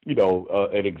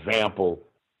an example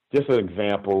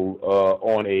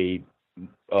on a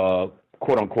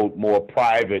quote unquote more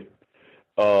private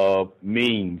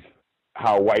means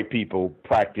how white people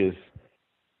practice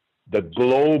the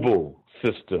global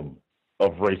system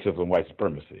of racism, white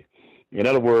supremacy. In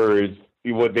other words,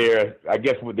 with their, I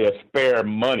guess, with their spare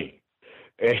money,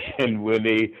 and when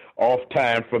they off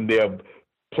time from their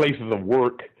places of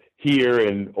work here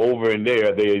and over and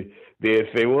there, they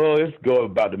say, well, let's go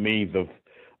about the means of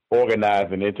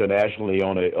organizing internationally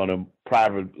on a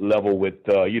private level with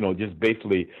just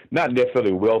basically not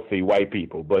necessarily wealthy white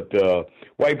people, but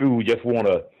white people who just want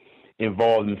to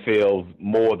involve themselves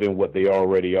more than what they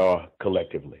already are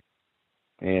collectively.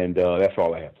 And that's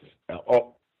all I have to say.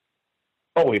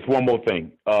 It's one more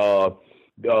thing.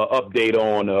 Update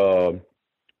on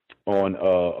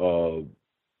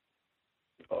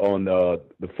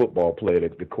the football player,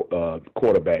 the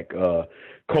quarterback,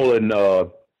 Colin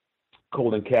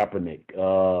Kaepernick.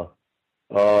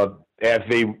 As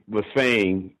they were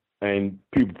saying, and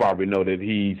people probably know that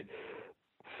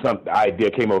some idea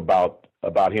came about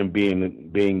him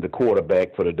being the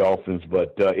quarterback for the Dolphins,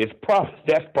 but that's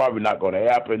probably not going to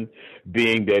happen,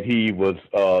 being that he was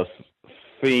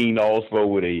seen also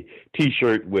with a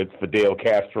T-shirt with Fidel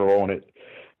Castro on it.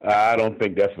 I don't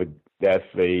think that's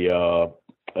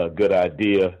a good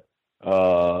idea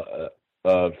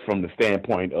from the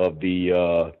standpoint of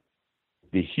the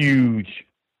huge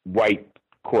white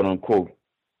quote unquote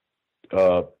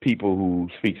people who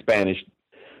speak Spanish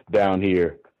down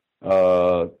here.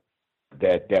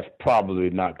 That's probably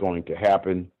not going to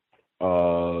happen.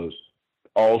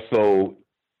 Also,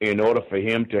 in order for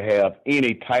him to have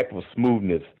any type of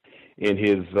smoothness in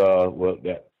his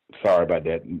sorry about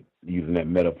that, using that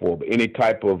metaphor, but any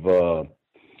type of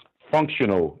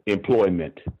functional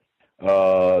employment,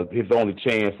 his only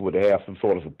chance would have some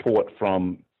sort of support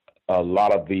from a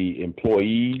lot of the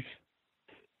employees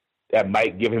that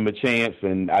might give him a chance,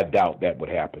 and I doubt that would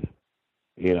happen.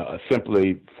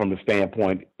 Simply from the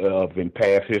standpoint of in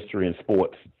past history in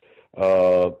sports,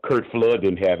 Kurt Flood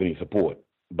didn't have any support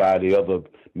by the other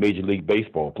Major League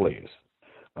Baseball players.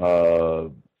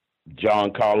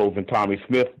 John Carlos and Tommy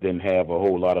Smith didn't have a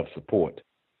whole lot of support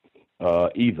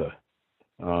either.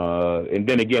 And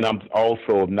then again, I'm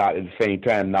also not at the same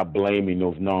time not blaming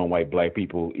those non-white black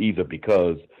people either,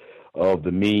 because of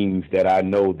the means that I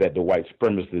know that the white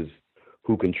supremacists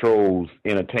who controls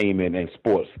entertainment and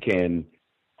sports can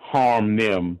harm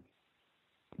them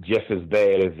just as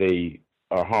bad as they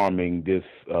are harming this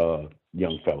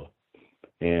young fella.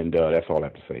 And that's all I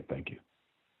have to say. Thank you.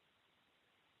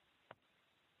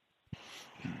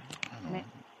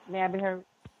 May I be heard?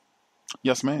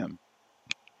 Yes, ma'am.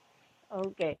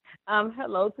 Okay.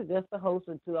 Hello to just the host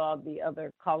and to all the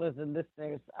other callers and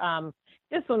listeners.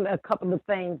 Just on a couple of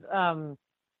things.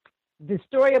 The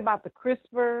story about the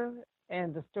CRISPR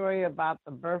and the story about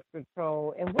the birth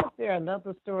control, and was there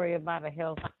another story about a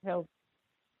health?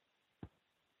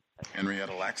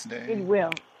 Henrietta Lacks Day? It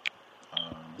will.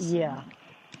 Yeah.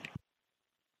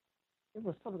 It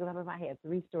was something because I had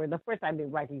three stories. The first I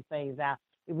didn't write these things out.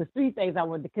 It was three things I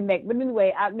wanted to connect. But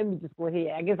anyway, let me just go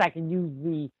ahead. I guess I can use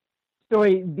the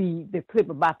story, the clip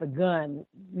about the gun,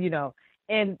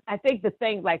 And I think the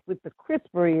thing like with the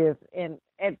CRISPR is, and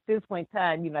at this point in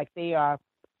time, like they are,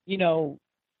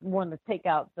 want to take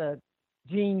out the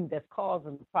gene that's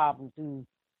causing the problem to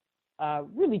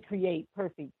really create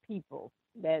perfect people.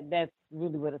 That's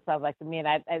really what it sounds like to me.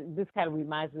 And this kind of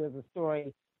reminds me of the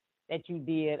story that you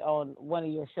did on one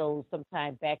of your shows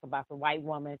sometime back about the white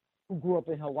woman who grew up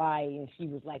in Hawaii, and she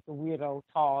was like the weirdo,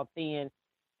 tall, thin,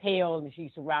 pale, and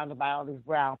she's surrounded by all these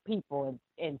brown people.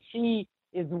 And she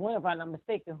is the one, if I'm not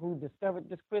mistaken, who discovered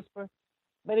this CRISPR.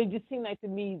 But it just seemed like to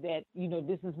me that,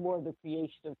 this is more of the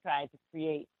creation of trying to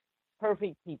create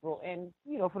perfect people and,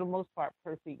 for the most part,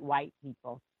 perfect white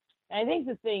people. And I think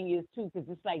the thing is, too, because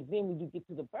it's like then when you get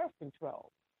to the birth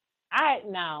control. I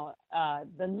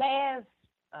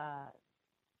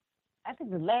think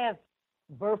the last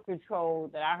birth control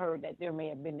that I heard that there may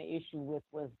have been the issue with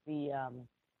was I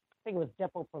think it was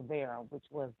Depo-Provera, which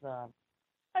was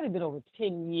probably been over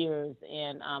 10 years.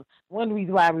 And one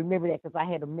reason why I remember that, because I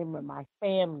had a member of my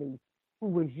family who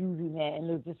was using that, and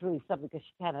it was just really something because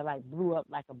she kind of like blew up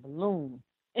like a balloon.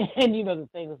 And, the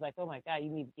thing was like, oh, my God, you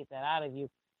need to get that out of you.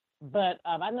 But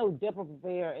I know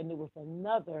Depo-Provera, and there was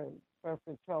another birth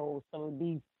control, some of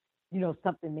these,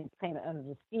 something that's kind of under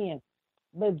the skin.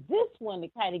 But this one,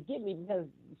 it kind of get me because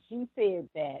she said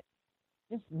that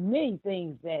just many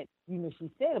things that,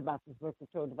 she said about this birth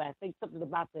control device. I think something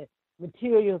about the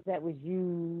materials that was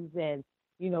used and,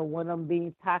 one of them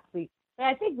being toxic. And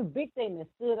I think the big thing that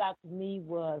stood out to me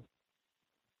was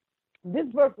this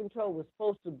birth control was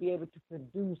supposed to be able to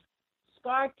produce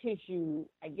scar tissue,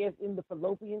 I guess, in the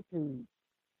fallopian tube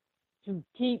to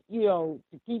keep, the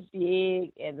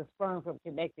egg and the sperm from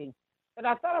connecting. But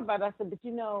I thought about it, I said, but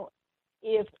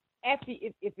if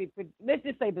let's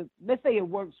say it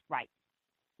works right,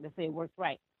 let's say it works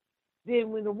right.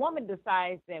 Then when the woman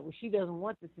decides that she doesn't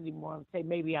want this anymore and say,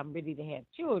 maybe I'm ready to have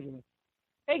children,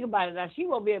 think about it now, she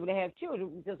won't be able to have children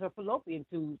because her fallopian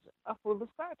tubes are full of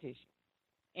scar tissue.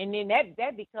 And then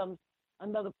that becomes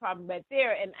another problem right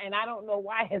there. And I don't know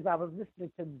why, as I was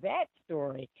listening to that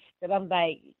story, that I'm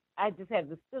like, I just have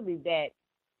the feeling that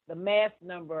the mass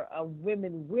number of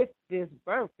women with this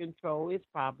birth control is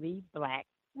probably Black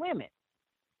women.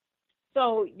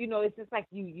 So, it's just like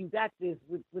you got this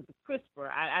with the CRISPR.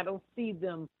 I don't see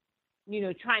them,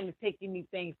 trying to take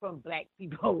anything from Black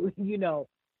people,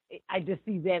 I just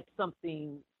see that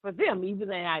something for them. Even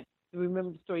though I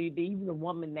remember the story, even the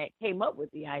woman that came up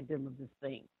with the idea of this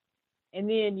thing. And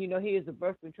then, here's the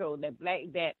birth control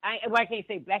I can't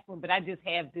say Black women, but I just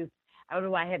have this, I don't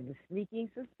know, I have the sneaking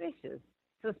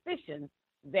suspicion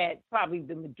that probably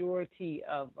the majority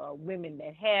of women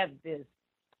that have this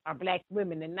are Black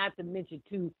women, and not to mention,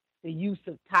 too, the use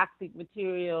of toxic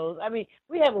materials. I mean,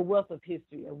 we have a wealth of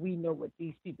history, and we know what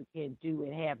these people can do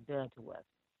and have done to us.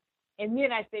 And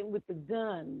then I think with the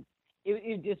guns,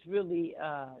 it just really,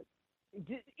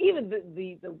 even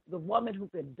the woman who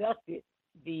conducted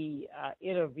the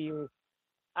interview,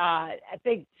 I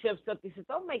think something says,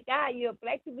 "Oh my God,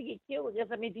 Black people get killed with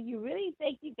guns." I mean, do you really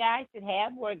think you guys should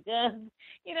have more guns?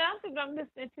 I'm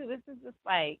listening to this is just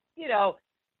like,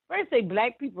 first say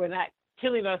Black people are not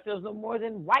killing ourselves no more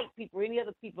than white people or any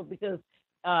other people, because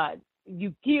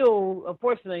you kill.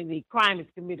 Unfortunately, the crime is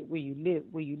committed where you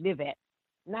live at.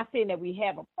 I'm not saying that we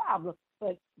have a problem,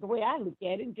 but the way I look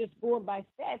at it, just going by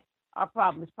stats, our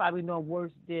problem is probably no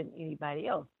worse than anybody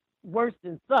else. Worse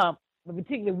than some, but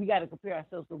particularly we got to compare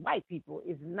ourselves to white people.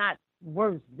 It's not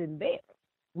worse than theirs.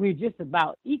 We're just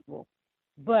about equal.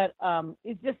 But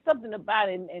it's just something about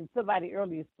it, and somebody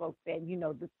earlier spoke that,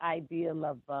 this idea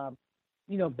of,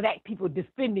 Black people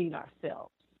defending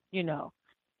ourselves, and,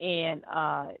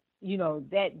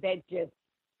 that just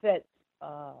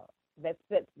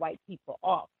sets white people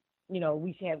off.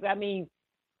 We should have,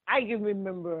 I can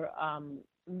remember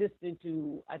listening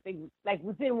to, I think, like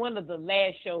within one of the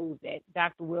last shows that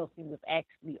Dr. Wilson was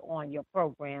actually on your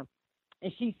program,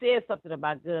 and she said something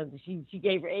about guns. She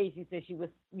gave her age. She said she was,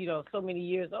 so many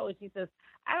years old. She says,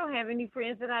 I don't have any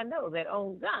friends that I know that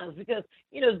own guns because,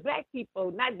 as Black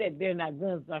people, not that they're not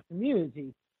guns in our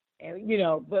community,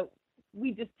 and, but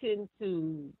we just tend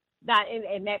to not,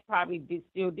 and that probably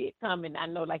still did come. And I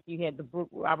know, like you had the book,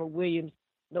 Robert Williams,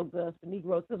 No Guns for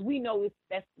Negroes, because we know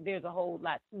there's a whole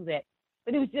lot to that.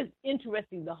 But it was just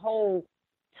interesting, the whole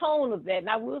tone of that. And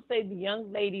I will say the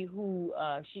young lady who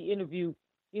she interviewed,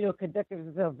 conducted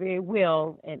herself very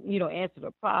well and, answered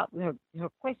her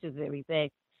questions and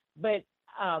everything. But,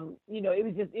 it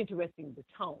was just interesting, the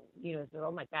tone, so,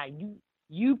 oh my God,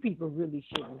 you people really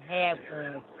shouldn't have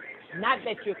guns. Not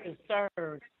that you're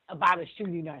concerned about us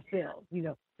shooting ourselves,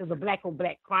 because the Black on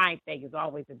Black crime thing is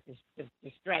always a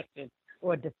distraction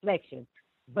or a deflection.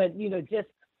 But, just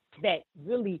that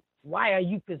really, why are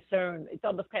you concerned? It's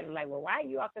almost kind of like, well, why are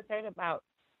you all concerned about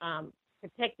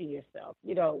protecting yourself,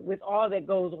 with all that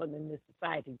goes on in this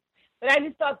society? But I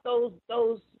just thought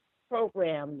those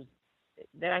programs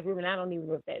that I remember, I don't even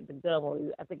know if that the gun or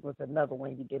I think it was another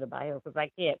one you did about him, because I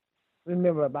can't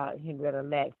remember about Henrietta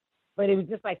Lacks. But it was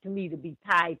just like, to me, to be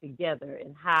tied together,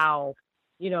 and how,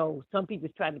 some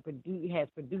people's trying to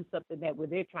produce something that where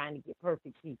they're trying to get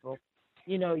perfect people.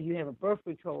 You have a birth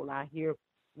control out here,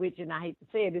 which, and I hate to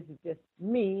say it, this is just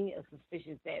me, a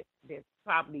suspicion that there's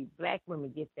probably Black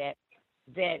women get that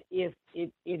if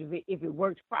it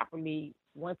works properly,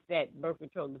 once that birth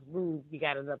control is moved, you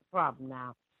got another problem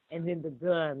now. And then the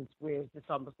guns, where it's just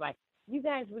almost like, you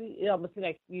guys really, it almost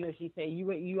like, she said,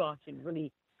 you all should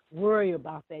really worry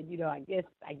about that.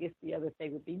 I guess the other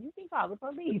thing would be, you can call the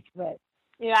police, but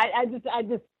I just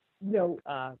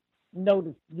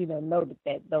noticed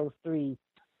that those three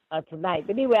tonight.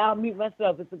 But anyway, I'll mute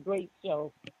myself. It's a great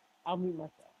show. I'll mute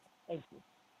myself. Thank you.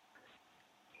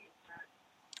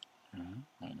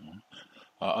 I know.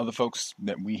 Other folks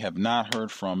that we have not heard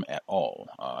from at all.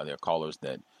 There are callers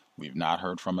that we've not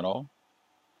heard from at all.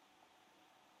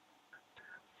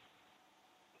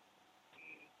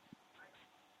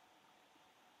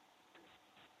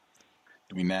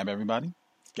 Did we nab everybody?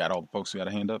 Got all the folks who got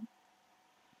a hand up?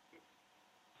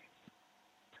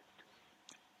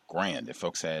 Grand. If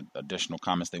folks had additional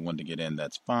comments they wanted to get in,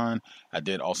 that's fine. I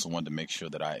did also want to make sure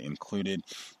that I included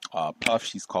Puff.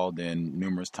 She's called in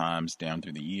numerous times down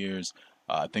through the years.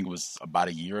 I think it was about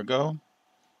a year ago.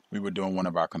 We were doing one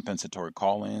of our compensatory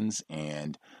call-ins,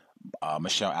 and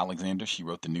Michelle Alexander, she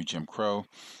wrote The New Jim Crow.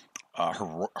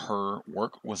 Her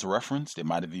work was referenced. It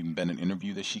might have even been an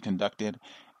interview that she conducted.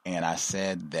 And I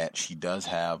said that she does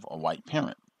have a white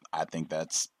parent. I think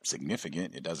that's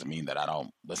significant. It doesn't mean that I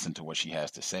don't listen to what she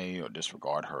has to say or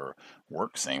disregard her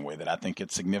work, same way that I think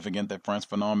it's significant that Frantz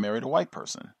Fanon married a white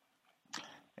person.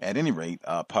 At any rate,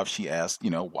 Puff, she asked,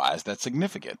 why is that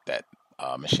significant that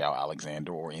Michelle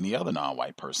Alexander or any other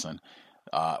non-white person,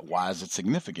 why is it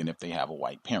significant if they have a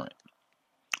white parent?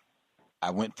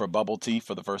 I went for bubble tea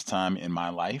for the first time in my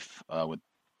life with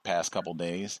past couple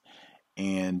days,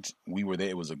 and we were there.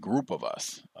 It was a group of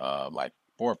us, like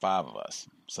 4 or 5 of us.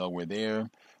 So we're there,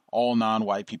 all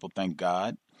non-white people, thank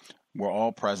God. We're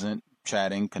all present,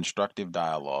 chatting, constructive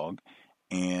dialogue.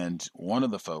 And one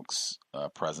of the folks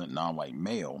present, non-white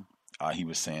male, he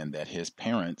was saying that his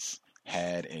parents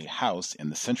had a house in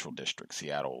the Central District,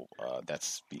 Seattle.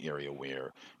 That's the area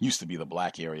where used to be the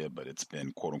black area, but it's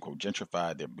been quote unquote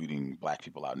gentrified. They're booting black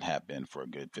people out and have been for a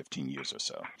good 15 years or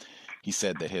so. He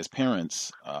said that his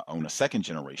parents own a second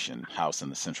generation house in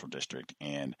the Central District,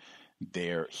 and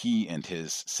he and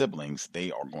his siblings,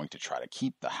 they are going to try to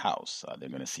keep the house. They're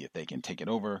going to see if they can take it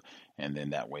over, and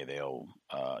then that way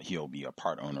he'll be a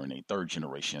part owner in a third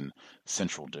generation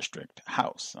Central District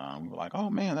house. We were like,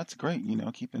 oh man, that's great.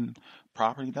 Keeping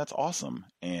property, that's awesome.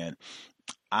 And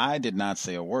I did not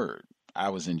say a word. I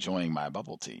was enjoying my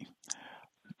bubble tea.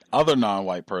 Other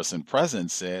non-white person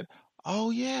present said, oh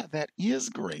yeah, that is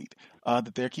great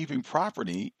that they're keeping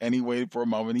property. And he waited for a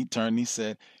moment. He turned and he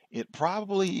said, it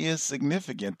probably is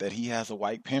significant that he has a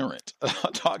white parent.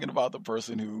 Talking about the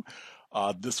person who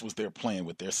this was their plan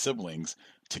with their siblings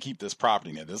to keep this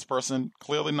property. Now, this person,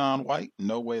 clearly non-white,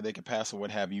 no way they could pass or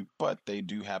what have you, but they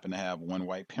do happen to have one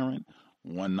white parent,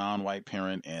 one non-white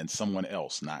parent, and someone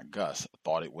else, not Gus,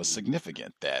 thought it was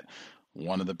significant that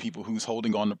one of the people who's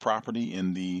holding on to property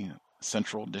in the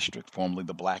Central District, formerly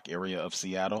the black area of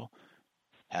Seattle,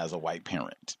 has a white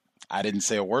parent. I didn't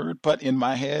say a word, but in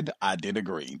my head, I did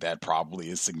agree. That probably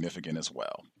is significant as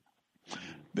well.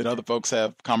 Did other folks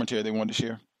have commentary they wanted to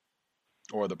share?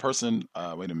 Or the person,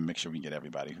 wait a minute, make sure we get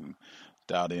everybody who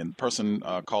dialed in. Person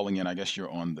calling in, I guess you're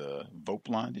on the vote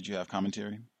line. Did you have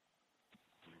commentary?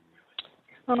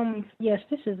 Yes,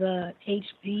 this is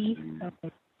HB,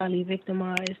 highly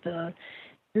victimized.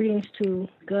 Greetings to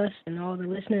Gus and all the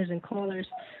listeners and callers.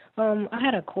 I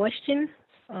had a question,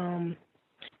 and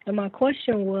my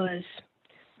question was,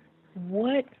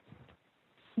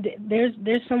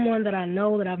 there's someone that I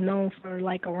know that I've known for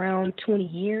like around 20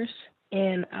 years,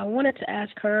 and I wanted to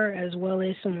ask her as well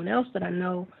as someone else that I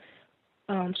know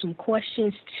some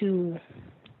questions to,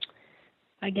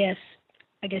 I guess,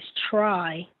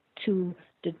 try to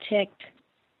detect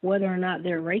whether or not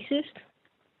they're racist.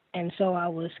 And so I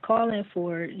was calling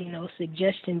for,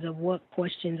 suggestions of what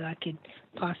questions I could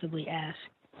possibly ask.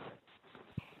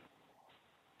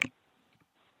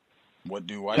 What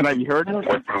do white Can I be people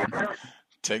heard?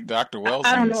 Take Dr.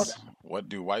 Welsing's? What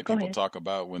do white people talk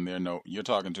about when you're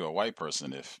talking to a white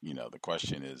person? If, the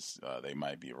question is they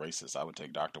might be racist, I would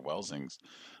take Dr. Welsing's.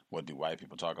 What do white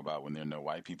people talk about when there are no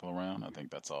white people around? I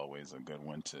think that's always a good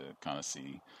one to kind of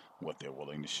see what they're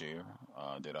willing to share.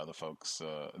 Did other folks,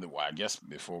 I guess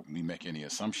before we make any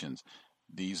assumptions,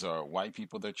 these are white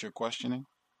people that you're questioning?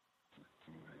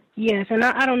 Yes, and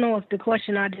I don't know if the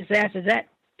question I just asked, is that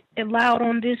allowed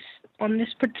on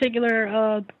this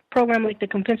particular program, like the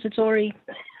compensatory?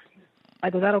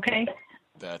 Like, was that okay?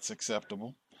 That's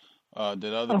acceptable.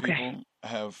 Did other people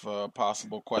have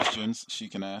possible questions she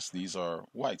can ask? These are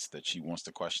whites that she wants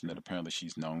to question that apparently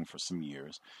she's known for some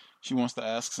years. She wants to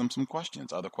ask some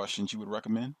questions. Other questions you would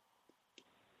recommend?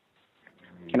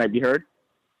 Can I be heard?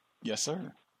 Yes,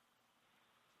 sir.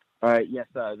 Yes,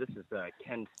 this is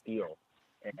Ken Steele,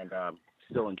 and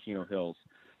still in Chino Hills.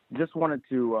 Just wanted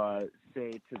to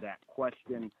say to that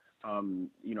question,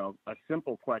 a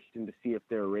simple question to see if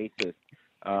they're racist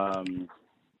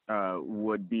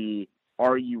would be,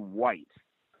 are you white?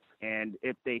 And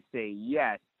if they say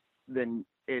yes, then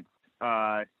it's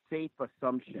a safe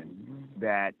assumption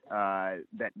that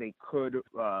they could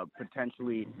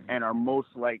potentially and are most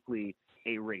likely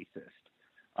a racist.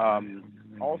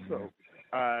 Also,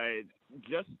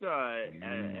 just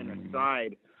an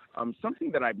aside,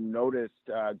 something that I've noticed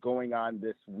going on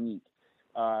this week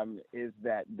is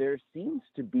that there seems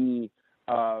to be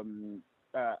an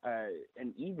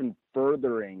even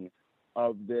furthering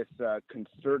of this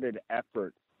concerted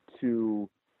effort to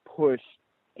push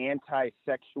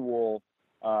anti-sexual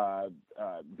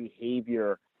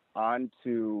behavior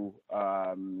onto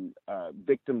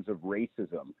victims of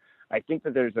racism. I think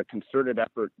that there's a concerted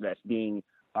effort that's being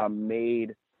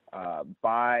made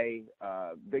by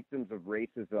victims of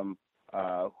racism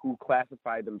who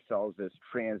classify themselves as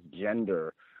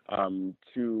transgender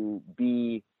to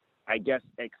be, I guess,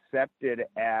 accepted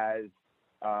as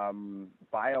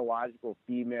biological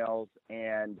females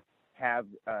and have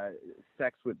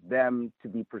sex with them to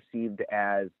be perceived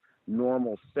as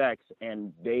normal sex,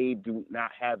 and they do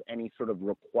not have any sort of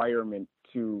requirement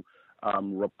to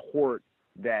report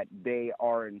that they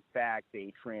are in fact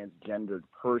a transgendered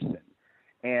person.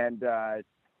 And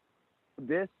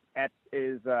this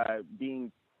is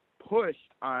being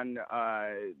pushed on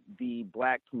the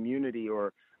Black community,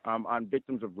 or on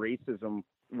victims of racism,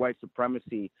 white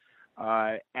supremacy,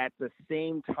 at the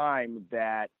same time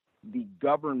that the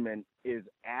government is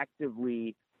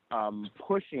actively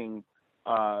pushing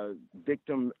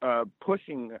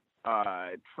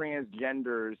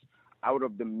transgenders out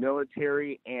of the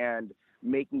military, and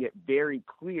making it very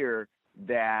clear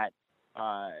that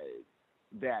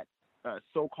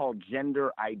so-called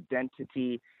gender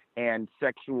identity and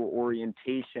sexual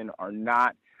orientation are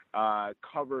not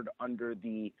covered under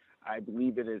the, I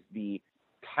believe it is the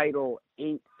Title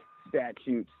 8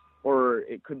 statutes, or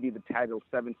it could be the Title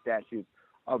 7 statutes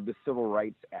of the Civil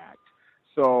Rights Act.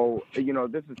 So,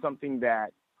 this is something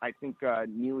that I think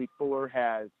Neely Fuller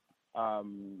has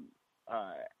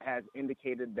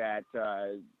indicated that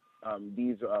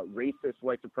these racist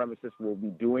white supremacists will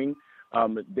be doing.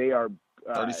 They are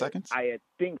 30 seconds. I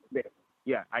think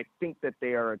that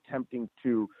they are attempting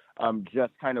to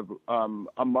just kind of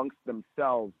amongst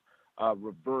themselves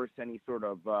reverse any sort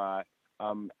of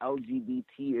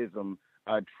LGBTism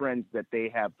trends that they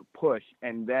have pushed,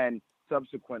 and then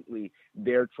subsequently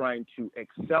they're trying to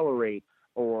accelerate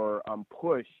or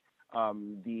push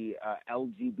the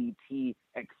LGBT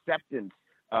acceptance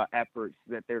efforts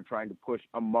that they're trying to push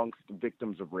amongst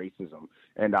victims of racism.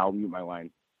 And I'll mute my line.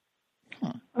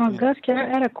 Gus, can I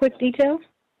add a quick detail?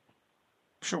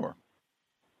 Sure.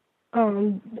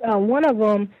 One of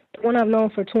them, the one I've known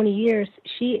for 20 years,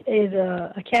 she is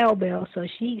a cowbell, so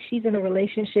she's in a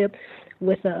relationship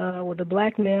with a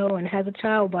black male and has a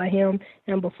child by him.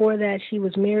 And before that, she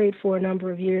was married for a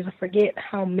number of years. I forget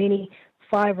how many,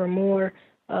 5 or more,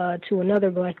 to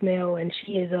another black male, and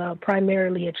she is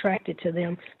primarily attracted to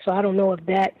them. So I don't know if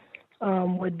that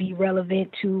would be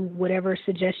relevant to whatever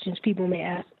suggestions people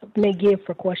may give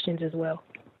for questions as well.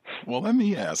 Well, let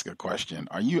me ask a question.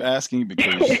 Are you asking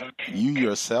because you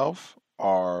yourself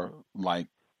are like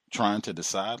trying to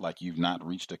decide, like you've not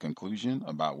reached a conclusion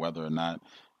about whether or not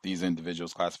these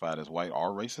individuals classified as white are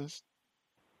racist?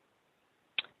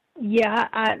 Yeah,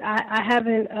 I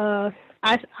haven't.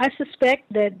 I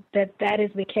suspect that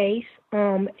is the case,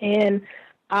 and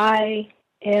I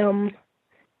am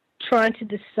trying to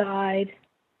decide.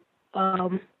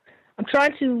 I'm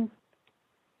trying to,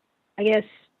 I guess,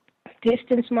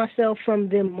 distance myself from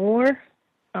them more,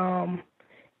 and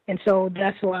so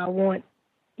that's why I want,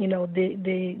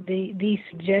 these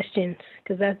suggestions,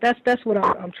 because that's what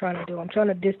I'm trying to do. I'm trying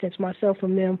to distance myself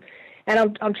from them,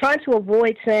 and I'm trying to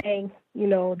avoid saying,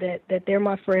 that they're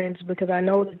my friends, because I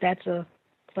know that that's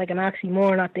like an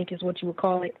oxymoron, I think is what you would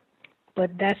call it,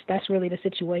 but that's really the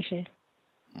situation.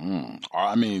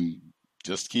 I mean,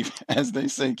 just as they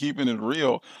say, keeping it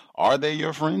real. Are they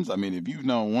your friends? I mean, if you've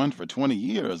known one for 20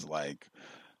 years, like,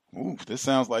 ooh, this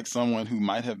sounds like someone who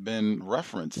might have been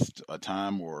referenced a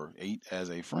time or 8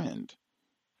 as a friend.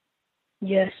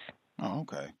 Yes. Oh,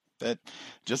 okay. That,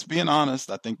 just being honest,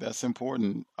 I think that's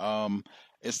important.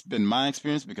 It's been my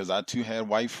experience, because I too had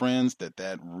white friends,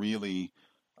 that really,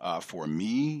 for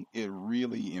me, it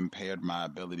really impaired my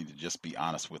ability to just be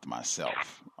honest with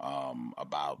myself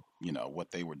about, what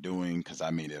they were doing. Because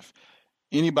I mean, if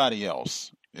anybody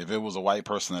else, if it was a white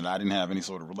person that I didn't have any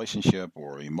sort of relationship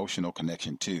or emotional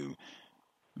connection to,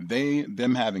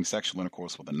 them having sexual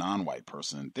intercourse with a non-white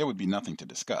person, there would be nothing to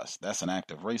discuss. That's an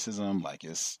act of racism. Like,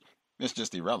 it's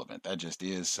just irrelevant. That just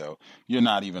is. So you're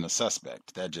not even a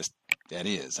suspect. That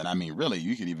is. And I mean, really,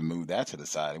 you could even move that to the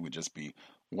side. It would just be,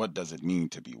 what does it mean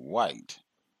to be white?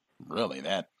 Really,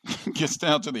 that gets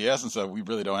down to the essence of, we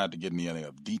really don't have to get into any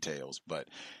of the details. But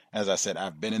as I said,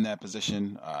 I've been in that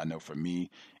position. I know for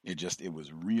me, it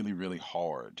was really, really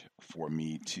hard for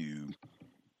me to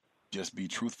just be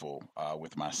truthful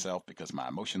with myself, because my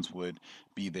emotions would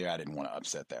be there. I didn't want to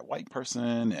upset that white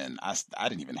person, and I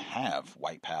didn't even have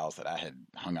white pals that I had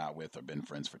hung out with or been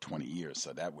friends for 20 years.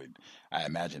 So that would, I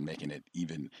imagine, make it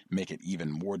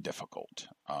even more difficult.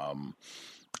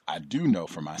 I do know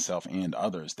for myself and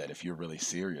others that if you're really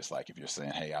serious, like if you're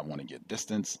saying, hey, I want to get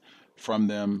distance from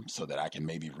them so that I can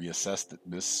maybe reassess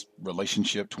this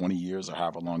relationship, 20 years or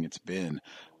however long it's been,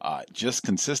 just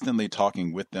consistently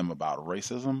talking with them about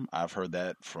racism. I've heard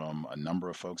that from a number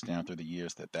of folks down through the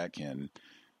years, that can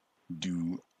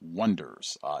do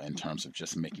wonders in terms of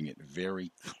just making it very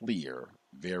clear,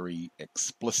 very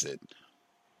explicit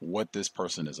what this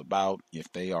person is about,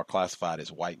 if they are classified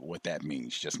as white, what that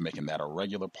means. Just making that a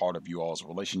regular part of you all's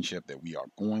relationship, that we are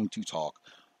going to talk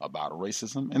about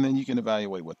racism, and then you can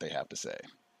evaluate what they have to say.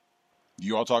 Do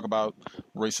you all talk about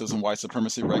racism, white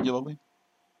supremacy regularly?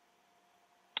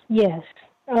 Yes.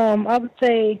 I would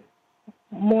say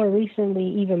more recently,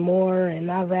 even more,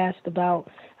 and I've asked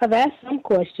some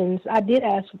questions. I did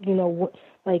ask, what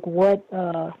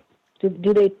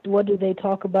do they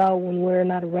talk about when we're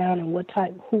not around, and which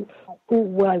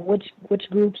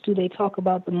groups do they talk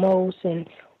about the most, and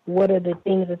what are the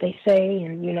things that they say?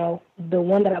 And the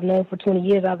one that I've known for 20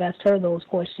 years, I've asked her those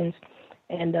questions,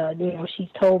 and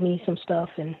she's told me some stuff,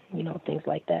 and things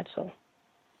like that. So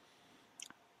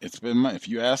it's been, if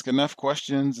you ask enough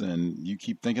questions and you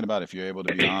keep thinking about it, if you're able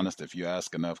to be honest, if you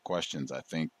ask enough questions, I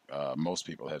think most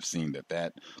people have seen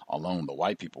that alone, the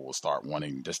white people will start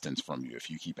wanting distance from you.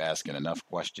 If you keep asking enough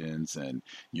questions and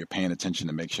you're paying attention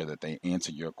to make sure that they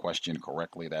answer your question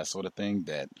correctly, that sort of thing,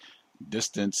 that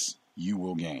distance you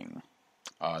will gain.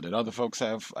 Did other folks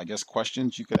have, I guess,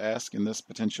 questions you could ask in this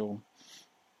potential?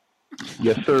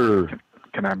 Yes, sir.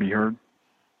 Can I be heard?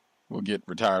 We'll get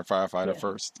retired firefighter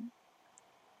first.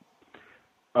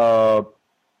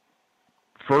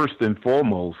 First and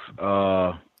foremost,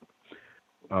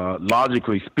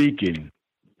 logically speaking,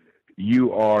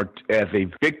 you are, as a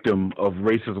victim of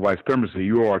racist white supremacy,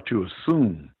 you are to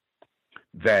assume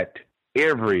that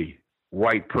every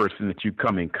white person that you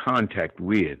come in contact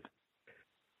with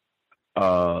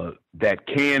that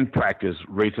can practice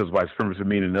racist white supremacy,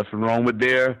 meaning nothing wrong with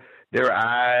their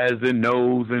eyes and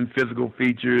nose and physical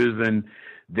features, and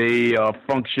they are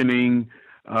functioning,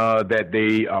 that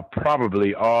they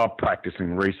probably are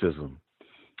practicing racism.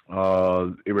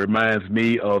 It reminds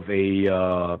me of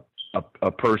a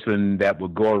person that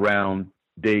would go around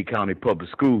Dade County Public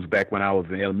Schools back when I was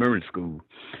in elementary school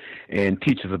and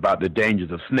teach us about the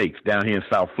dangers of snakes. Down here in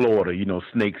South Florida,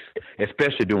 snakes,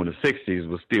 especially during the 60s,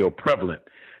 was still prevalent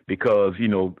because,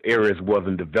 areas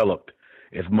wasn't developed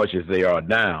as much as they are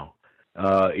now,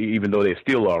 even though they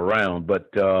still are around.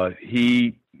 But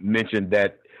he mentioned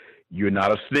that you're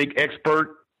not a snake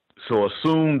expert, so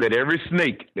assume that every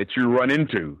snake that you run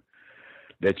into,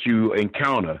 that you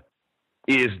encounter,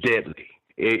 is deadly,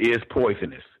 it is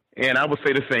poisonous. And I would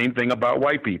say the same thing about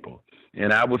white people.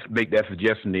 And I would make that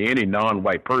suggestion to any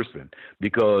non-white person,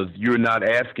 because you're not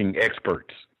asking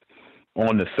experts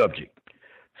on the subject.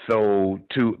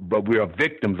 But we are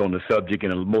victims on the subject,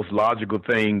 and the most logical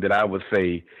thing that I would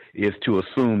say is to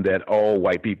assume that all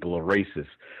white people are racist.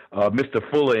 Mr.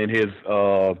 Fuller, in his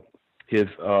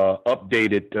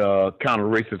updated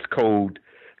counter-racist code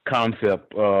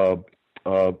concept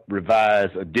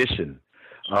revised edition,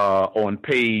 on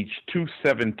page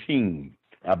 217,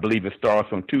 I believe it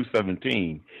starts on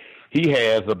 217, he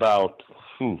has about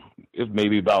 60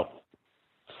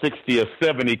 or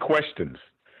 70 questions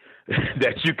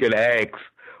that you can ask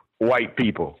white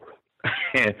people.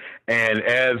 And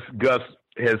as Gus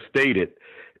has stated,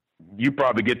 you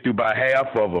probably get through about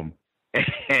half of them,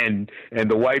 and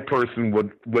the white person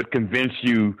would convince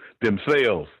you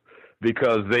themselves,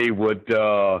 because they would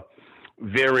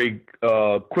very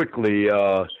quickly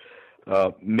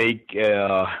make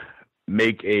a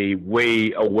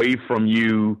way away from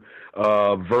you,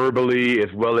 verbally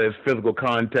as well as physical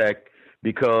contact,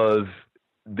 because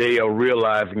they are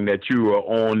realizing that you are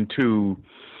on to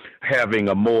having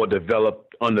a more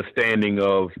developed understanding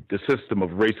of the system of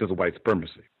racist white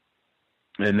supremacy.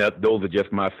 And those are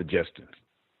just my suggestions.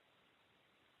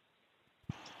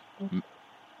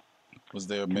 Was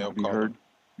there a male caller?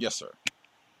 Yes, sir.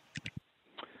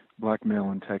 Black male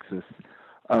in Texas.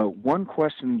 One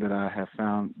question that I have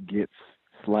found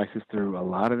slices through a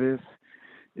lot of this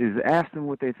is ask them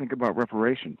what they think about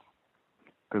reparations.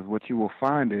 Because what you will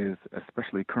find is,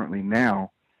 especially currently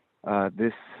now,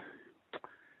 this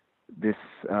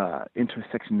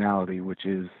intersectionality, which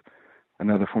is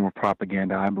another form of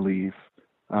propaganda, I believe,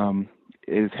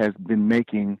 has been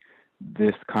making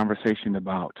this conversation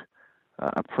about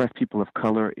oppressed people of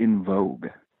color in vogue.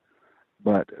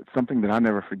 But something that I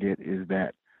never forget is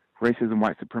that racism,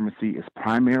 white supremacy is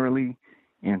primarily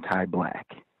anti-black.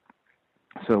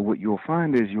 So what you'll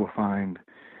find is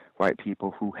white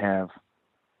people who have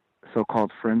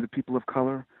so-called friends of people of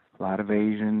color, a lot of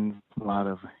Asians, a lot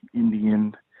of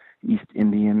Indian, East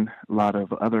Indian, a lot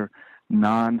of other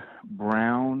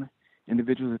non-brown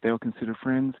individuals that they'll consider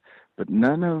friends, but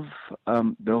none of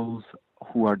those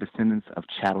who are descendants of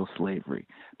chattel slavery,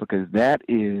 because that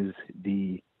is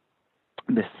the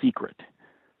secret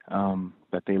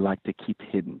that they like to keep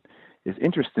hidden. It's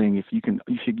interesting.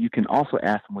 You can also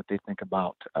ask them what they think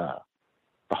about the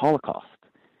Holocaust,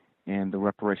 and the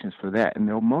reparations for that. And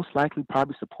they'll most likely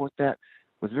probably support that.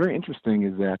 What's very interesting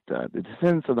is that the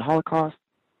descendants of the Holocaust,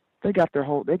 they got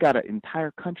an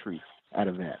entire country out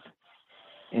of that.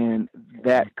 And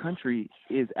that country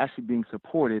is actually being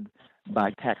supported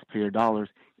by taxpayer dollars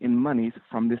in monies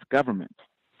from this government.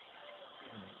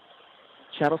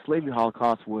 Chattel slavery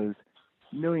Holocaust was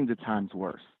millions of times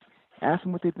worse. Ask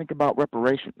them what they think about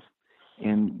reparations.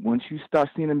 And once you start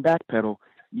seeing them backpedal,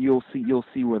 you'll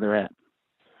see where they're at.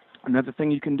 Another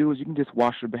thing you can do is you can just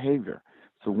watch their behavior.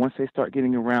 So once they start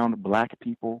getting around black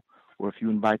people, or if you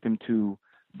invite them to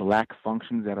black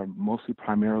functions that are mostly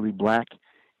primarily black,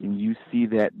 and you see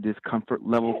that discomfort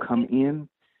level come in,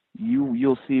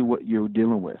 you'll see what you're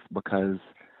dealing with. Because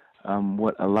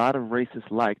what a lot of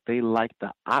racists they like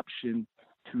the option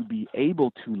to be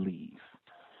able to leave.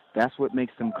 That's what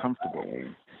makes them comfortable.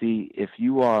 See, if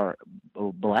you are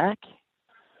black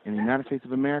in the United States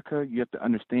of America, you have to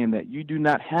understand that you do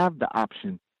not have the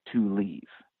option to leave.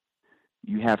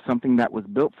 You have something that was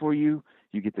built for you.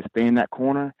 You get to stay in that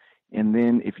corner, and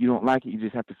then if you don't like it, you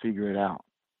just have to figure it out.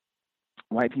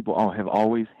 White people have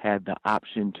always had the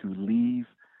option to leave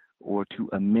or to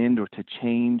amend or to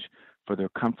change for their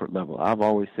comfort level. I've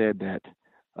always said that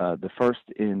the first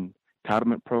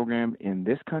entitlement program in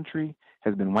this country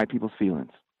has been white people's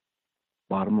feelings,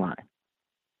 bottom line.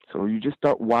 So you just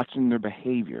start watching their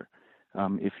behavior.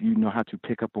 If you know how to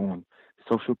pick up on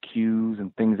social cues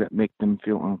and things that make them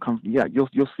feel uncomfortable, yeah,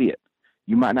 you'll see it.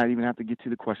 You might not even have to get to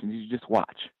the questions. You just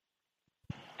watch.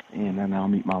 And then I'll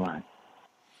meet my line.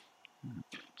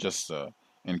 Just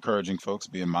encouraging folks,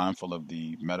 being mindful of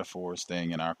the metaphor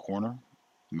staying in our corner.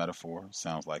 Metaphor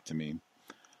sounds like to me.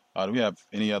 Do we have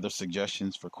any other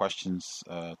suggestions for questions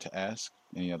to ask?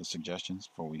 Any other suggestions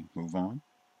before we move on?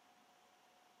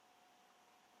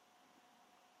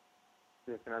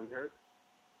 Yeah, can I be heard?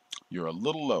 You're a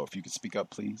little low. If you could speak up,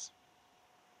 please.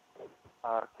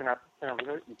 Can I be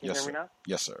heard? You can hear me now?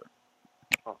 Yes, sir.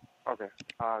 Oh, okay.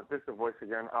 This is the voice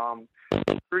again.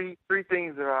 Three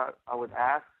things that I would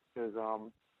ask is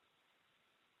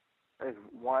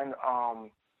one,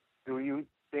 do you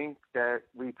think that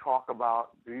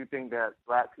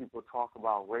black people talk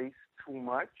about race too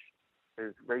much?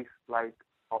 Is race like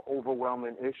an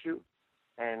overwhelming issue?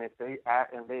 And if they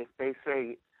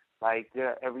say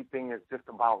yeah, everything is just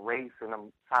about race, and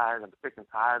I'm sick and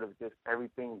tired of just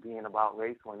everything being about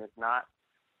race when it's not,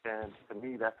 then to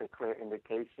me that's a clear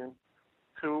indication.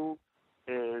 Two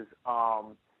is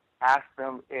ask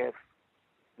them if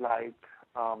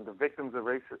the victims of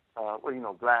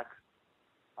racist, blacks,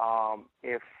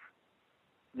 if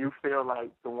you feel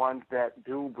like the ones that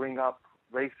do bring up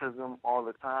racism all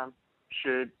the time,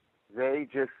 should they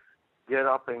just get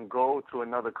up and go to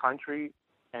another country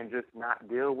and just not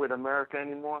deal with America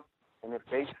anymore? And if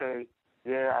they say,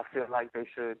 yeah, I feel like they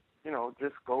should,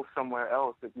 just go somewhere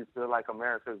else if you feel like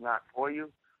America is not for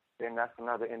you, then that's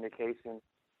another indication.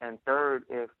 And third,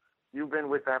 if you've been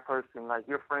with that person, like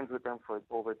you're friends with them for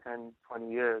over 10, 20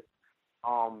 years,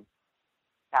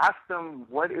 ask them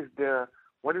what is the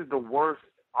worst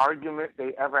argument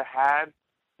they ever had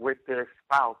with their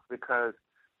spouse, because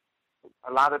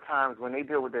a lot of times when they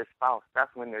deal with their spouse,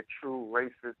 that's when their true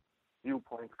racist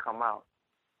viewpoints come out.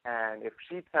 And if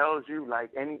she tells you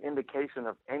any indication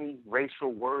of any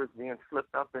racial words being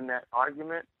slipped up in that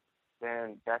argument,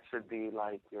 then that should be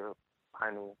your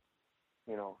final,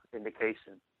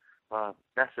 indication.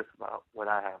 That's just about what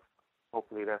I have.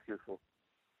 Hopefully that's useful.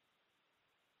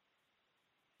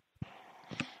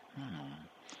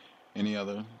 Any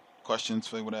other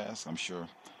questions they would ask? I'm sure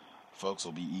folks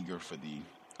will be eager for the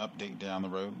update down the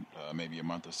road, maybe a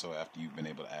month or so after you've been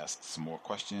able to ask some more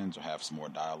questions or have some more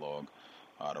dialogue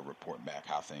to report back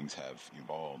how things have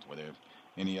evolved. Were there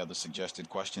any other suggested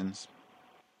questions?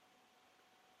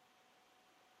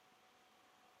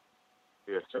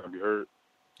 Yes, can I be heard?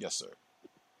 Yes, sir.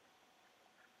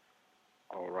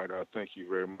 All right. Thank you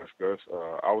very much, Gus.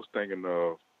 I was thinking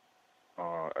of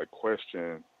a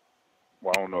question.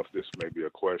 Well, I don't know if this may be a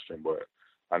question, but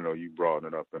I know you brought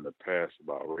it up in the past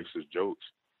about racist jokes.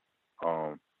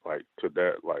 I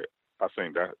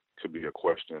think that could be a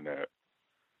question that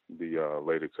the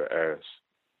lady could ask.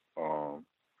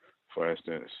 For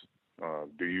instance,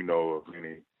 do you know of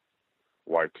any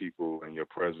white people in your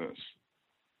presence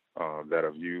that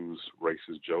have used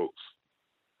racist jokes?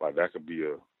 That could be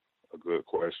a good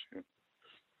question.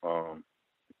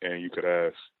 And you could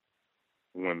ask,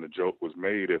 when the joke was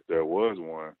made, if there was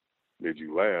one, did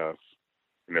you laugh?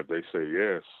 And if they say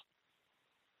yes,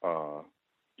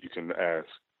 you can ask,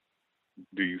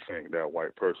 do you think that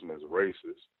white person is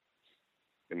racist?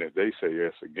 And if they say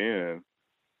yes again,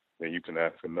 then you can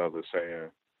ask another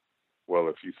saying, Well,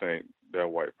 if you think that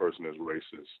white person is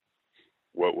racist,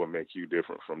 what would make you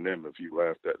different from them if you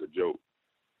laughed at the joke?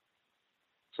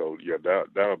 So yeah, that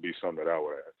would be something that I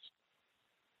would ask.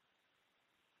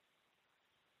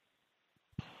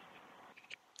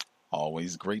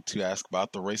 Always great to ask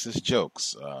about the racist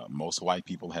jokes. Most white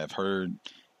people have heard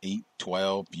 8,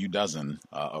 12, few dozen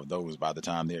of those by the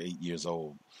time they're 8 years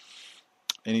old.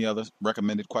 Any other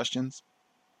recommended questions?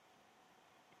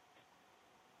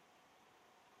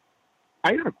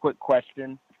 I got a quick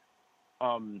question.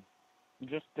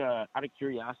 Just out of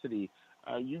curiosity,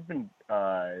 you've been,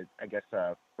 I guess,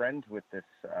 friends with this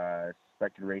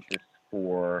suspected racist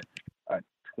for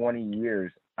 20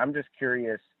 years. I'm just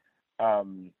curious,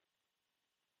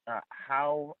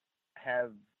 how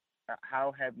have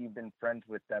you been friends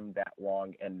with them that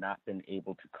long and not been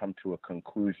able to come to a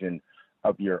conclusion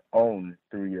of your own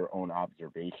through your own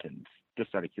observations?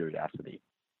 Just out of curiosity.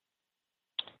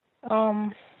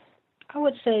 I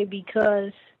would say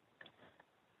because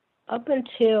up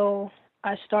until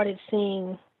I started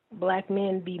seeing black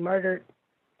men be murdered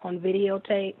on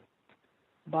videotape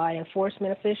by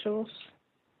enforcement officials,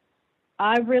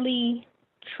 I really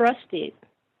trusted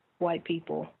white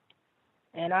people,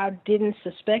 and I didn't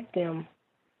suspect them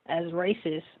as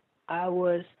racist. I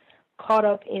was caught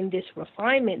up in this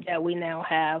refinement that we now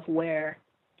have where,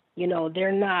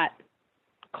 they're not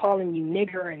calling you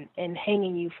nigger and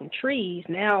hanging you from trees.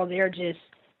 Now they're just,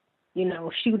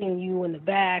 shooting you in the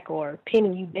back or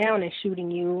pinning you down and shooting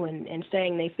you and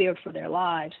saying they feared for their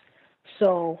lives.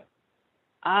 So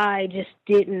I just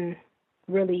didn't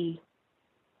really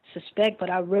suspect, but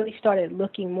I really started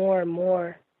looking more and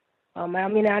more. I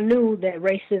knew that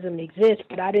racism exists,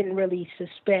 but I didn't really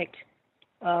suspect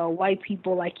white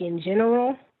people like in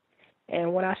general.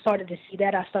 And when I started to see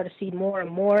that, I started to see more and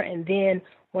more. And then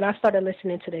when I started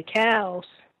listening to the C.O.W.S,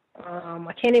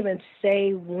 I can't even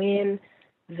say when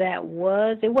that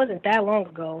was. It wasn't that long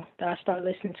ago that I started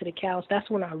listening to the C.O.W.S. That's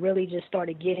when I really just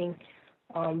started getting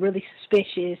really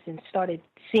suspicious and started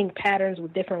seeing patterns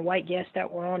with different white guests that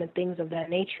were on and things of that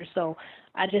nature. So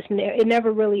it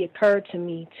never really occurred to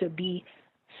me to be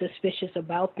suspicious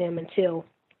about them until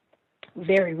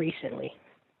very recently.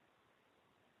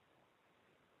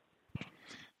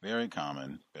 Very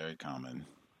common, very common.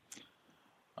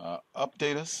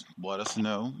 Update us, let us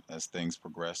know as things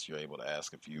progress. You're able to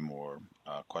ask a few more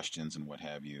questions and what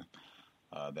have you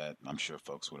that I'm sure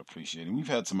folks would appreciate. And we've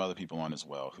had some other people on as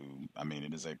well who,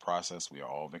 it is a process. We are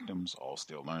all victims, all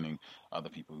still learning. Other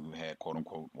people who had quote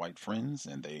unquote white friends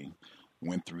and they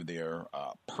went through their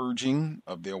purging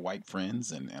of their white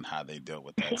friends and how they dealt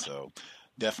with that. So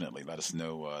definitely let us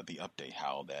know the update,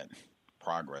 how that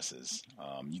progresses.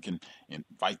 You can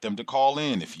invite them to call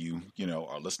in if you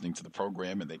are listening to the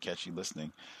program and they catch you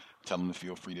listening. Tell them to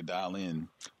feel free to dial in.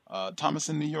 Thomas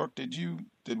in New York,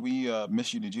 did we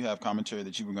miss you? Did you have commentary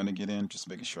that you were going to get in? Just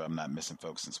making sure I'm not missing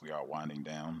folks since we are winding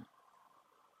down.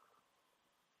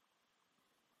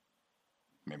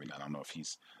 Maybe not. I don't know if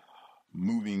he's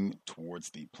moving towards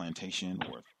the plantation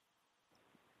or if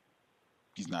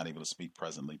he's not able to speak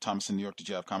presently. Thomas in New York, did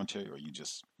you have commentary or are you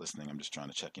just listening? I'm just trying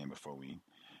to check in before we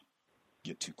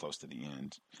get too close to the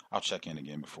end. I'll check in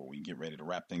again before we get ready to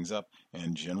wrap things up.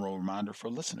 And general reminder for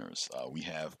listeners, we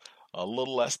have a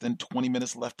little less than 20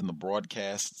 minutes left in the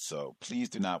broadcast, so please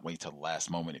do not wait till the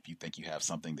last moment if you think you have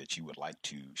something that you would like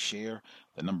to share.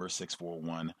 The number is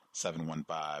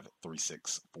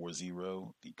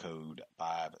 641-715-3640, the code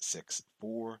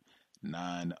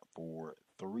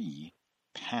 564-943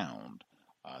 pound.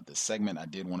 The segment I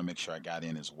did want to make sure I got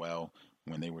in as well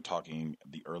when they were talking,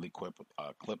 the early clip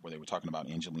where they were talking about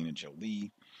Angelina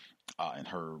Jolie and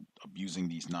her abusing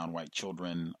these non-white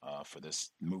children for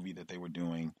this movie that they were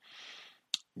doing.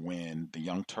 When the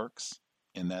Young Turks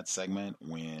in that segment,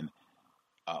 when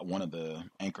one of the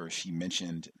anchors, she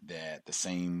mentioned that the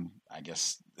same, I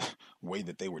guess, way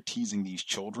that they were teasing these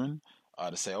children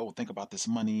to say, oh, think about this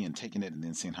money and taking it and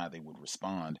then seeing how they would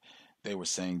respond. They were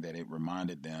saying that it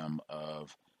reminded them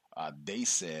of, they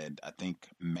said, I think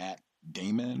Matt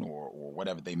Damon or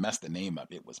whatever, they messed the name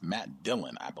up. It was Matt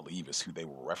Dillon, I believe, is who they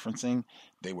were referencing.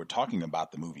 They were talking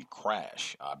about the movie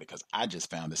Crash because I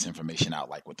just found this information out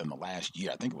like within the last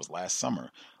year. I think it was last summer.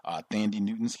 Thandie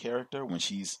Newton's character, when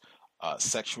she's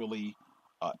sexually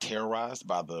terrorized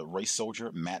by the race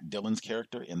soldier Matt Dillon's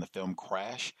character in the film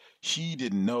Crash, she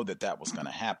didn't know that was going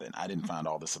to happen. I didn't find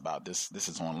all this about this. This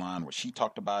is online where she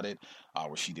talked about it,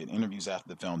 where she did interviews after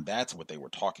the film. That's what they were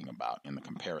talking about in the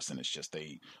comparison. It's just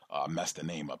they messed the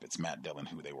name up. It's Matt Dillon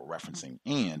who they were referencing.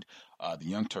 And the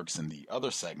Young Turks in the other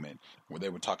segment where they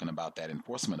were talking about that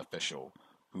enforcement official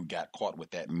who got caught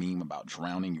with that meme about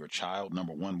drowning your child.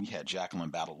 Number one, we had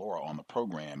Jacqueline Badalora on the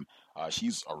program.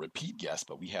 She's a repeat guest,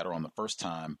 but we had her on the first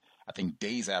time, I think,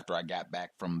 days after I got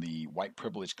back from the White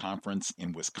Privilege Conference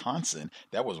in Wisconsin.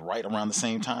 That was right around the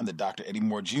same time that Dr. Eddie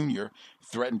Moore Jr.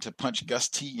 threatened to punch Gus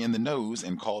T in the nose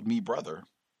and called me brother.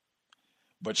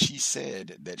 But she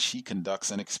said that she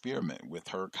conducts an experiment with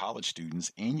her college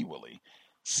students annually,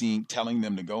 telling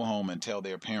them to go home and tell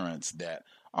their parents that,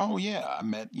 oh yeah, I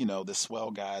met, this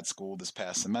swell guy at school this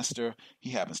past semester.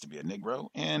 He happens to be a Negro,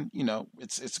 and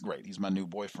it's great. He's my new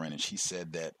boyfriend. And she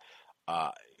said that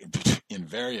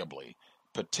invariably,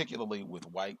 particularly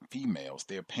with white females,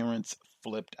 their parents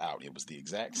flipped out. It was the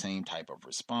exact same type of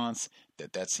response.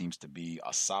 That seems to be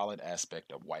a solid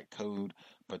aspect of white code,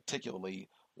 particularly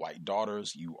white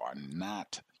daughters. You are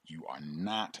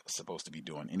not supposed to be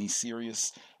doing any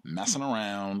serious messing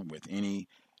around with any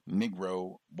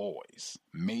Negro boys.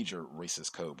 Major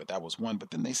racist code. But that was one.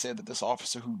 But then they said that this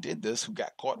officer who did this, who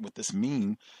got caught with this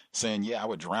meme saying, yeah, I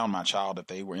would drown my child if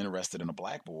they were interested in a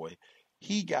black boy,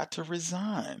 he got to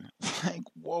resign. Like,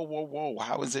 whoa.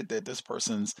 How is it that this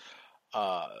person's,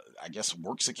 I guess,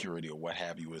 work security or what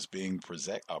have you is being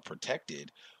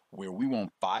protected, where we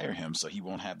won't fire him so he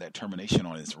won't have that termination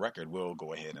on his record? We'll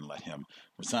go ahead and let him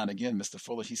resign again. Mr.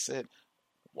 Fuller, he said,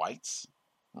 whites,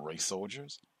 race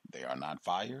soldiers, they are not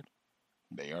fired.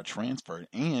 They are transferred.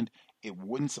 And it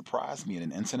wouldn't surprise me in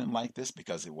an incident like this,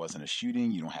 because it wasn't a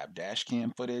shooting. You don't have dash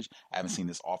cam footage. I haven't seen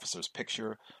this officer's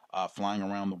picture flying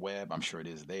around the web. I'm sure it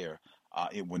is there.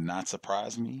 It would not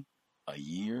surprise me. A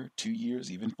year, 2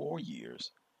 years, even 4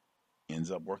 years,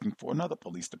 ends up working for another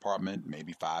police department,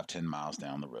 maybe 5-10 miles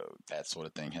down the road. That sort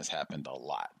of thing has happened a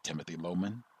lot. Timothy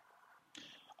Loman.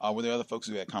 Were there other folks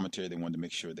who had commentary they wanted to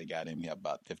make sure they got in? We have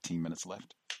about 15 minutes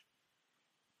left.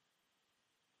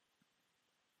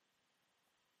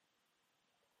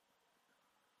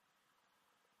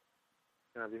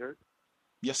 Can I be heard?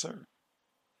 Yes, sir.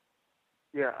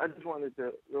 Yeah, I just wanted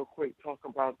to real quick talk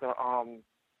about the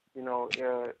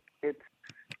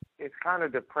it's kind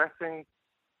of depressing,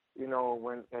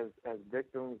 when as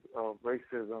victims of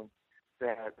racism,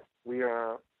 that we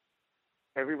are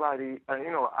everybody.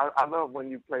 I love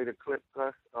when you play the clip,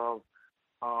 Gus, of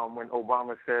when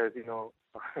Obama says,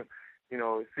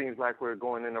 it seems like we're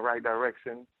going in the right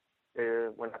direction.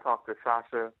 When I talk to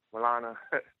Sasha Milana,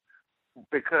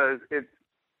 because it's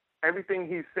everything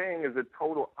he's saying is a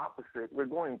total opposite. We're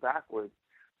going backwards.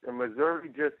 And Missouri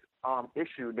just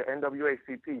the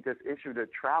NAACP just issued a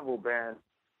travel ban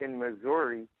in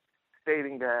Missouri,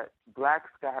 stating that blacks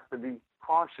have to be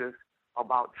cautious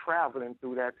about traveling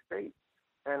through that state.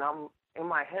 And I'm in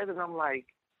my head, and I'm like,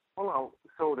 hold on.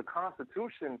 So the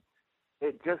Constitution,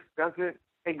 it just doesn't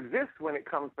exist when it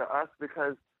comes to us,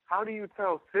 because how do you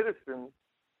tell citizens,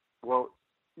 well,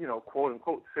 quote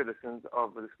unquote citizens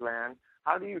of this land,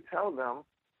 how do you tell them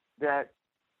that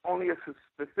only a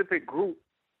specific group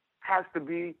has to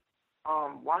be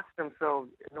watch themselves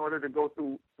in order to go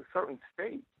through a certain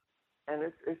state? And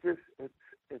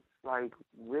it's like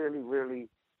really, really,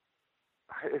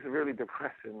 it's really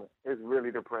depressing. It's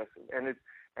really depressing.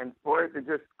 And for it to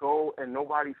just go and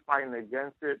nobody's fighting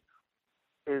against it,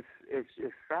 it's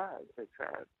sad. It's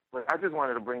sad. But I just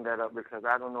wanted to bring that up because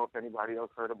I don't know if anybody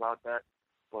else heard about that.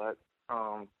 But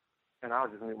and I'll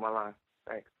just mute my line.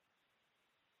 Thanks.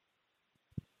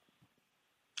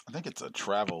 I think it's a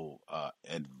travel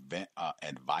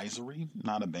advisory,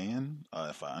 not a ban,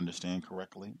 if I understand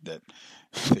correctly. That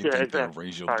they think there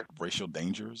are racial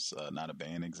dangers, not a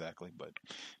ban exactly, but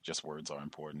just words are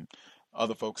important.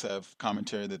 Other folks have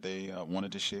commentary that they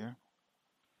wanted to share.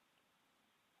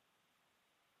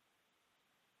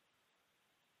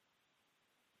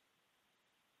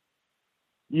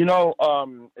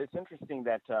 It's interesting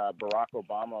that Barack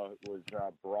Obama was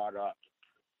brought up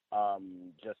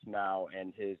just now,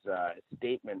 and his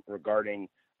statement regarding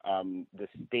the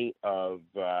state of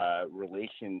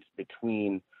relations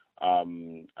between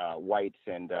whites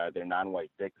and their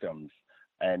non-white victims,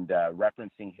 and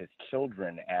referencing his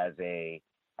children as a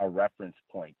reference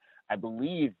point. I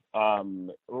believe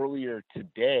earlier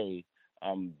today,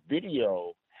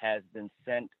 video has been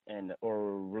sent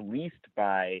or released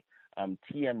by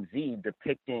TMZ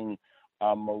depicting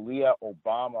Malia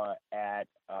Obama at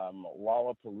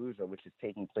Lollapalooza, which is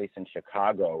taking place in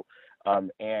Chicago,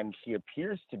 and she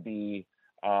appears to be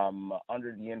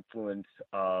under the influence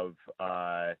of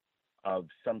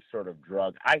some sort of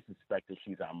drug. I suspect that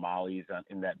she's on Molly's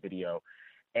in that video,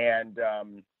 and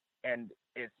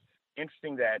it's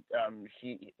interesting that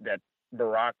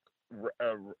Barack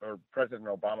or President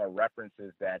Obama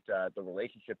references that the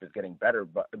relationship is getting better,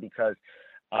 but because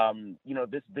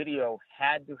This video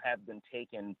had to have been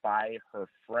taken by her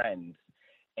friends,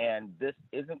 and this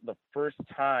isn't the first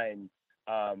time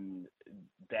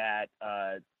that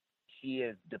she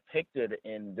is depicted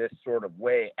in this sort of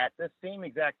way at this same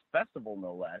exact festival,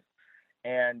 no less.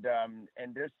 And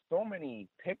there's so many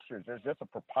pictures. There's just a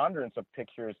preponderance of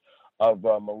pictures of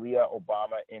Malia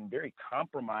Obama in very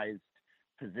compromised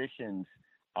positions.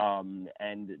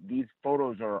 And these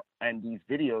photos and these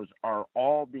videos are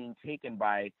all being taken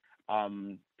by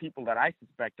people that I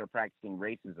suspect are practicing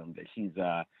racism, that she's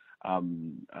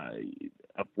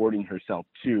affording herself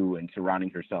to and surrounding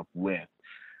herself with.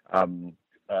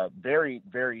 Very,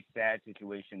 very sad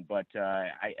situation, but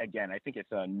I think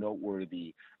it's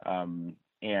noteworthy,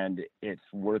 and it's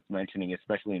worth mentioning,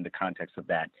 especially in the context of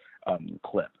that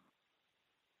clip.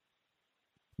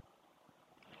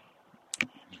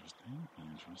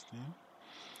 Interesting.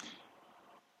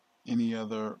 Any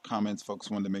other comments folks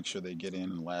wanted to make sure they get in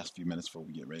the last few minutes before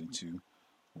we get ready to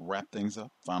wrap things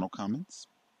up? Final comments?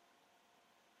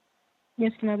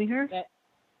 Yes, can I be heard?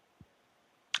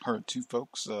 Heard two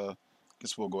folks.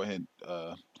 Guess we'll go ahead.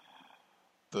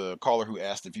 The caller who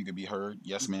asked if you could be heard.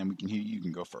 Yes, ma'am, we can hear you. You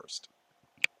can go first.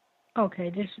 Okay,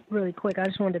 just really quick. I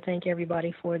just wanted to thank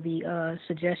everybody for the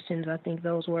suggestions. I think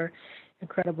those were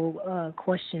incredible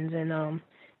questions. And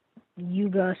you,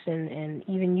 Gus, and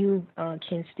even you,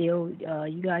 Ken Steele,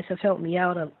 you guys have helped me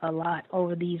out a lot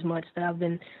over these months that I've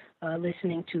been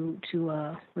listening to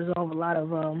resolve a lot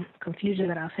of confusion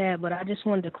that I've had. But I just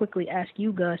wanted to quickly ask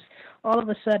you, Gus, all of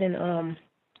a sudden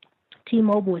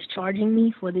T-Mobile is charging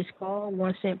me for this call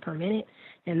 1 cent per minute,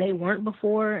 and they weren't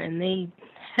before, and they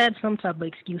had some type of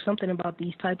excuse, something about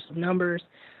these types of numbers.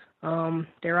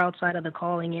 They're outside of the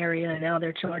calling area, and now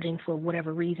they're charging for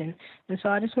whatever reason. And so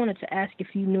I just wanted to ask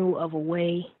if you knew of a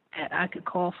way that I could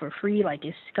call for free. Like,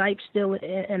 is Skype still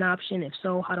an option? If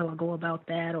so, how do I go about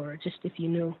that? Or just if you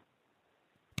knew.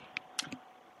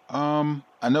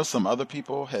 I know some other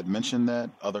people had mentioned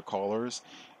that, other callers,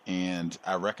 and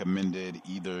I recommended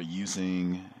either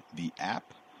using the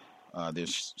app. There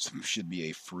should be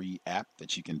a free app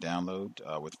that you can download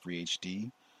with free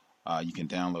HD. You can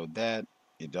download that.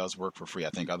 It does work for free. I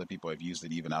think other people have used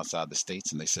it even outside the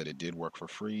States, and they said it did work for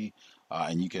free.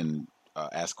 And you can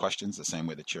ask questions the same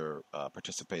way that you're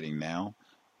participating now.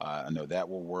 I know that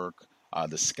will work.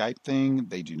 The Skype thing,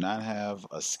 they do not have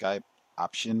a Skype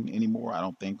option anymore, I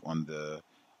don't think, on the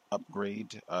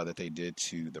upgrade that they did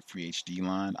to the free HD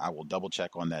line. I will double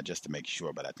check on that just to make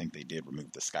sure, but I think they did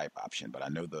remove the Skype option. But I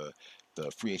know the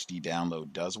free HD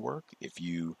download does work. If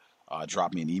you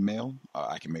drop me an email,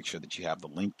 I can make sure that you have the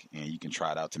link and you can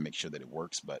try it out to make sure that it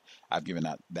works. But I've given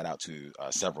that out to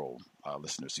several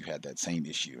listeners who had that same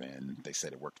issue, and they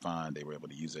said it worked fine. They were able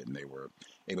to use it, and they were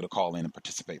able to call in and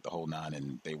participate the whole nine,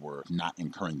 and they were not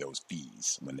incurring those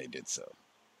fees when they did so.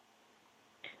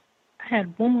 I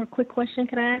had one more quick question.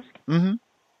 Can I ask? Mm-hmm.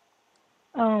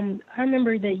 I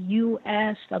remember that you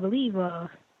asked, I believe,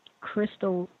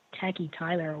 Crystal Tacky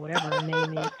Tyler or whatever her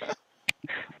name is.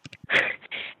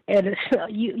 And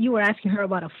you were asking her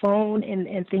about a phone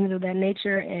and things of that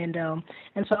nature, and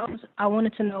so I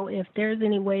wanted to know if there's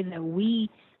any way that we,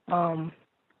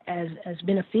 as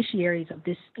beneficiaries of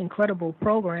this incredible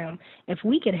program, if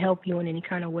we could help you in any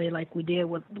kind of way, like we did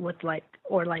with like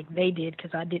they did,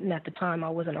 because I didn't at the time, I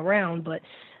wasn't around, but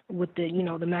with the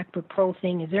the MacBook Pro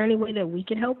thing, is there any way that we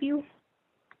could help you,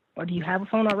 or do you have a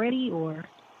phone already, or?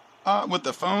 With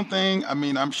the phone thing, I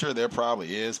mean, I'm sure there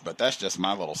probably is, but that's just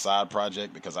my little side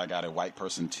project because I got a white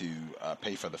person to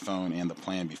pay for the phone and the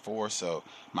plan before. So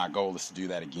my goal is to do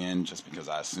that again, just because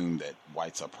I assume that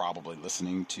whites are probably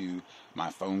listening to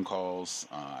my phone calls,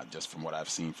 just from what I've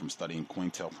seen from studying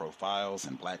COINTEL profiles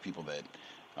and black people that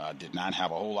did not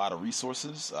have a whole lot of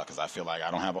resources, because I feel like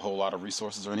I don't have a whole lot of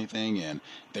resources or anything, and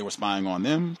they were spying on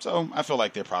them. So I feel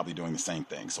like they're probably doing the same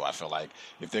thing. So I feel like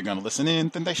if they're going to listen in,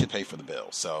 then they should pay for the bill.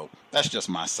 So that's just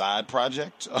my side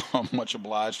project. Much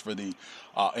obliged for the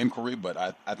inquiry, but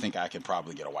I think I can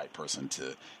probably get a white person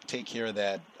to take care of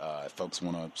that. If folks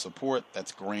want to support,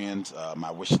 that's grand. My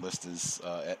wish list is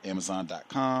at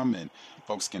Amazon.com, and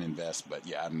folks can invest. But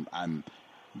yeah, I'm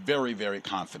very, very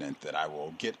confident that I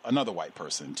will get another white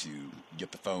person to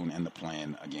get the phone and the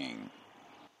plan again.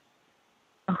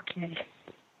 Okay.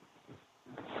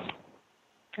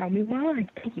 Tell me why.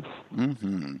 Thank you.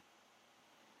 Mm-hmm.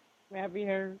 May I be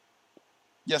heard?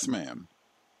 Yes, ma'am.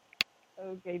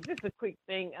 Okay, just a quick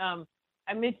thing.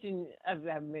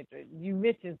 You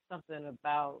mentioned something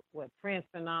about Prince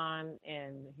Fanon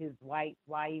and his white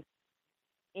wife,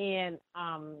 and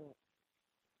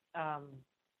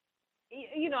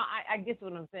I guess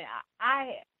what I'm saying.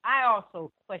 I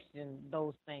also question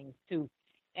those things too,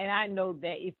 And I know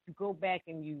that if you go back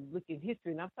and you look at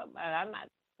history, and I'm not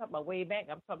talking about way back,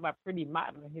 I'm talking about pretty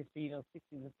modern history, 60s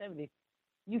and 70s,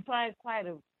 you find quite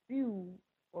a few,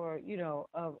 or,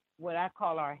 of what I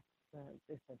call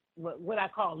what I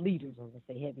call leaders, I'm going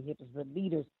to say heavy hitters, but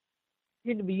leaders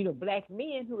tend to be, black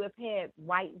men who have had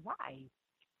white wives.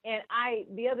 And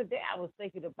the other day, I was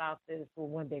thinking about this, for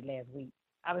one day last week.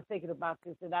 I was thinking about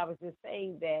this, and I was just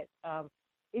saying that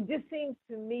it just seems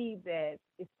to me that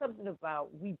it's something about,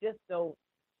 we just don't,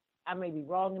 I may be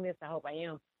wrong in this, I hope I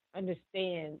am,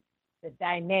 understand the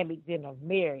dynamic then of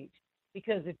marriage.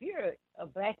 Because if you're a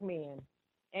black man,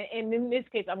 and in this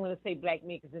case, I'm going to say black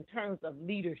men, because in terms of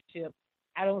leadership,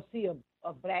 I don't see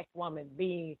a black woman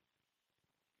being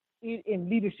in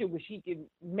leadership where she can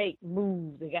make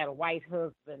moves. They got a white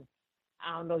husband.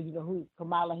 I don't know, who,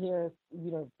 Kamala Harris,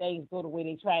 if things go the way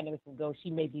they try to make them go, she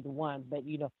may be the one, but,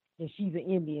 and she's an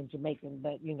Indian Jamaican,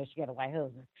 but, she got a white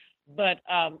husband. But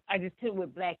I just tell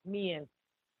with black men,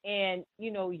 and,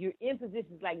 you're in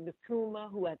positions like Nkrumah,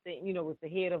 who I think, was the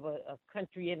head of a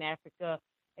country in Africa,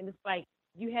 and it's like,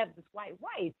 you have this white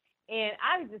wife. And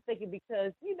I was just thinking,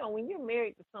 because, when you're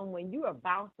married to someone, you are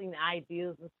bouncing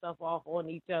ideas and stuff off on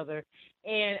each other.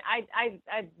 And I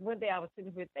one day I was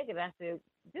sitting here thinking, I said,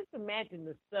 just imagine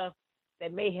the stuff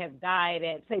that may have died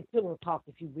at, say, pillow talk,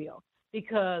 if you will,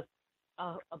 because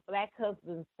a black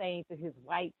husband saying to his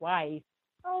white wife,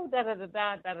 oh,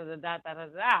 da-da-da-da, da-da-da-da,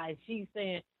 da-da-da, and she's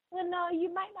saying, well, no,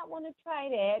 you might not want to try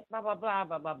that, blah, blah, blah,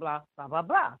 blah, blah, blah, blah, blah,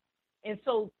 blah. And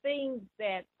so things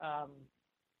that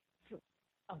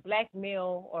a black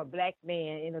male or a black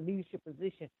man in a leadership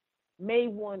position may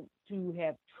want to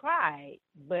have tried,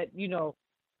 but,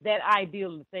 that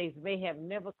ideal of things may have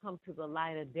never come to the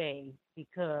light of day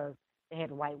because they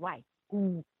had a white wife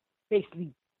who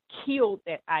basically killed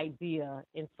that idea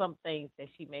in some things that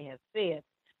she may have said.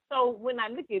 So when I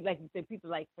look at, like you said,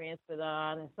 people like Fran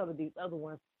Fanon and some of these other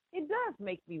ones, it does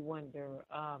make me wonder,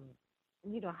 how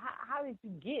did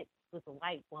you get with a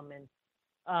white woman?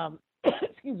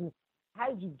 Excuse me.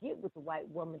 How did you get with a white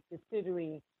woman,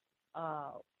 considering,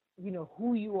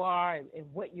 who you are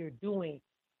and what you're doing?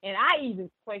 And I even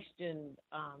questioned,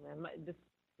 I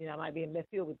might be in left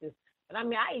field with this, but I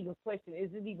even question, is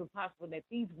it even possible that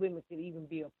these women could even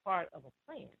be a part of a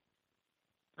plan?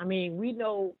 I mean, we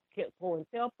know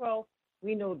COINTELPRO,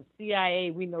 we know the CIA,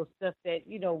 we know stuff that,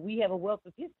 we have a wealth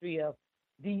of history of,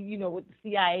 what the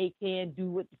CIA can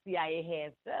do, what the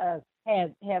CIA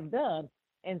have done.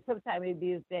 And sometimes it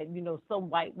is that, some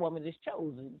white woman is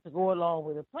chosen to go along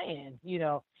with a plan,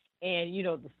 and,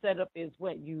 the setup is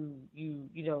what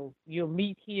you'll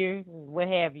meet here and what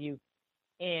have you.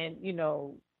 And,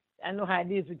 I know how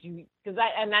it is with you,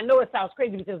 I know it sounds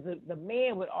crazy because the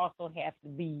man would also have to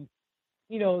be,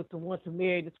 to want to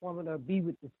marry this woman or be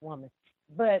with this woman.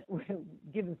 But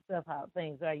given stuff how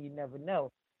things are, you never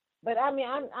know. But I'm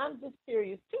just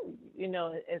curious too,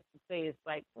 as to say, it's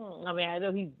like, I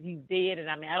know he's dead, and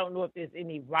I don't know if there's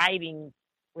any writing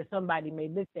where somebody may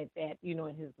look at that, in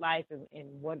his life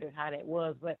and wonder how that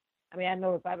was. But I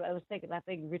know if I was thinking, I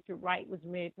think Richard Wright was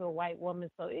married to a white woman,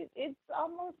 so it's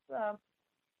almost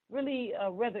really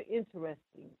rather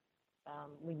interesting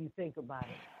when you think about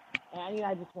it. And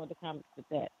I just wanted to comment with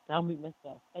that. So I'll mute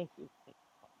myself. Thank you.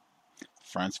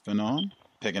 France Fanon,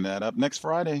 picking that up next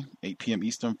Friday, 8 p.m.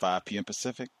 Eastern, 5 p.m.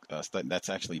 Pacific. That's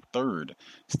actually third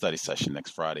study session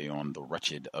next Friday on the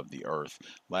wretched of the earth.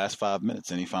 Last 5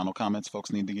 minutes. Any final comments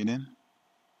folks need to get in?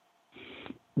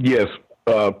 Yes,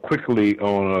 quickly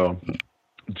on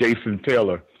Jason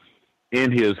Taylor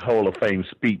in his Hall of Fame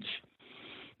speech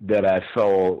that I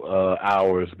saw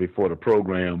hours before the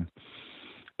program.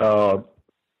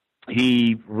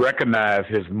 He recognized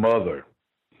his mother,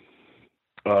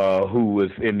 who was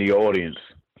in the audience.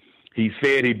 He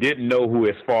said he didn't know who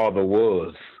his father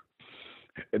was.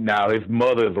 Now, his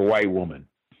mother is a white woman.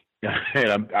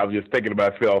 And I was just thinking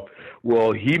to myself,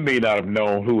 well, he may not have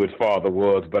known who his father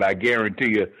was, but I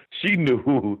guarantee you she knew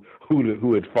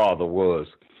who his father was.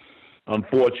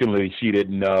 Unfortunately, she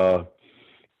didn't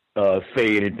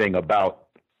say anything about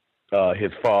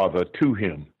his father to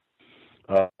him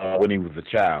when he was a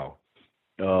child.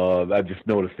 I just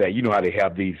noticed that. You know how they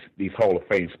have these Hall of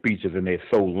Fame speeches, and they're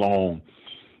so long,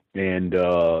 and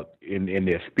in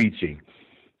their speeching,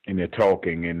 and their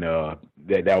talking, and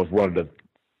that was one of the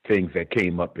things that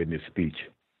came up in this speech.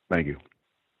 Thank you.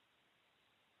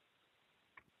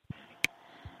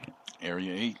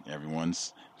 Area 8,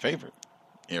 everyone's favorite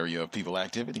area of people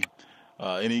activity.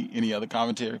 Any other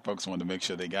commentary? Folks wanted to make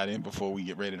sure they got in before we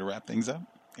get ready to wrap things up.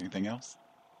 Anything else?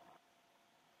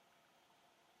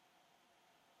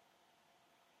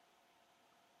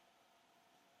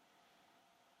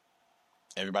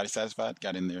 Everybody satisfied?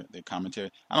 Got in their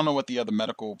commentary. I don't know what the other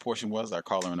medical portion was. Our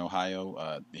caller in Ohio,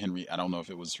 I don't know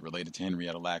if it was related to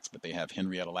Henrietta Lacks, but they have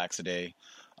Henrietta Lacks-a-Day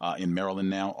in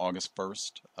Maryland now, August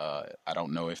 1st. I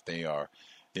don't know if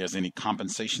there's any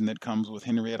compensation that comes with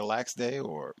Henrietta Lacks Day,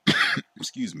 or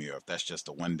excuse me, or if that's just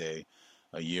a one day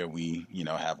a year we,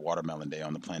 have Watermelon Day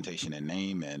on the plantation in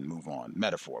name and move on.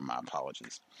 Metaphor, my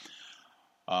apologies.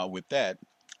 With that,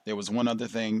 there was one other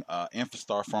thing,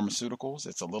 Amphastar Pharmaceuticals.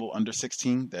 It's a little under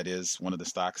 16. That is one of the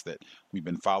stocks that we've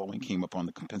been following. Came up on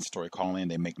the compensatory call-in.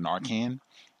 They make Narcan.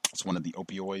 It's one of the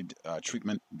opioid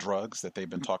treatment drugs that they've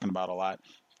been talking about a lot.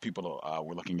 People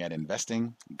were looking at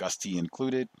investing, Gus T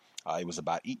included. It was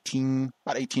about 18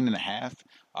 and a half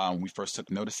when we first took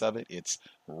notice of it. It's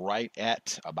right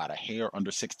at about a hair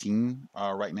under 16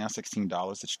 right now,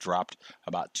 $16. It's dropped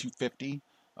about $2.50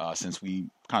 since we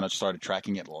kind of started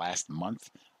tracking it last month.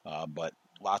 But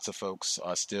lots of folks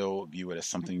still view it as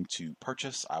something to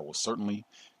purchase. I will certainly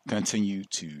continue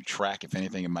to track. If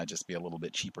anything, it might just be a little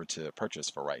bit cheaper to purchase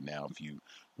for right now if you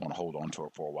want to hold on to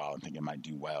it for a while and think it might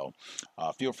do well.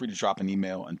 Feel free to drop an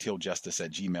email,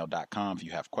 untiljustice@gmail.com, if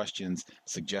you have questions,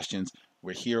 suggestions.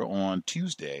 We're here on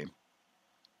Tuesday.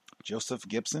 Joseph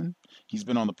Gibson, he's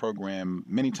been on the program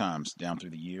many times down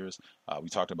through the years. We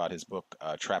talked about his book,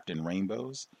 Trapped in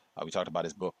Rainbows. We talked about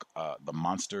his book, The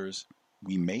Monsters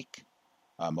We Make.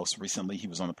 Most recently, he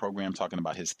was on the program talking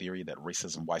about his theory that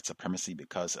racism, white supremacy,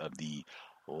 because of the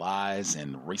lies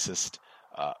and racist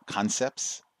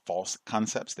concepts, false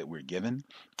concepts that we're given,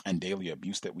 and daily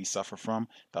abuse that we suffer from,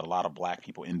 that a lot of black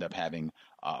people end up having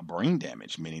brain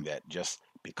damage, meaning that just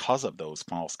because of those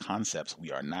false concepts,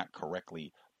 we are not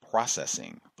correctly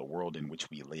processing the world in which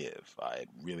we live. It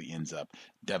really ends up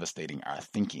devastating our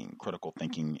thinking, critical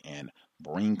thinking, and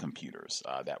brain computers.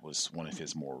 That was one of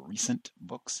his more recent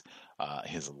books.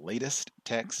 His latest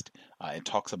text, it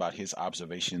talks about his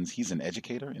observations. He's an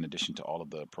educator, in addition to all of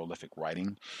the prolific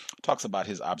writing. Talks about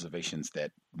his observations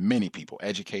that many people,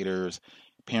 educators,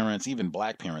 parents, even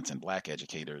black parents and black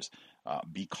educators,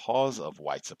 because of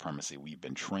white supremacy, we've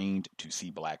been trained to see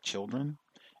black children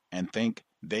and think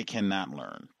they cannot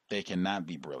learn. They cannot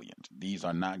be brilliant. These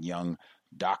are not young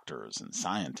doctors and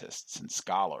scientists and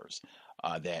scholars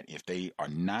that if they are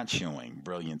not showing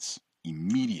brilliance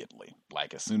immediately,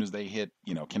 like as soon as they hit,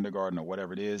 kindergarten or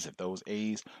whatever it is, if those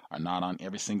A's are not on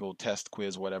every single test,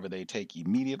 quiz, whatever they take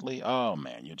immediately, oh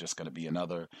man, you're just going to be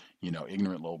another,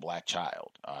 ignorant little black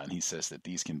child. And he says that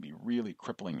these can be really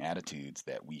crippling attitudes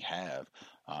that we have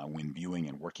when viewing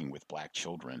and working with black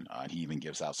children. He even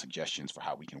gives out suggestions for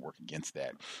how we can work against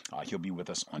that. He'll be with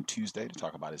us on Tuesday to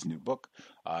talk about his new book.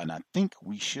 And I think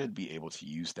we should be able to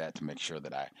use that to make sure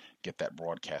that I get that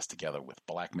broadcast together with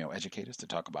black male educators to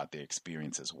talk about their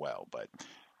experience as well. But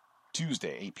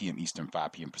Tuesday, 8 p.m. Eastern,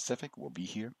 5 p.m. Pacific, we'll be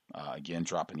here. Again,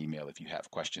 drop an email if you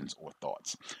have questions or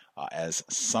thoughts. As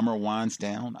summer winds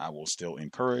down, I will still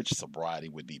encourage sobriety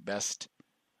would be best.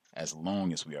 As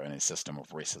long as we are in a system of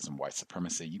racism, white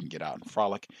supremacy, you can get out and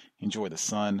frolic, enjoy the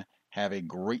sun, have a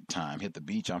great time, hit the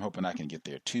beach. I'm hoping I can get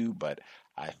there too, but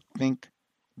I think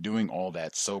doing all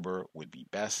that sober would be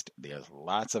best. There's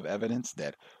lots of evidence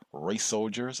that race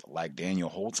soldiers like Daniel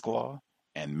Holtzclaw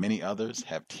and many others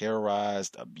have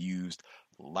terrorized, abused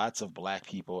lots of black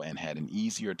people and had an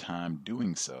easier time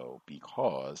doing so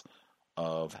because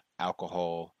of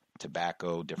alcohol,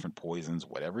 tobacco, different poisons,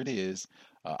 whatever it is.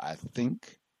 I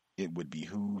think it would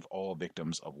behoove all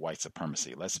victims of white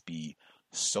supremacy. Let's be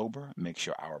sober, make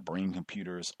sure our brain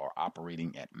computers are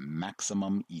operating at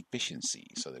maximum efficiency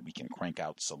so that we can crank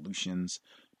out solutions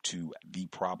to the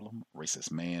problem: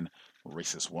 racist man,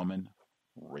 racist woman,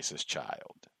 racist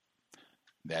child.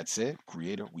 That's it.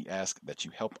 Creator, we ask that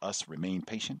you help us remain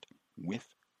patient with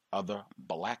other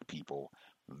black people,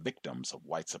 victims of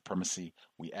white supremacy.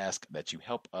 We ask that you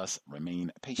help us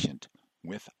remain patient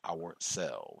with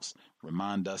ourselves.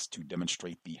 Remind us to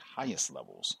demonstrate the highest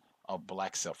levels of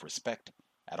black self-respect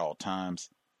at all times,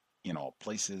 in all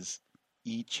places,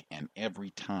 each and every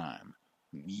time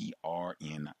we are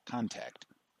in contact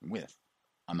with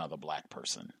another black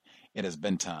person. It has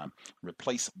been time.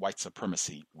 Replace white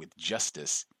supremacy with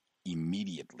justice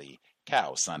immediately.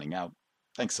 Cow signing out.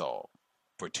 Thanks all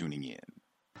for tuning in.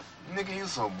 Nigga, you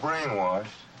so brainwashed.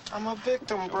 I'm a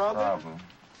victim, brother. Problem.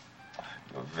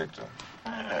 You're a victim.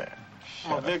 I'm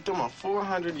a victim of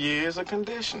 400 years of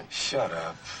conditioning. Shut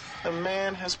up. The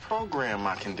man has programmed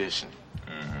my conditioning.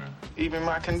 Even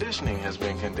my conditioning has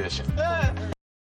been conditioned.